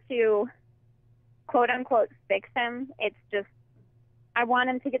isn't to, quote unquote, fix him. It's just, I want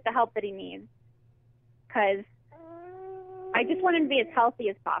him to get the help that he needs. Because I just want him to be as healthy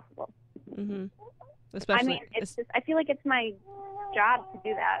as possible. Mm-hmm. Especially, I mean, it's just, I feel like it's my job to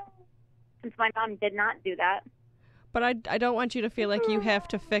do that, since my mom did not do that. But I don't want you to feel like you have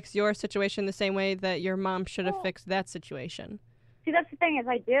to fix your situation the same way that your mom should have fixed that situation. See, that's the thing is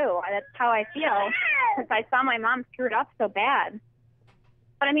I do. That's how I feel, because I saw my mom screwed up so bad.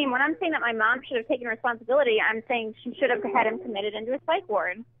 But I mean, when I'm saying that my mom should have taken responsibility, I'm saying she should have had him committed into a psych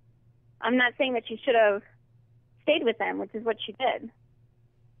ward. I'm not saying that she should have stayed with him, which is what she did.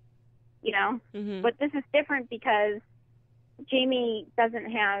 You know? Mm-hmm. But this is different because Jamie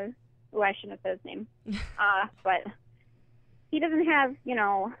doesn't have, oh, I shouldn't have said his name. But he doesn't have, you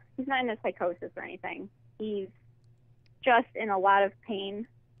know, he's not in a psychosis or anything. He's just in a lot of pain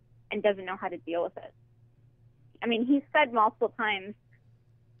and doesn't know how to deal with it. I mean, he's said multiple times,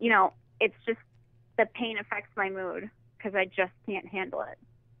 you know, it's just the pain affects my mood because I just can't handle it,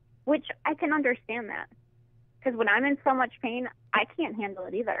 which I can understand that. Because when I'm in so much pain, I can't handle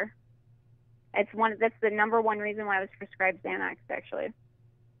it either. That's the number one reason why I was prescribed Xanax, actually.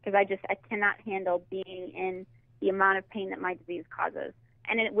 Because I cannot handle being in the amount of pain that my disease causes.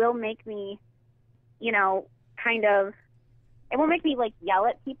 And it will make me, you know, it won't make me, like, yell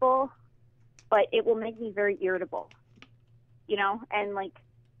at people, but it will make me very irritable, you know? And, like,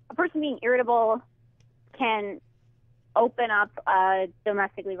 a person being irritable can open up a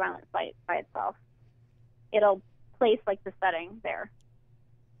domestically violent fight by itself. It'll place, like, the setting there,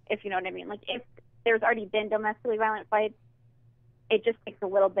 if you know what I mean. Like, if there's already been domestically violent fights, it just takes a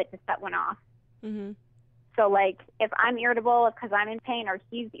little bit to set one off. Mm-hmm. So, like, if I'm irritable because I'm in pain or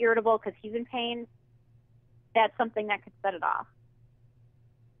he's irritable because he's in pain, that's something that could set it off.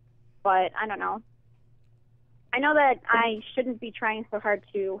 But I don't know. I know that I shouldn't be trying so hard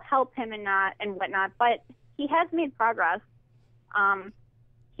to help him and whatnot, but he has made progress.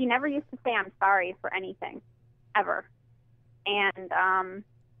 He never used to say I'm sorry for anything, ever. And,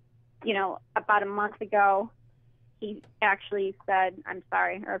 you know, about a month ago, he actually said I'm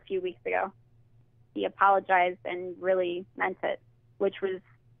sorry, or a few weeks ago. He apologized and really meant it, which was,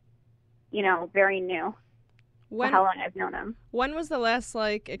 you know, very new. For how long I've known him. When was the last,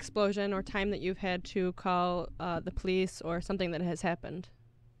 like, explosion or time that you've had to call the police or something that has happened?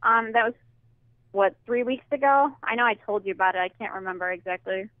 That was, 3 weeks ago? I know I told you about it. I can't remember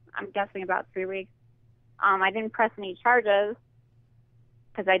exactly. I'm guessing about 3 weeks. I didn't press any charges,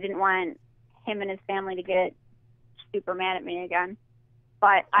 because I didn't want him and his family to get super mad at me again.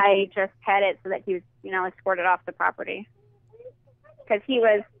 But I just had it so that he was, escorted off the property. Because he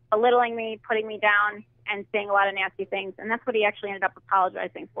was belittling me, putting me down, and saying a lot of nasty things. And that's what he actually ended up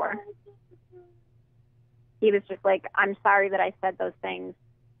apologizing for. He was just like, I'm sorry that I said those things.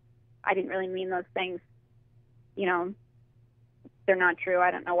 I didn't really mean those things. They're not true.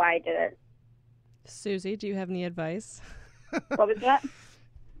 I don't know why I did it. Susie, do you have any advice? What was that?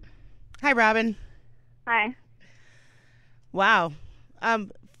 Hi, Robin. Hi. Wow.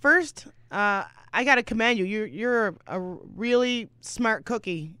 First, I got to commend you. You're a really smart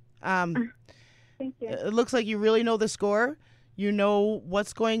cookie. Thank you. It looks like you really know the score. You know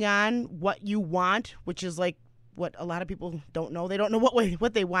what's going on, what you want, which is like what a lot of people don't know. They don't know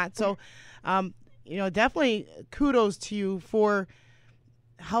what they want. So, definitely kudos to you for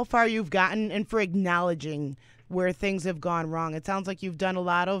how far you've gotten and for acknowledging where things have gone wrong. It sounds like you've done a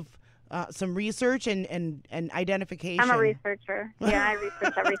lot of some research and identification. I'm a researcher. Yeah, I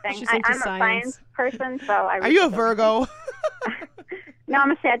research everything. She's I'm into a science person, so I Are you a research Virgo? No,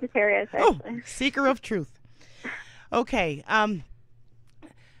 I'm a Sagittarius, actually. Oh, seeker of truth. Okay.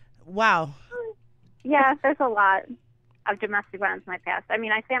 Wow. Yeah, there's a lot of domestic violence in my past. I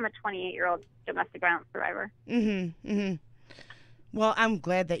mean, I say I'm a 28-year-old domestic violence survivor. Mm-hmm. Well, I'm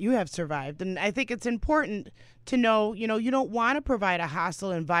glad that you have survived. And I think it's important to know, you don't want to provide a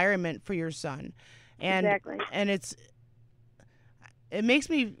hostile environment for your son. And, exactly. And it makes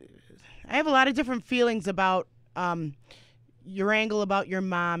me, I have a lot of different feelings about your angle about your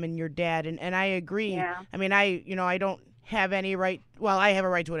mom and your dad. And I agree. Yeah. I mean, I don't have any right. Well, I have a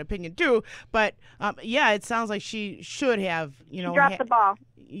right to an opinion too, but it sounds like she should have, She dropped the ball.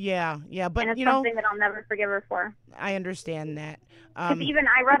 Yeah, but and it's something that I'll never forgive her for. I understand that. Because even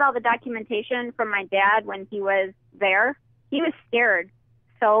I read all the documentation from my dad when he was there. He was scared,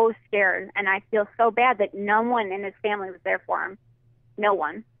 so scared, and I feel so bad that no one in his family was there for him. No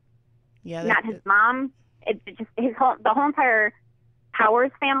one. Yeah, not his mom. It just the whole entire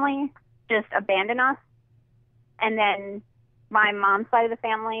Powers family just abandoned us. And then my mom's side of the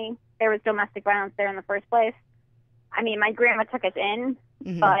family, there was domestic violence there in the first place. I mean, my grandma took us in,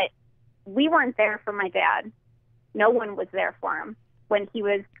 but we weren't there for my dad. No one was there for him when he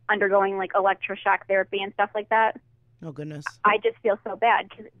was undergoing like electroshock therapy and stuff like that. Oh, goodness. I just feel so bad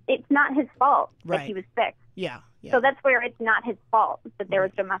because it's not his fault that he was sick. Yeah. So that's where it's not his fault that there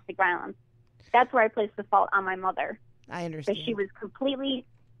was domestic violence. That's where I place the fault on my mother. I understand. Because she was completely,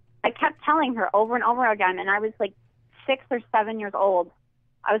 I kept telling her over and over again, and I was like 6 or 7 years old.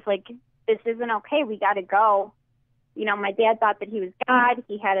 I was like, this isn't okay. We got to go. My dad thought that he was God.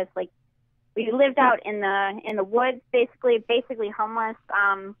 He had us we lived out in the woods, basically homeless.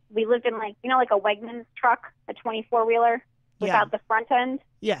 We lived in like a Wegmans truck, a 24-wheeler without the front end.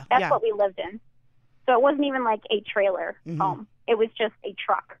 Yeah. That's what we lived in. So it wasn't even like a trailer home. It was just a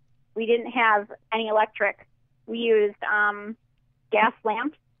truck. We didn't have any electric. We used gas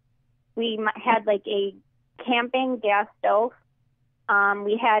lamps. We had like a camping gas stove.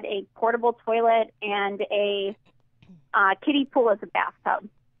 We had a portable toilet and a kiddie pool as a bathtub.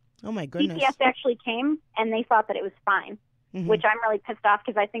 Oh, my goodness. DPS actually came, and they thought that it was fine, which I'm really pissed off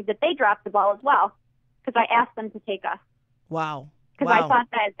because I think that they dropped the ball as well because I asked them to take us. Wow. Because I thought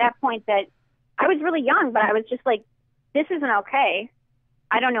that at that point that I was really young, but I was just like, this isn't okay.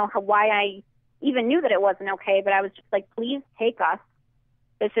 I don't know why I even knew that it wasn't okay, but I was just like, please take us.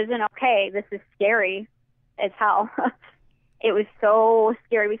 This isn't okay. This is scary as hell. It was so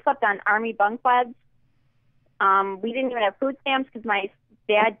scary. We slept on army bunk beds. We didn't even have food stamps because my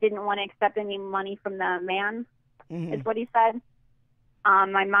dad didn't want to accept any money from the man, is what he said.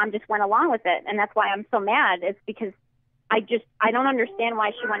 My mom just went along with it, and that's why I'm so mad. It's because I don't understand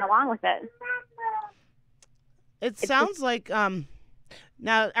why she went along with it. It sounds like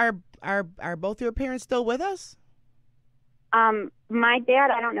now are both your parents still with us? My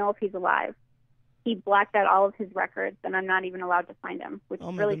dad, I don't know if he's alive. He blacked out all of his records, and I'm not even allowed to find him, which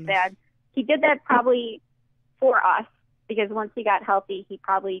is really sad. He did that probably for us because once he got healthy, he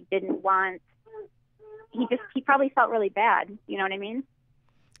probably didn't want. He probably felt really bad. You know what I mean?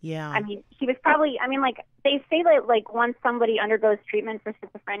 Yeah. I mean, he was probably. I mean, like they say that like once somebody undergoes treatment for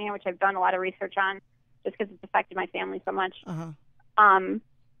schizophrenia, which I've done a lot of research on, just because it's affected my family so much,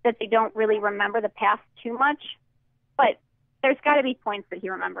 that they don't really remember the past too much. But there's got to be points that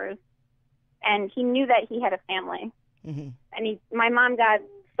he remembers. And he knew that he had a family. And my mom got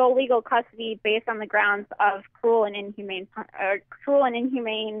sole legal custody based on the grounds of cruel and inhumane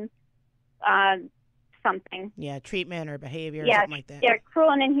something. Yeah, treatment or behavior or Yeah, something like that. Yeah, cruel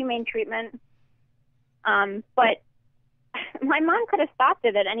and inhumane treatment. But my mom could have stopped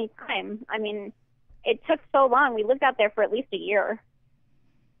it at any time. I mean, it took so long. We lived out there for at least a year.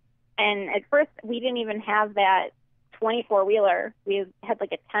 And at first, we didn't even have that 24-wheeler. We had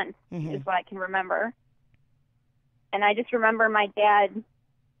like a tent, is what I can remember. And I just remember my dad,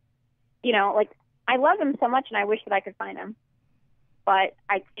 you know, like, I love him so much and I wish that I could find him. But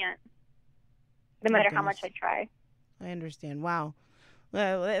I can't, no matter how much I try. I understand. Wow.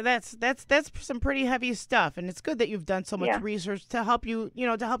 That's some pretty heavy stuff, and it's good that you've done so much research to help you, you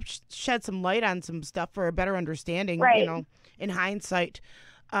know, to help shed some light on some stuff for a better understanding, you know, in hindsight.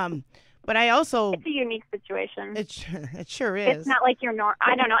 But I also, it's a unique situation. It sure is. It's not like your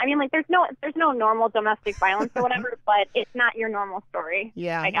I don't know. I mean, like there's no normal domestic violence or whatever, but it's not your normal story.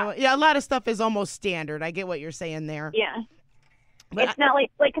 Yeah, a lot of stuff is almost standard. I get what you're saying there. Yeah. But it's not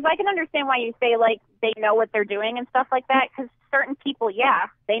like because I can understand why you say like they know what they're doing and stuff like that, because certain people,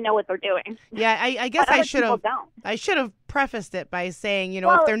 they know what they're doing. Yeah, I guess I should have prefaced it by saying, you know,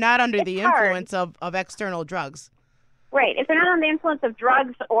 if they're not under the influence of external drugs. Right. If they're not under the influence of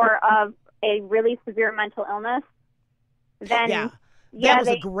drugs or of a really severe mental illness, then that was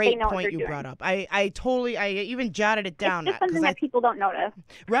a great point you brought up. I even jotted it down. It's just something that people don't notice.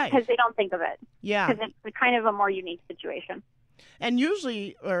 Right. Because they don't think of it. Yeah. Because it's kind of a more unique situation. And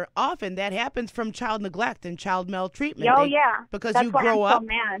usually, or often, that happens from child neglect and child maltreatment. Oh, because that's you why grow I'm up, so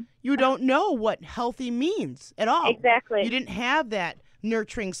mad. You don't know what healthy means at all. Exactly. You didn't have that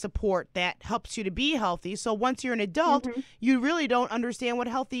nurturing support that helps you to be healthy. So once you're an adult, you really don't understand what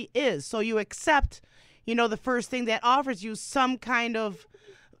healthy is. So you accept, you know, the first thing that offers you some kind of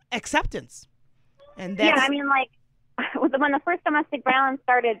acceptance. And that's, I mean, like, when the first domestic violence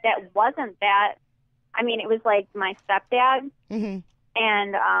started, that wasn't that. I mean, it was like my stepdad, and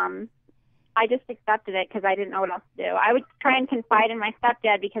I just accepted it because I didn't know what else to do. I would try and confide in my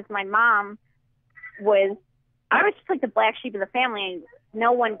stepdad because my mom I was just like the black sheep of the family.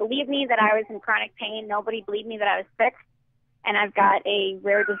 No one believed me that I was in chronic pain. Nobody believed me that I was sick, and I've got a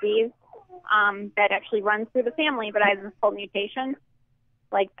rare disease that actually runs through the family, but I have this full mutation.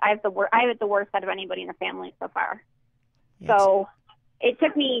 Like, I have the worst out of anybody in the family so far. Yes. So it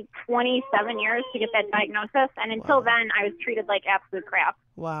took me 27 years to get that diagnosis, and until then, I was treated like absolute crap.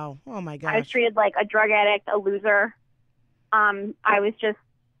 Wow. Oh, my gosh. I was treated like a drug addict, a loser. I was just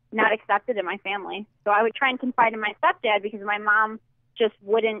not accepted in my family. So I would try and confide in my stepdad because my mom just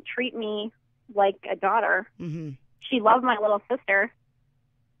wouldn't treat me like a daughter. She loved my little sister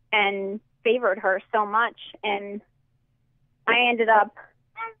and favored her so much, and I ended up,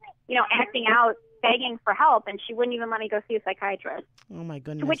 you know, acting out, begging for help, and she wouldn't even let me go see a psychiatrist. Oh, my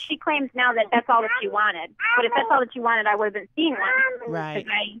goodness. To which she claims now that that's all that she wanted. But if that's all that she wanted, I would have been seeing one. Right.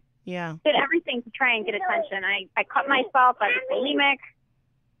 Because I Yeah. Did everything to try and get attention. I cut myself. I was bulimic.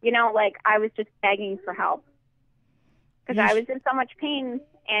 You know, like I was just begging for help because I was in so much pain,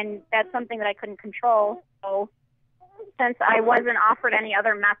 and that's something that I couldn't control. So since I wasn't offered any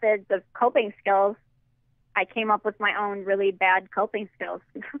other methods of coping skills, I came up with my own really bad coping skills.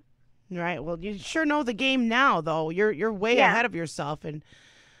 Right. Well, you sure know the game now, though. You're way ahead of yourself, and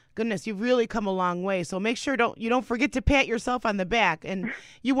goodness, you've really come a long way. So make sure you don't forget to pat yourself on the back, and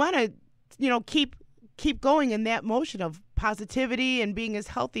you want to, keep going in that motion of positivity and being as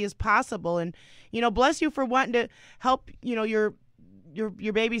healthy as possible. And bless you for wanting to help your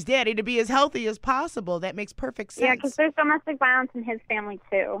baby's daddy to be as healthy as possible. That makes perfect sense. Yeah, because there's domestic violence in his family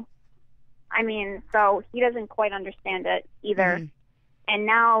too. I mean, so he doesn't quite understand it either. Mm-hmm. And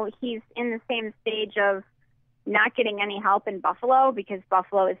now he's in the same stage of not getting any help in Buffalo because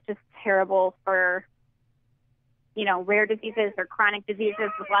Buffalo is just terrible for, rare diseases or chronic diseases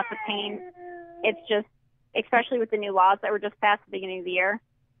with lots of pain. It's just, especially with the new laws that were just passed at the beginning of the year,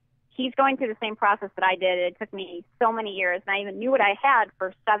 he's going through the same process that I did. It took me so many years, and I even knew what I had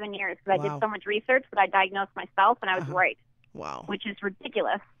for 7 years because I did so much research that I diagnosed myself, and I was right. Wow. Which is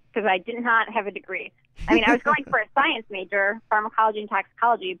ridiculous because I did not have a degree. I mean, I was going for a science major, pharmacology and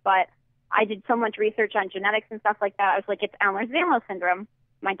toxicology, but I did so much research on genetics and stuff like that. I was like, it's Ehlers-Danlos syndrome.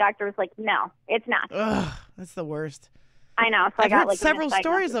 My doctor was like, no, it's not. Ugh, that's the worst. I know. So I've I got heard several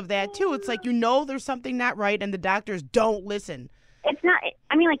stories of that, too. It's like, there's something not right, and the doctors don't listen. It's not.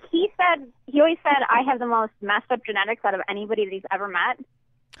 I mean, like he always said, I have the most messed up genetics out of anybody that he's ever met.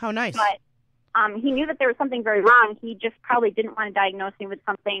 How nice. But he knew that there was something very wrong. He just probably didn't want to diagnose me with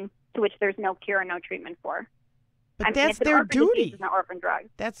something to which there's no cure and no treatment for. But that's their duty. It's an orphan drug.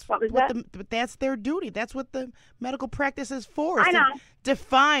 That's what was that? But that's their duty. That's what the medical practice is for. I know. To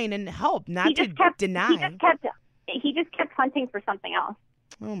define and help, not to deny. He just kept hunting for something else.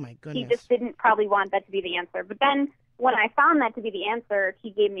 Oh my goodness. He just didn't probably want that to be the answer. But then when I found that to be the answer,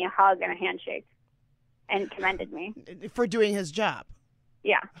 he gave me a hug and a handshake. and commended me for doing his job.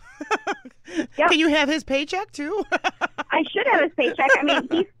 Yeah. Yep. Can you have his paycheck too? I should have his paycheck. I mean,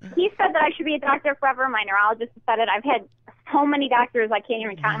 he said that I should be a doctor forever. My neurologist said it. I've had so many doctors, I can't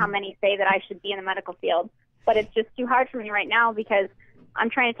even count how many say that I should be in the medical field. But it's just too hard for me right now because I'm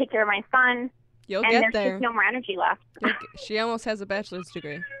trying to take care of my son. You'll and get there's there. just no more energy left. She almost has a bachelor's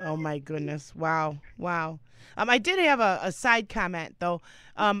degree. Oh, my goodness. Wow. I did have a side comment, though,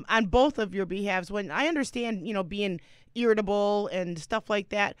 on both of your behalves. When I understand, being irritable and stuff like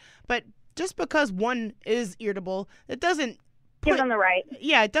that, but just because one is irritable, it doesn't give them the right.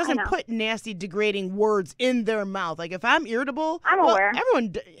 Yeah, it doesn't put nasty, degrading words in their mouth. Like if I'm irritable, I'm aware.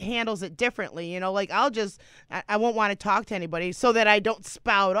 Everyone handles it differently. Like I won't want to talk to anybody so that I don't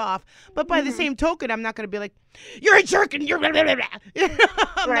spout off. But by the same token, I'm not going to be like, you're a jerk and you're blah, blah, blah, blah.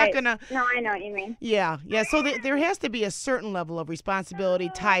 I'm not going to. No, I know what you mean. Yeah. So there has to be a certain level of responsibility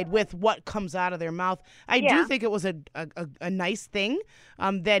tied with what comes out of their mouth. I do think it was a nice thing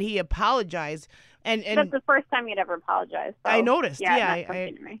that he apologized. And that's the first time you'd ever apologized. So, I noticed.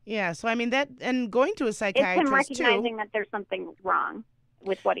 Yeah. So I mean that, and going to a psychiatrist it's him recognizing that there's something wrong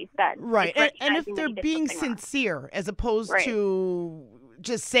with what he said. Right, and if they're being sincere as opposed to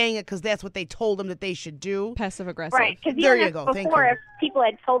just saying it because that's what they told him that they should do. Passive aggressive. Right. There you go. Thank you. Before, if people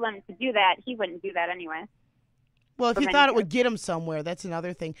had told him to do that, he wouldn't do that anyway. Well, if he thought it would get him somewhere, that's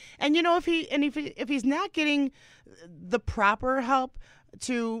another thing. And if he's not getting the proper help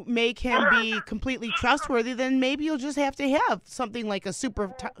to make him be completely trustworthy, then maybe you'll just have to have something like a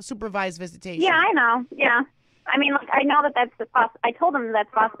supervised visitation. Yeah, I know. Yeah. I mean, I know that's I told him that's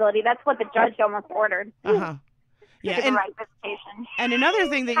a possibility. That's what the judge almost ordered. Uh-huh. Yeah, and another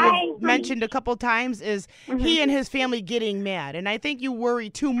thing that you've mentioned a couple times is he and his family getting mad. And I think you worry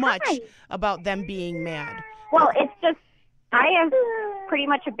too much about them being mad. Well, it's just, I have pretty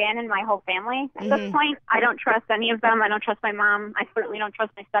much abandoned my whole family at this point. I don't trust any of them. I don't trust my mom. I certainly don't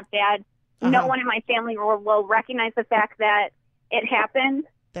trust my stepdad. No one in my family will recognize the fact that it happened.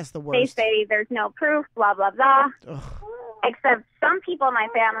 That's the worst. They say there's no proof, blah, blah, blah. Ugh. Except some people in my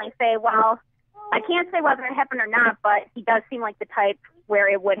family say, well, I can't say whether it happened or not, but he does seem like the type where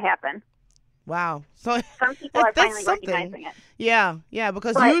it would happen. Wow. So some people are finally recognizing it. Yeah,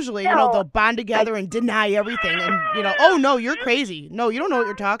 because usually, they'll bond together and deny everything and, oh, no, you're crazy. No, you don't know what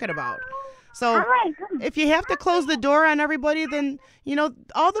you're talking about. So if you have to close the door on everybody, then,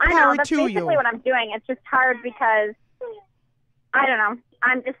 all the power that's to you. That's basically what I'm doing. It's just hard because, I don't know,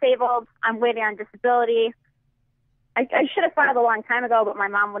 I'm disabled. I'm waiting on disability. I should have filed a long time ago, but my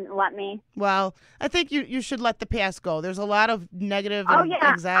mom wouldn't let me. Well, I think you should let the past go. There's a lot of negative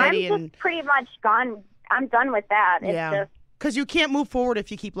anxiety. I'm just pretty much gone. I'm done with that. Yeah, because you can't move forward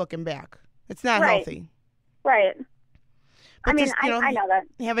if you keep looking back. It's not healthy. Right. But I mean, I know that.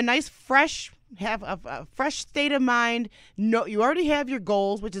 Have a nice have a fresh state of mind. No, you already have your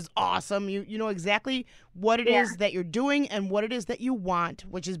goals, which is awesome. You know exactly what it is that you're doing and what it is that you want,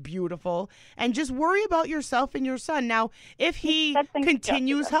 which is beautiful. And just worry about yourself and your son. Now, if he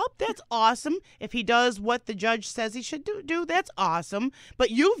continues help, that's awesome. If he does what the judge says he should do, that's awesome.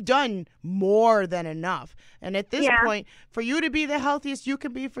 But you've done more than enough. And at this point, for you to be the healthiest you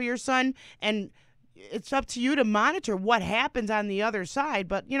can be for your son, and it's up to you to monitor what happens on the other side.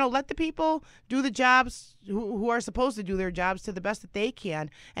 But, let the people do the jobs who are supposed to do their jobs to the best that they can.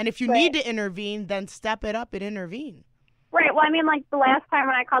 And if you need to intervene, then step it up and intervene. Right. Well, I mean, like the last time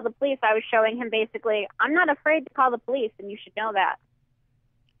when I called the police, I was showing him basically, I'm not afraid to call the police, and you should know that.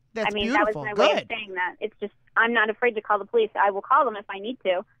 That's beautiful. That was my way of saying that. It's just, I'm not afraid to call the police. I will call them if I need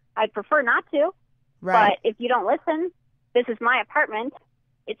to. I'd prefer not to. Right. But if you don't listen, this is my apartment.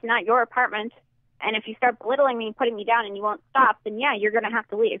 It's not your apartment. And if you start belittling me, putting me down, and you won't stop, then you're going to have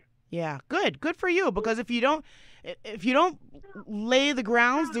to leave. Yeah, good for you. Because if you don't lay the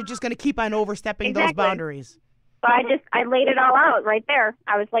grounds, they're just going to keep on overstepping those boundaries. So I laid it all out right there.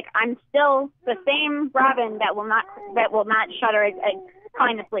 I was like, I'm still the same Robin that will not shudder at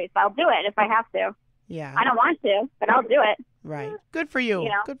calling the police. I'll do it if I have to. Yeah. I don't want to, but I'll do it. Right. Good for you.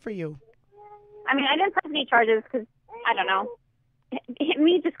 Good for you. I mean, I didn't press any charges because I don't know.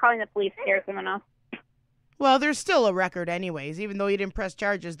 Me just calling the police scares them enough. Well, there's still a record anyways. Even though you didn't press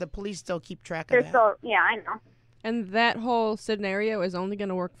charges, the police still keep track of that. I know. And that whole scenario is only going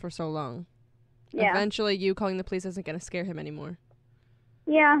to work for so long. Yeah. Eventually, you calling the police isn't going to scare him anymore.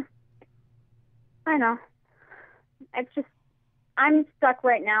 Yeah. I know. It's just, I'm stuck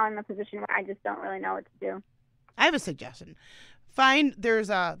right now in the position where I just don't really know what to do. I have a suggestion. There's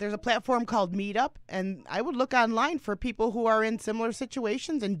a platform called Meetup, and I would look online for people who are in similar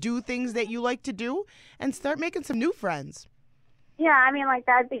situations and do things that you like to do, and start making some new friends. Yeah, I mean, like,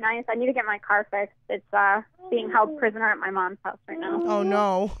 that'd be nice. I need to get my car fixed. It's being held prisoner at my mom's house right now. Oh,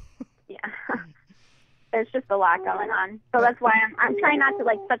 no. Yeah. There's just a lot going on. So that's why I'm trying not to,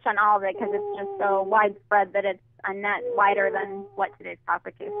 like, touch on all of it, because it's just so widespread that it's a net wider than what today's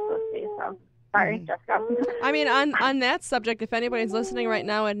topic is supposed to be. So, sorry, Jessica. I mean, on that subject, if anybody's listening right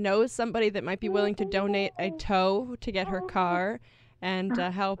now and knows somebody that might be willing to donate a tow to get her car and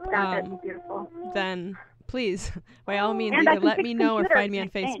help, then please, by all means, either let me know or find me on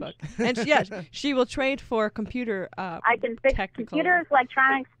Facebook. And she will trade for computer I can fix technical. computers,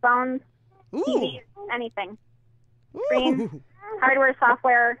 electronics, phones, TVs, anything. Screens, hardware,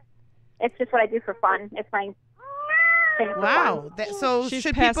 software. It's just what I do for fun. It's my thing for Wow. fun. So She's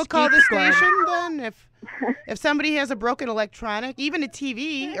should past people call Geek the Squad. station then? If somebody has a broken electronic, even a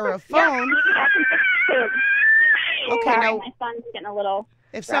TV or a Yeah, phone. I can fix it too. Okay, Sorry, now my son's getting a little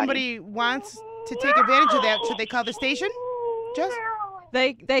if somebody wants to take advantage of that, should they call the station? Jess?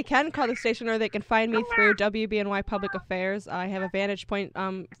 They can call the station, or they can find me through WBNY Public Affairs. I have a Vantage Point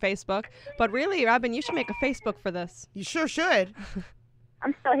Facebook. But really, Robin, you should make a Facebook for this. You sure should.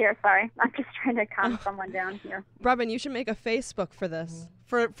 I'm still here, sorry. I'm just trying to calm someone down here. Robin, you should make a Facebook for this.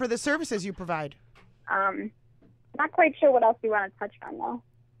 For the services you provide. Not quite sure what else you want to touch on, though.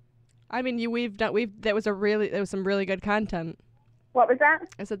 I mean, there was some really good content. What was that?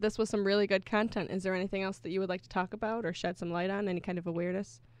 I said this was some really good content. Is there anything else that you would like to talk about or shed some light on? Any kind of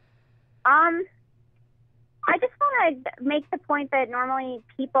awareness? I just want to make the point that normally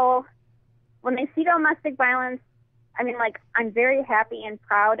people, when they see domestic violence, I mean, like, I'm very happy and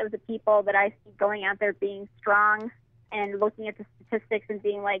proud of the people that I see going out there being strong and looking at the statistics and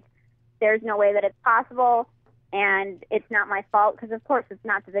being like, there's no way that it's possible and it's not my fault, because of course it's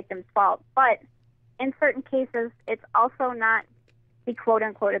not the victim's fault. But in certain cases, it's also not the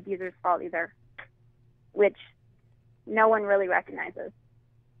quote-unquote abuser's fault either, which no one really recognizes.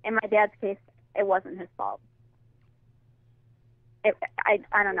 In my dad's case, it wasn't his fault.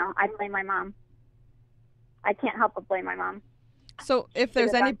 I don't know. I blame my mom. I can't help but blame my mom. So if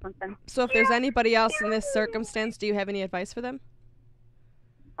there's Should've done something. anybody else in this circumstance, do you have any advice for them?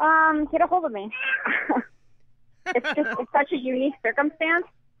 Get a hold of me. It's such a unique circumstance,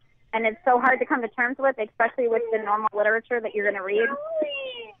 and it's so hard to come to terms with, especially with the normal literature that you're going to read.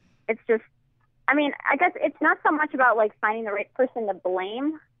 It's just, I mean, I guess it's not so much about, like, finding the right person to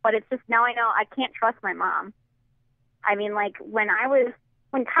blame, but it's just now I know I can't trust my mom. I mean, like, when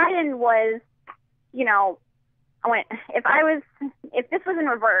Kaiden was, you know, if this was in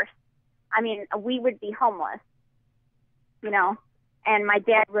reverse, I mean, we would be homeless, you know, and my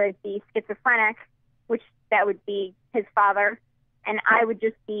dad would be schizophrenic, which that would be his father, and I would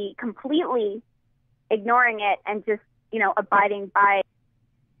just be completely ignoring it and just, you know, abiding by.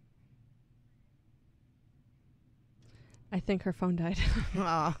 I think her phone died.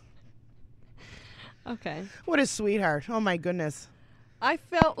 Aw. Okay. What a sweetheart. Oh, my goodness. I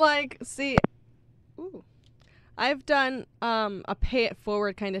felt like, I've done a pay it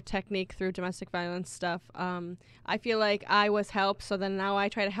forward kind of technique through domestic violence stuff. I feel like I was helped, so then now I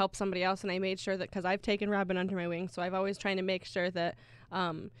try to help somebody else, and I made sure that, because I've taken Robin under my wing, so I've always trying to make sure that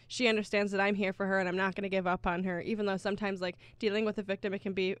she understands that I'm here for her and I'm not going to give up on her, even though sometimes, like, dealing with a victim, it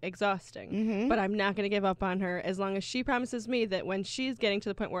can be exhausting. Mm-hmm. But I'm not going to give up on her as long as she promises me that when she's getting to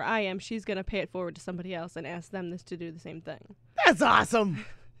the point where I am, she's going to pay it forward to somebody else and ask them to do the same thing. That's awesome.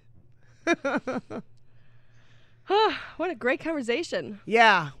 What a great conversation.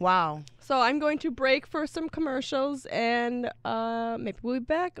 Yeah, wow. So I'm going to break for some commercials, and maybe we'll be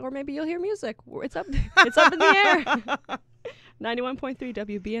back, or maybe you'll hear music. It's up in the air. 91.3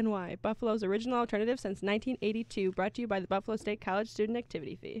 WBNY, Buffalo's original alternative since 1982, brought to you by the Buffalo State College Student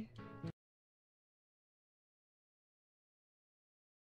Activity Fee.